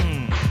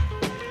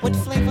 What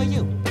flavor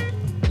you?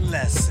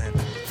 Lesson.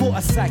 For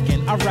a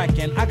second, I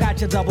reckon I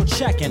got you double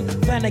checking.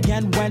 Then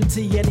again, when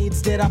to your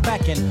needs did I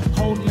beckon?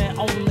 Hold me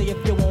only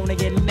if you wanna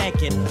get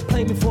naked.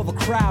 Play me for the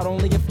crowd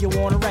only if you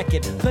wanna wreck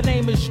it. The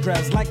name is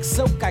Drez, like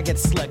silk I get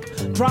slick.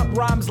 Drop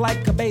rhymes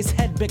like a bass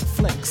head, big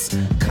flicks.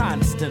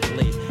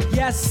 Constantly.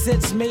 Yes,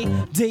 it's me,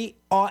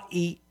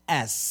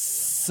 D-R-E-S.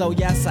 So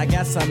yes, I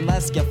guess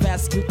unless you're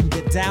fast, you can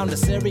get down to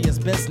serious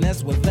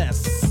business with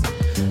this.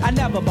 I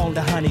never boned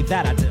a honey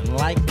that I didn't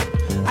like.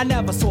 I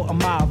never saw a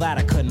mile that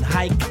I couldn't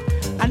hike.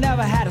 I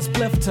never had a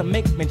spliff to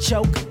make me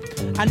choke.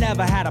 I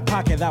never had a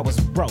pocket that was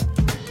broke.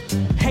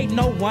 Hate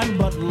no one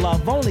but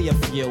love only a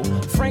few.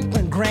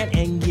 Franklin Grant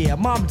and yeah,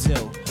 Mom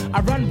too.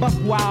 I run buck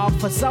wild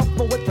for self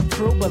but with the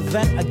crew. But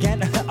then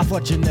again, I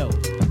thought you knew.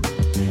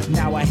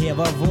 Now I hear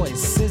a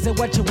voice. Is it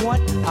what you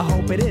want? I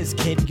hope it is,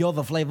 kid. You're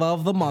the flavor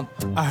of the month.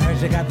 I heard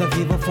you got the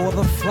fever for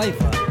the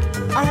flavor.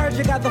 I heard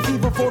you got the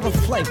fever for the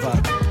flavor.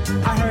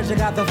 I heard you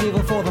got the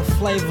fever for the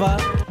flavor.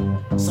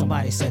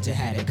 Somebody said you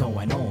had it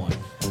going on.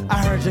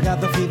 I heard you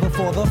got the fever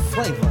for the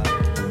flavor.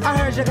 I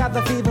heard you got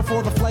the fever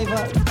for the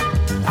flavor.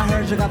 I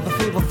heard you got the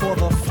fever for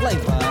the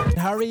flavor.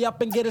 Hurry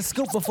up and get a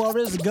scoop before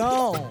it's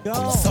gone.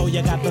 So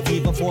you got the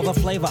fever for the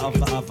flavor of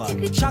the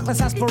other. Chocolate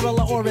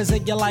sarsaparilla, or is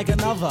it you like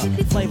another?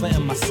 Flavor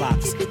in my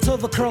socks. To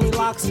the curly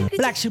locks,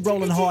 black sheep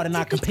rolling hard and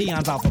knocking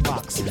peons out the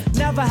box.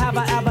 Never have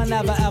I ever,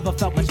 never ever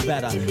felt much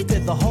better.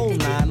 Did the whole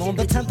 9. On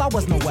the 10th I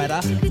was no wetter.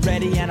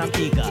 Ready and I'm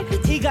eager.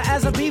 Eager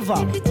as a beaver.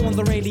 On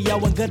the radio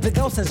and good to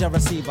go, says your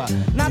receiver.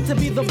 Not to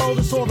be the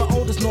boldest or the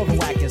oldest nor the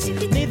wackest.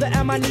 Neither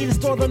am I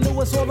neatest or the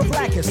newest or the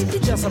blackest.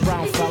 Just a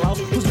brown fellow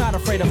who's not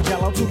afraid of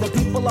jello. To the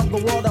people of the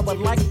world I would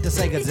like to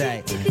say good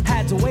day.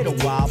 Had to wait a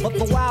while, but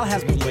the while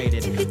has been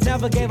waited.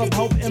 Never gave up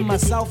hope in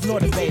myself nor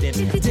debated.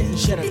 Didn't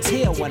shed a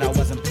tear when I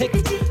wasn't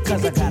picked.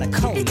 Cause I got a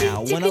cone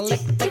now when I lick.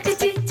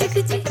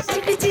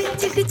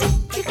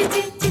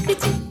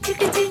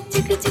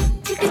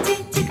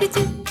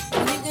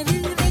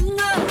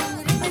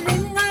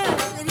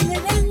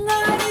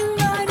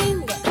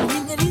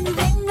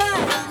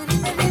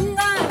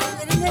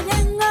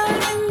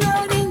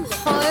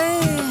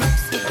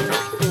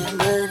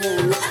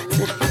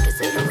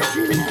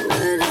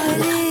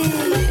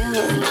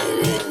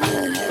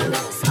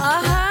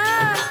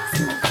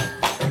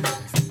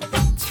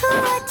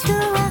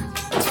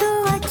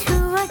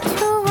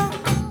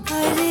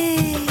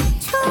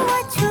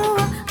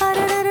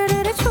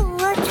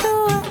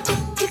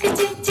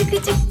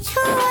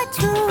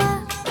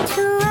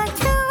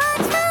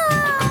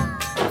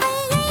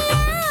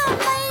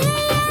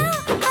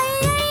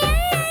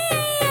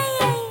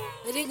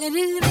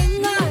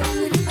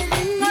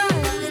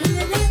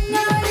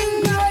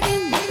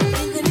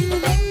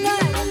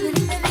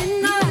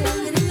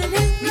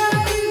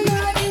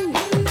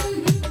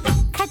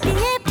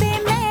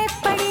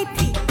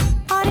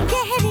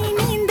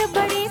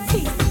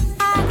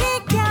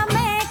 क्या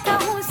मैं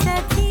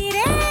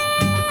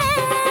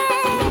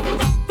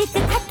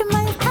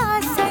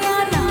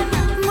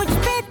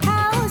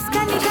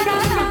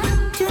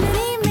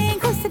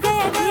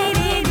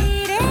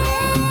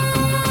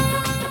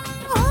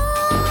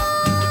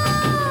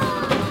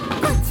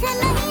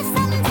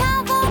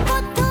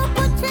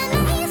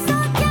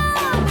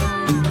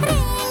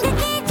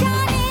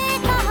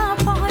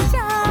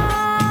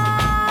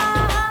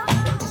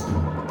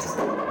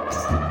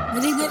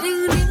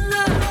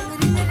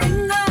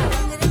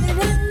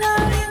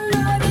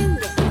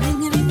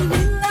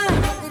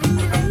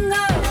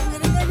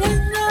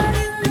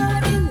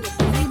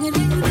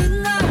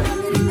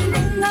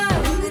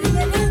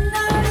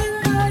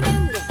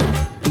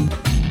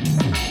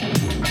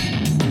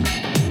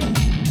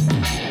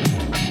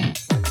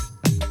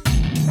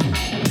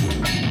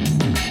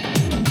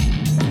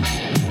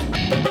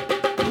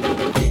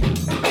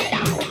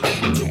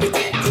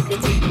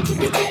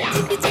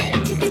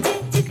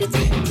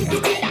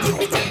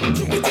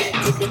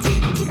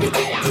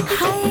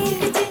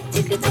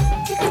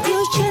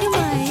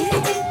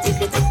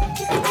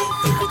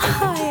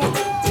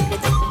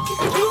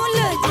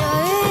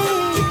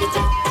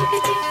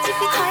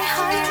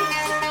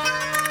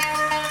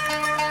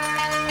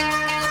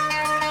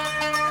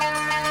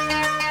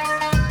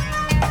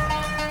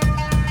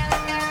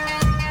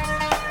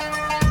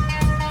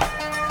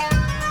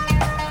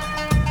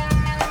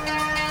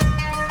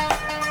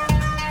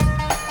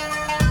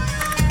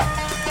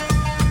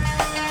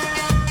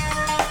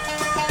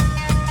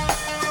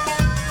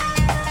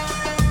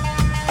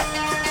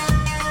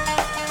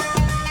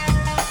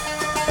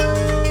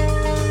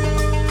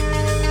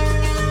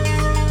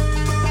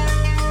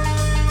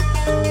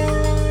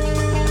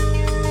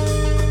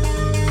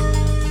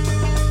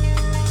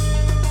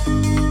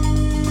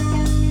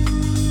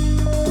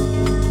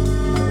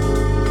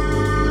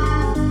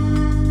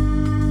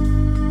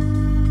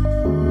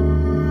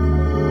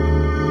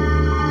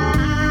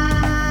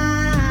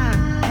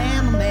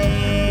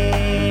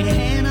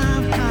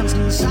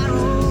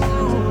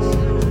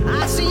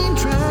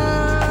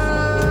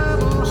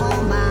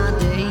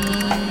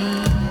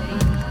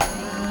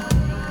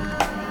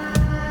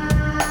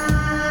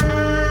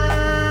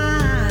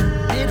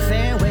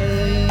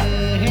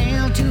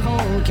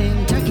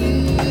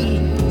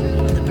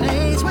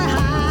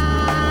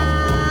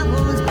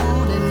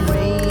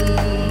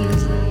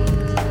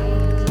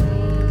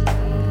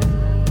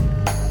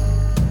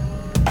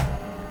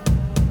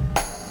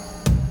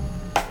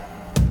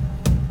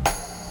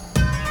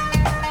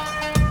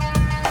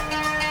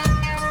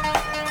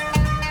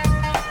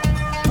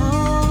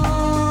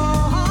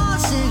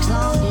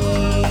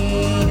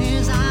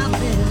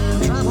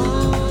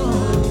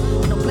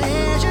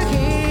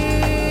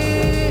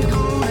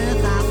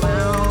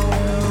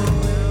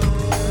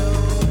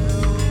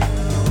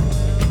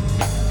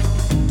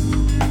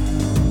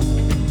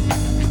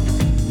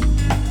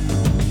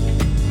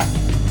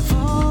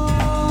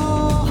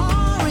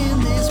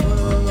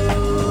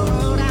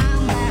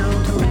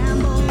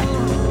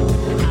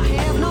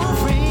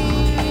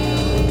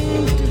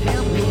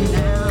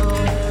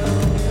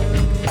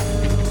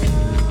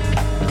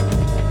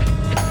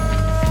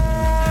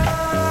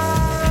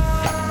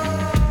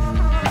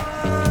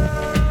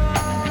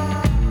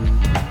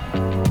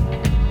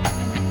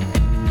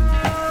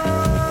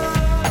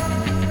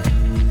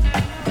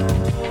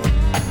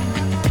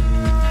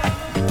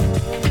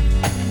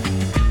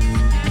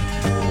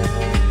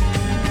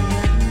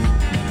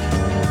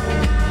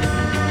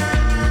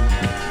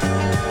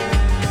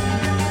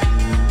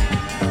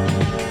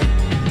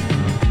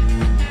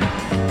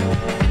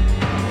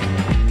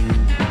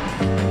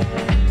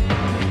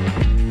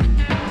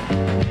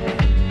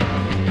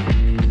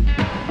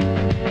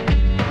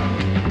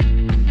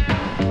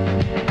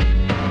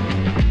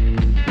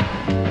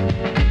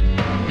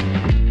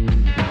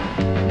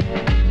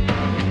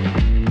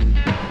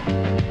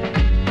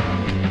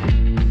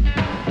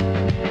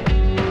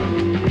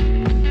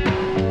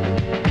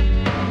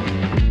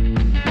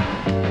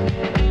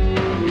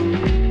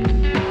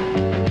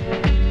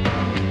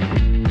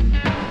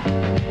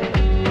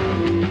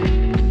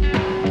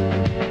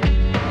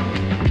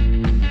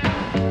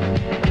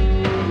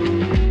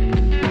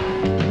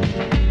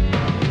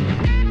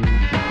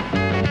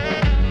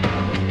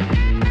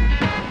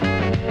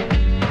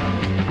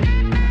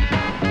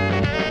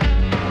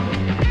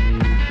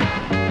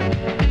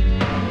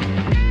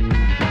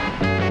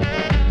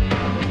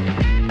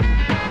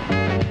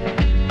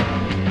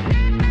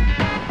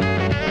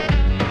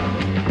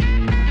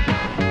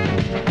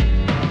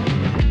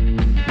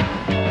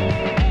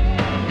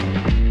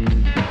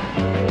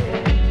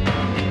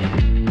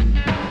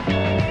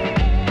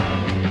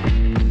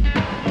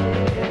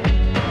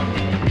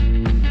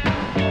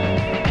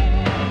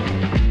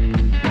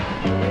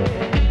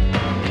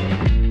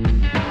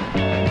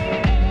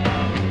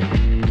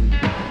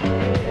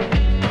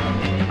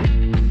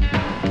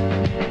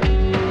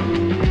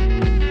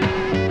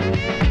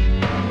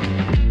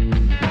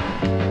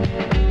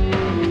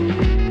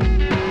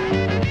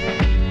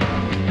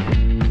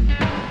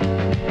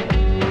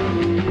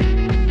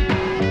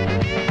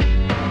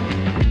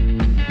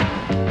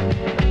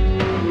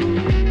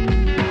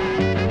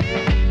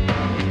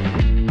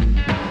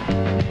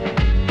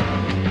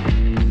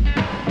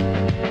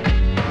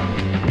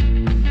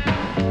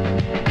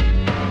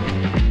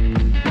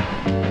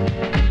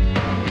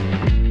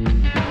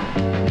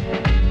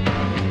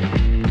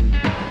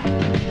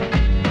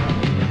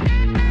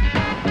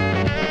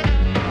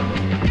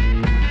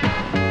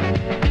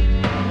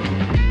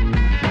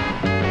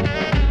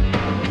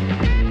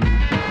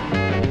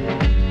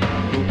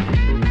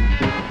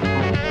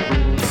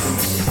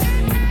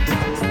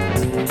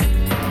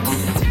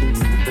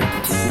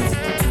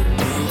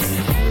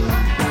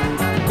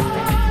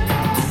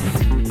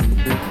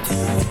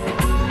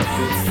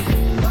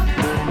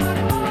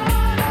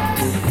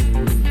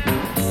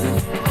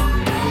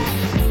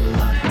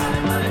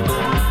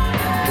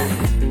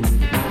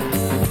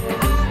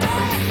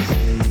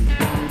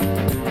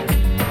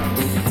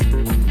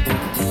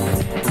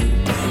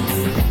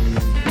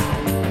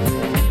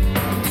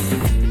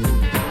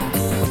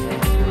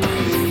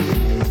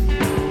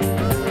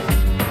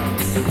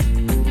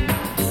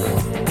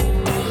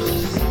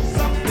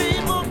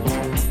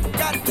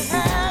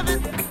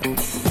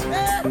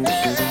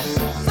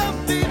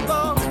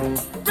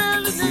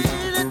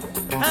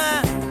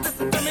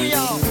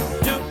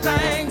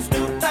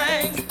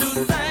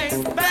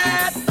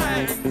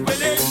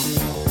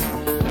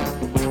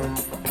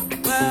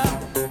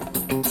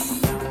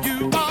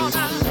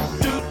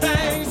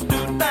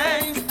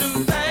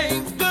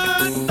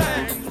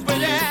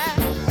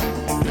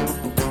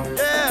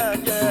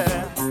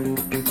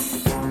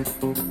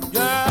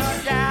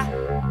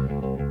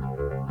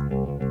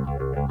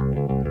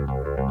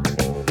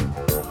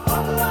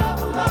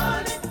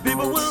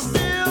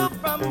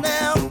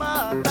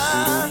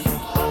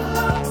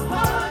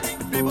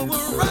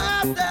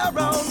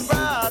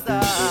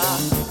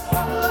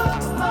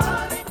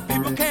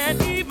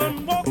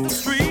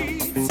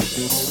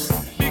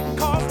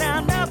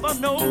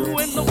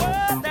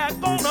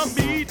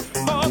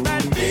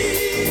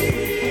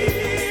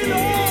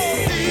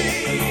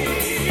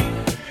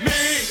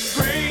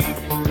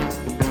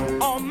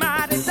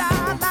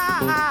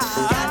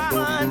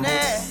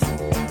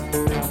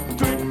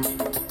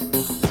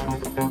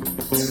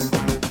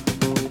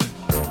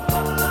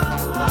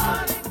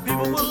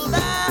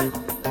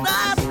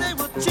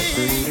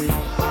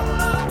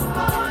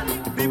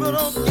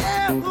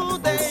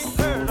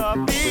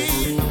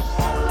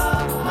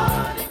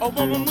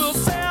woman will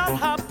sell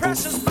her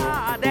precious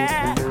body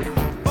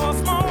for a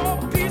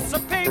small piece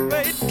of paper.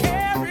 It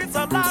carries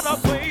a lot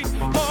of weight.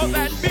 More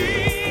than me.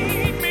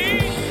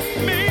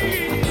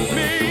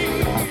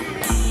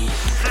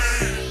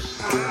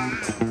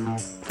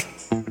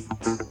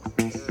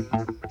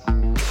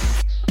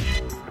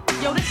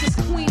 Yo, this is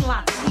Queen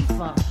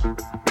Latifah,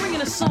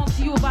 bringing a song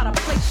to you about a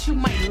place you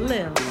might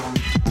live.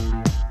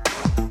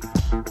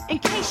 In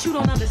case you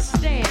don't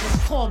understand,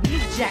 it's called New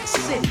Jack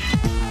City.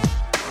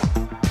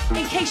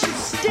 In case you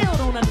still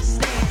don't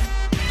understand,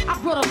 I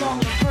brought along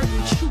the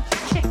Burton troop to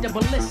kick the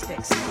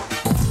ballistics.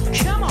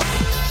 Come on.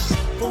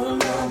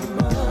 Full of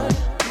mud,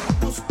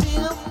 people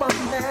steal from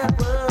that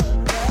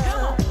world.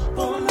 Come on.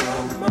 Full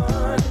of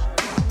mud,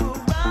 people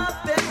rob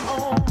their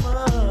own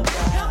mother.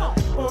 Come on.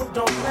 Oh,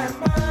 don't let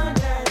money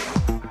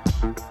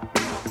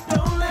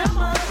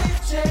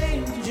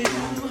change you.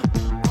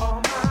 Oh,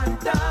 my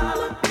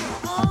dollar.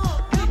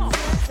 Come on.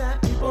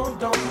 People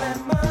don't let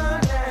money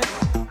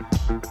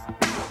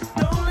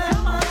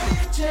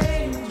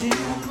change you.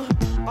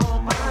 Oh,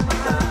 my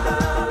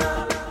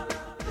dollar.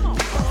 Come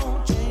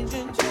on.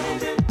 Changing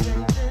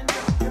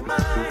your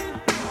mind.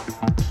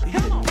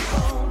 Come on.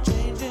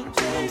 Changing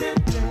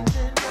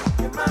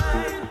your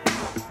mind.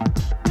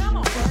 Come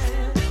on.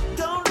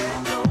 Don't let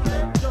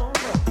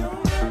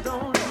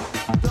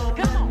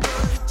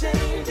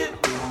change it.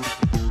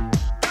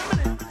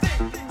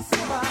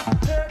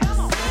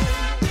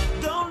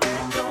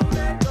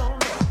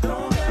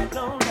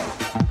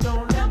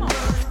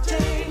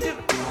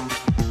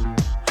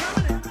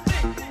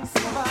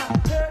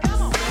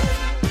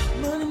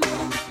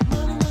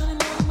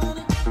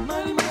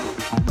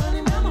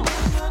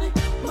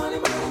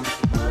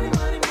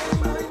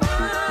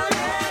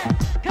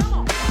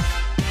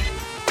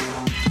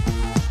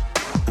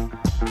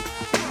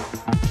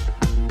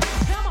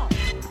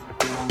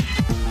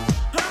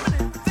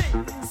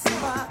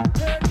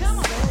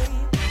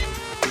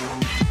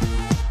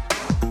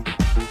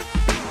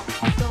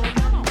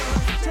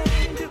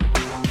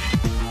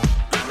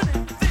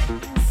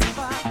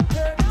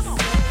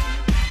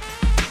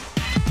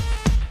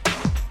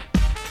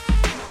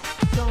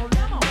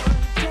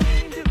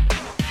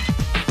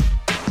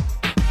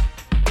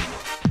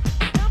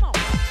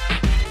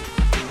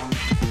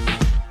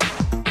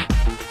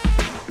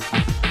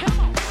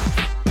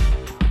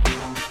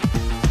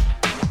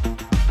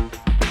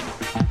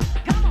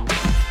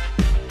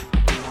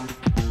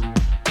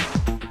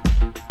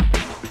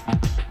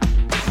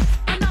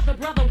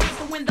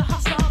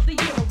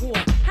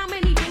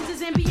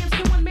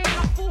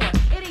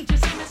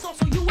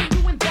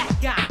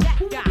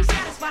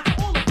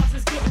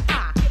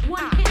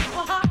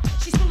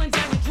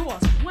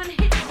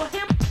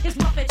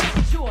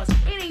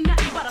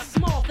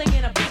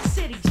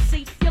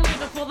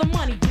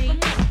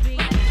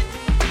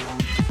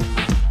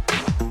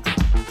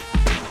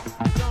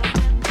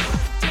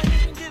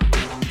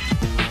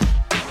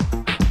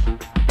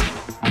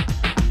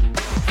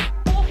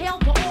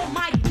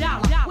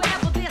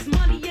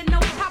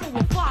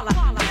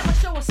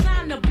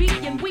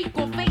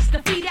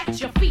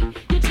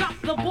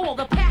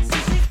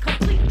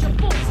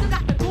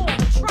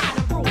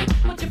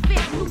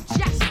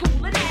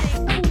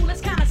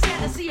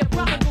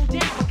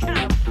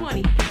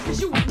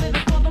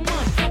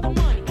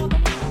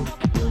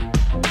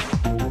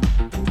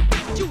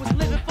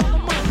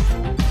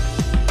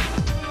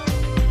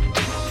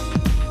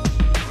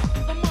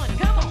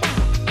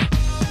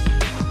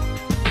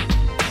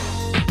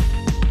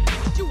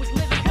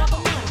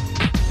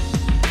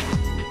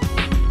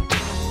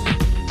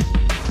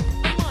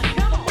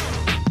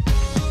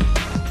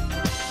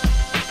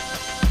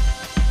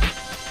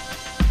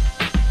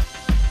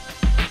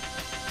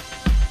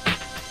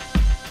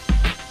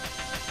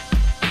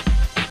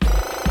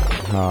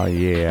 Oh,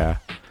 yeah.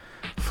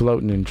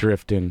 Floating and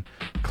drifting.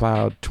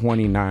 Cloud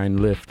 29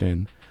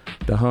 lifting.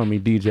 The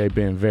homie DJ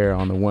Ben Vera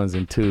on the ones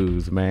and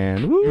twos,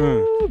 man.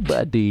 Woo,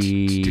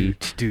 buddy.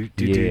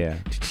 Yeah.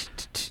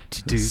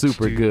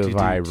 Super good,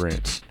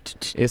 vibrant.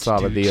 It's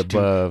all of the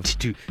above.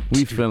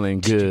 We feeling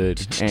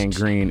good and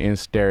green in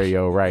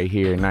stereo right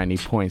here.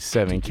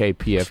 90.7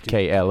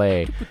 KPFK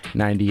LA,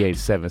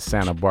 98.7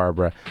 Santa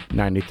Barbara,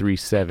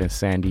 93.7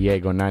 San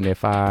Diego,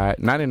 99.5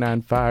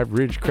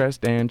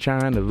 Ridgecrest and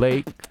China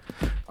Lake.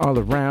 All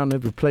around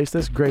every place,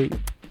 that's great.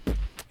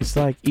 It's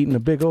like eating a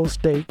big old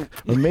steak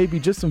or maybe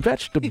just some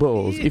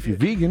vegetables if you're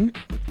vegan.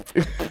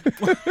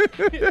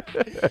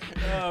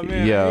 Oh,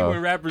 man. Yo. I hate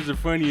when rappers are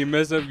funny and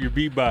mess up your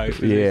beatbox.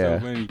 Yeah.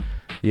 So funny.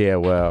 Yeah,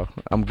 well,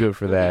 I'm good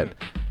for that.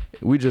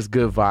 We just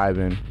good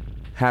vibing,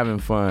 having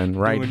fun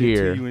right Doing it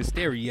here. to you in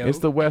stereo. It's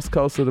the west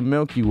coast of the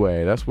Milky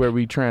Way. That's where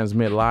we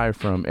transmit live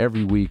from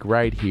every week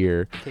right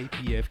here.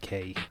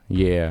 KPFK.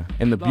 Yeah,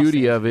 and the Los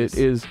beauty of Angeles.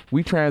 it is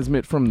we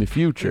transmit from the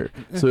future.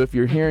 So if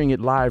you're hearing it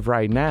live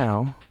right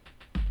now,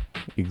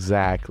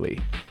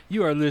 exactly.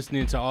 You are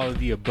listening to All of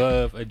the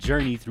Above, a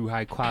journey through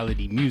high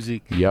quality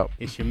music. Yep.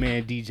 It's your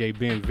man DJ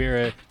Ben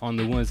Vera on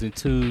the ones and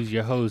twos,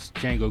 your host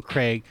Django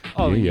Craig,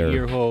 all in Yeah. your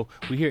ear hole.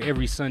 We're here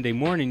every Sunday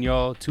morning,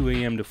 y'all, 2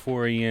 a.m. to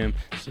 4 a.m.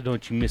 So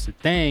don't you miss a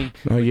thing.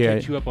 Oh, We'll yeah.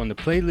 Get you up on the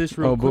playlist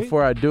real quick.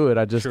 Before I do it,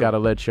 I just Sure. got to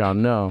let y'all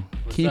know.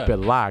 Keep up? it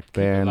locked,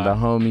 man. The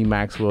homie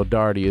Maxwell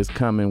Darty is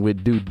coming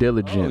with due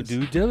diligence. Oh,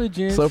 due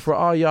diligence. So for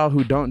all y'all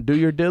who don't do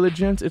your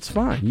diligence, it's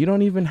fine. You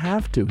don't even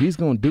have to. He's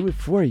going to do it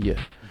for you.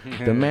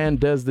 The man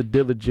does the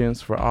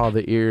diligence for all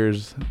the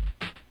ears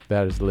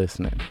that is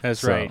listening.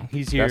 That's So, right.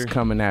 He's here. That's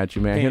coming at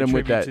you, man. Paying Hit him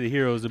with tribute that. to the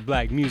heroes of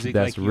black music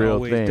That's like he real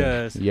always thing.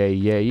 does. Yeah.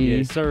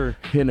 Yes, sir.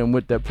 Hit him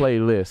with that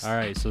playlist. All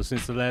right, so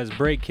since the last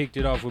break, kicked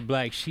it off with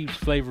Black Sheep's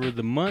Flavor of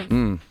the Month,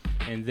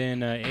 and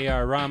then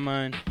A.R.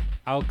 Rahman,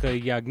 Alka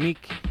Yagnik,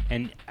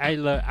 and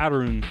Ayla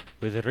Arun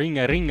with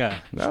Ringa Ringa,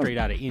 straight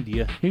out of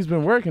India. He's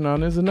been working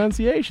on his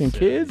enunciation,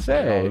 kids. All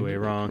Hey, the way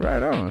wrong.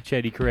 Right on.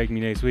 Chetty, correct me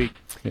next week.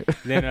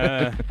 Then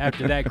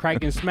after that,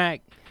 Crack and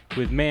Smack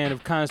with Man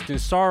of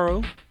Constant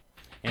Sorrow,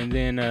 and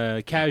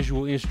then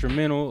Casual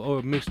Instrumental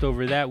or mixed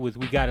over that with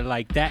We Got It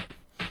Like That.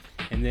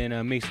 And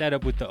then mix that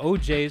up with the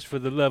OJs for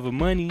The Love of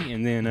Money.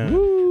 And then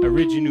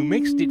Original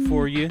mixed it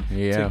for you.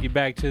 Yeah. Took you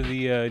back to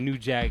the New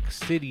Jack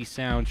City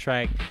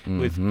soundtrack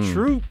with Mhm.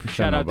 Troop. Tell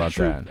Shout me out to about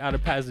Troop that. out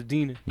of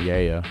Pasadena.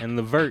 Yeah. And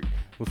Levert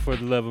with For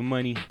The Love of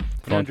Money. And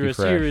Funky under us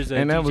fresh. here is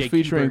And that was DJ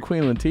featuring Qbert.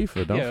 Queen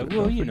Latifah. Don't Yeah, for-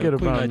 well, don't you know, forget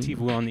Queen about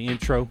Latifah on the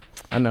intro.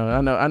 I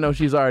know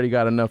she's already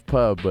got enough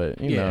pub,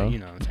 but you Yeah, know. you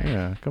know what I'm saying.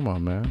 Yeah, come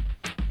on, man.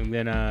 And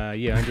then,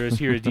 under us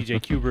here is DJ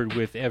Qbert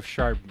with F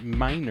sharp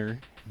minor,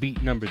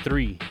 beat number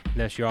 3.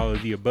 That's your All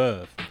of the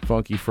Above.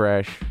 Funky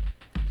fresh.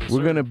 Yes,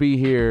 We're sir. gonna be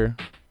here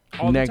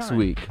All the next time.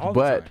 week, All the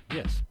but time.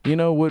 Yes. you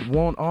know what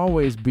won't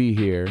always be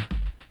here?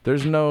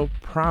 There's no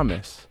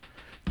promise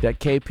that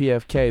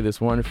KPFK,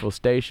 this wonderful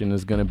station,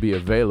 is gonna be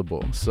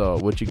available. So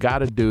what you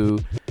gotta do,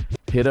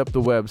 hit up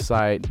the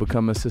website,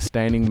 become a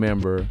sustaining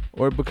member,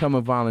 or become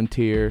a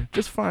volunteer.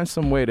 Just find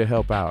some way to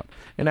help out.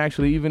 And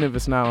actually, even if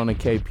it's not on a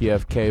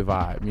KPFK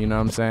vibe, you know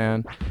what I'm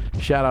saying?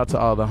 Shout out to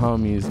all the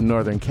homies,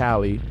 Northern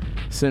Cali,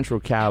 Central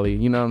Cali,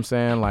 you know what I'm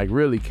saying? Like,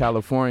 really,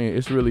 California,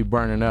 it's really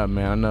burning up,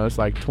 man. I know it's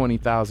like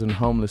 20,000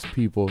 homeless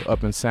people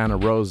up in Santa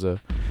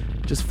Rosa.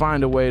 Just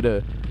find a way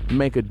to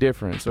make a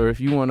difference. Or if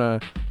you want to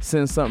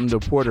send something to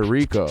Puerto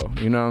Rico,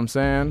 you know what I'm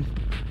saying?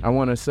 I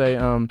want to say,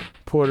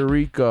 Puerto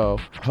Rico,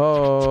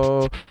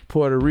 ho,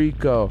 Puerto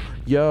Rico,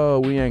 yo,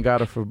 we ain't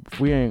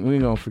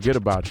gonna forget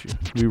about you.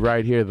 We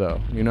right here though,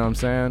 you know what I'm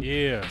saying?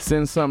 Yeah.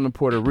 Send something to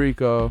Puerto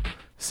Rico,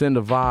 send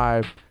a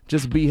vibe,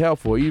 just be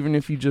helpful. Even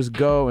if you just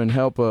go and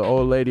help an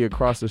old lady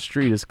across the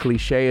street, as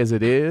cliche as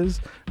it is,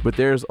 but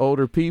there's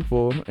older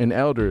people and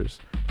elders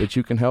that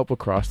you can help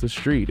across the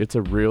street. It's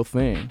a real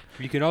thing.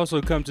 You can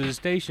also come to the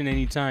station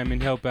anytime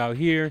and help out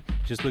here.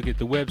 Just look at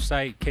the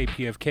website,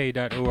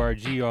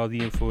 kpfk.org. All the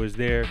info is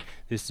there.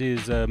 This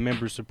is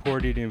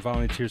member-supported and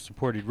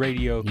volunteer-supported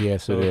radio.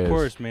 Yes, so it is. of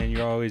course, man,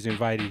 you're always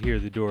invited here.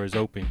 The door is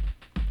open.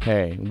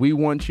 Hey, we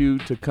want you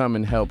to come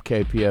and help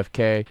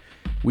KPFK.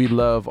 We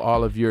love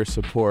all of your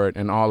support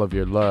and all of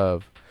your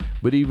love.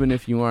 But even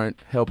if you aren't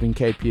helping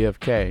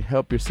KPFK,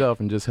 help yourself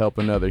and just help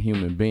another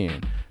human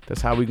being.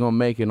 That's how we gonna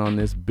make it on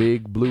this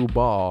big blue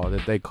ball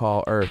that they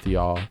call Earth,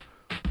 y'all.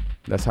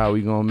 That's how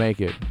we gonna make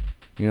it.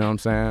 You know what I'm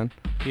saying?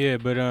 Yeah,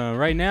 but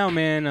right now,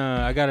 man,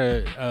 I got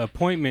a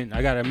appointment.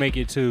 I gotta make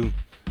it to.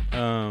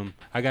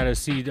 I gotta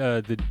see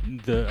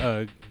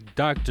the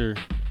doctor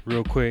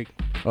real quick.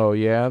 Oh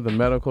yeah, the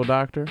medical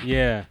doctor?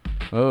 Yeah.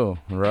 Oh,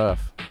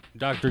 rough.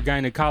 Doctor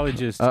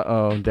gynecologist.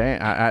 Uh-oh, dang.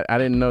 I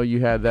didn't know you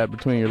had that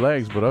between your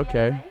legs, but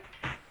okay.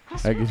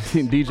 I can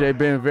see DJ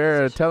Ben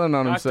Vera telling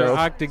on himself.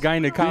 Dr.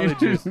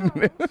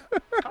 Gynecologist.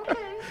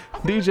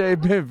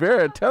 DJ Ben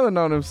Vera telling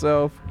on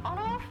himself.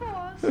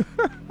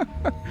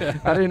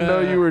 I didn't know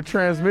you were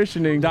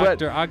transitioning.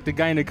 Dr.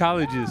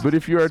 Octogynecologist. But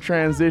if you are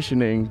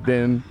transitioning,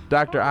 then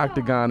Dr.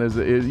 Octagon is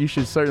you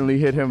should certainly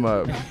hit him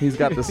up. He's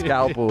got the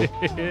scalpel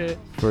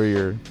for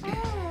your...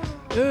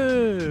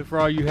 For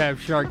all you half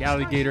shark,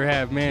 alligator,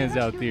 half mans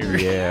out there.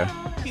 Yeah.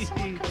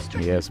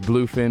 Yes,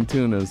 bluefin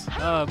tunas.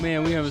 Oh,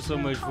 man, we having so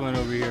much fun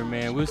over here,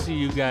 man. We'll see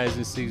you guys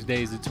in 6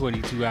 days and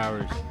 22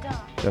 hours.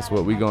 That's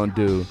what we gonna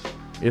do.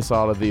 It's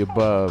all of the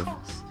above.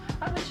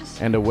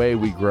 And away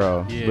we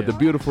grow. Yeah. But the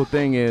beautiful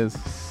thing is,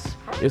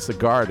 it's a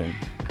garden.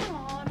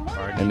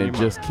 And it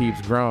just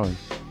keeps growing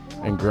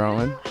and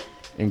growing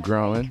and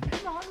growing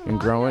and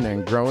growing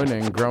and growing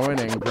and growing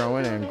and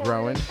growing and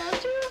growing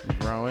and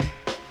growing.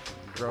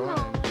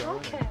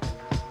 Okay.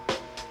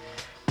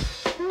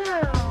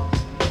 Now,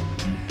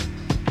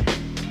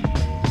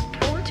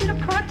 I want you to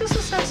practice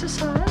this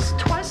exercise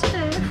twice a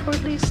day for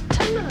at least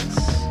 10 minutes.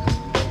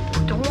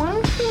 Put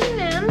one foot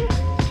in,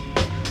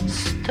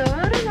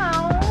 stir it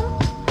around,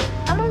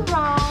 and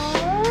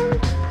around,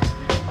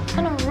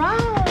 and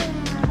around.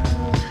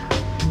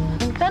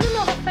 And then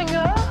another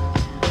finger,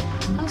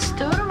 and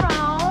stir it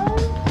around,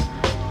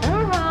 and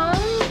around,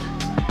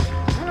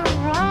 and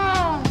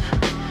around.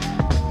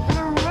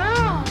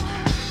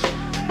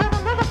 And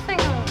another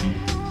finger.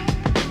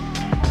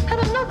 And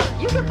another.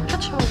 You get the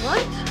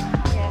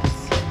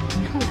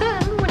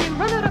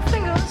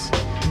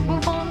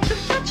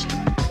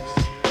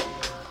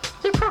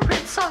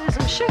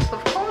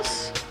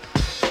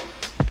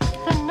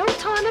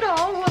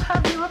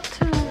up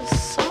to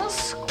summer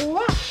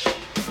squash.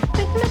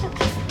 Admit it.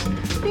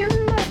 You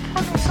love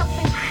having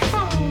something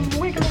fun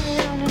wiggling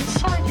around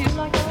inside you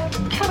like a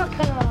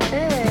caterpillar.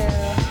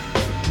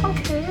 Ew.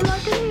 Okay,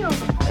 like a eel.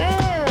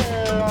 Ew.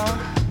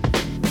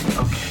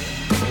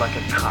 Okay, like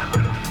a cock.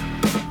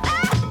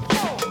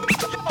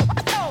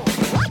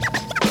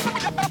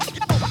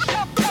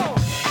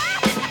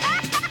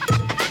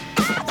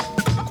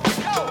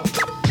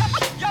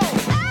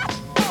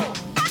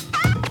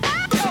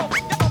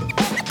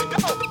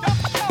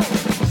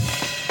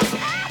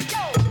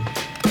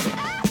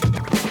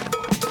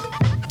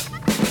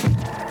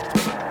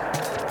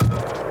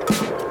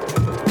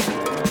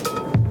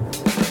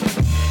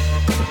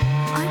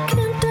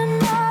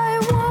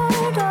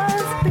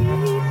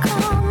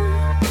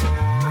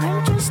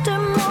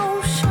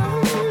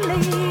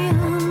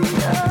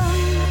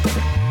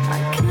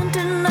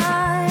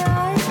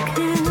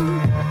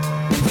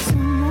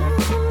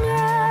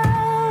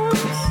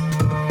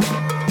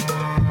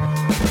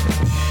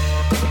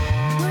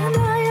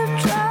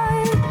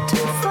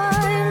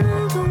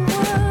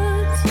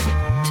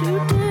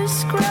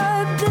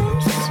 Describe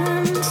this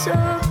sense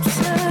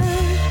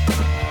absurd.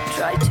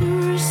 Try to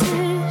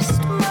resist.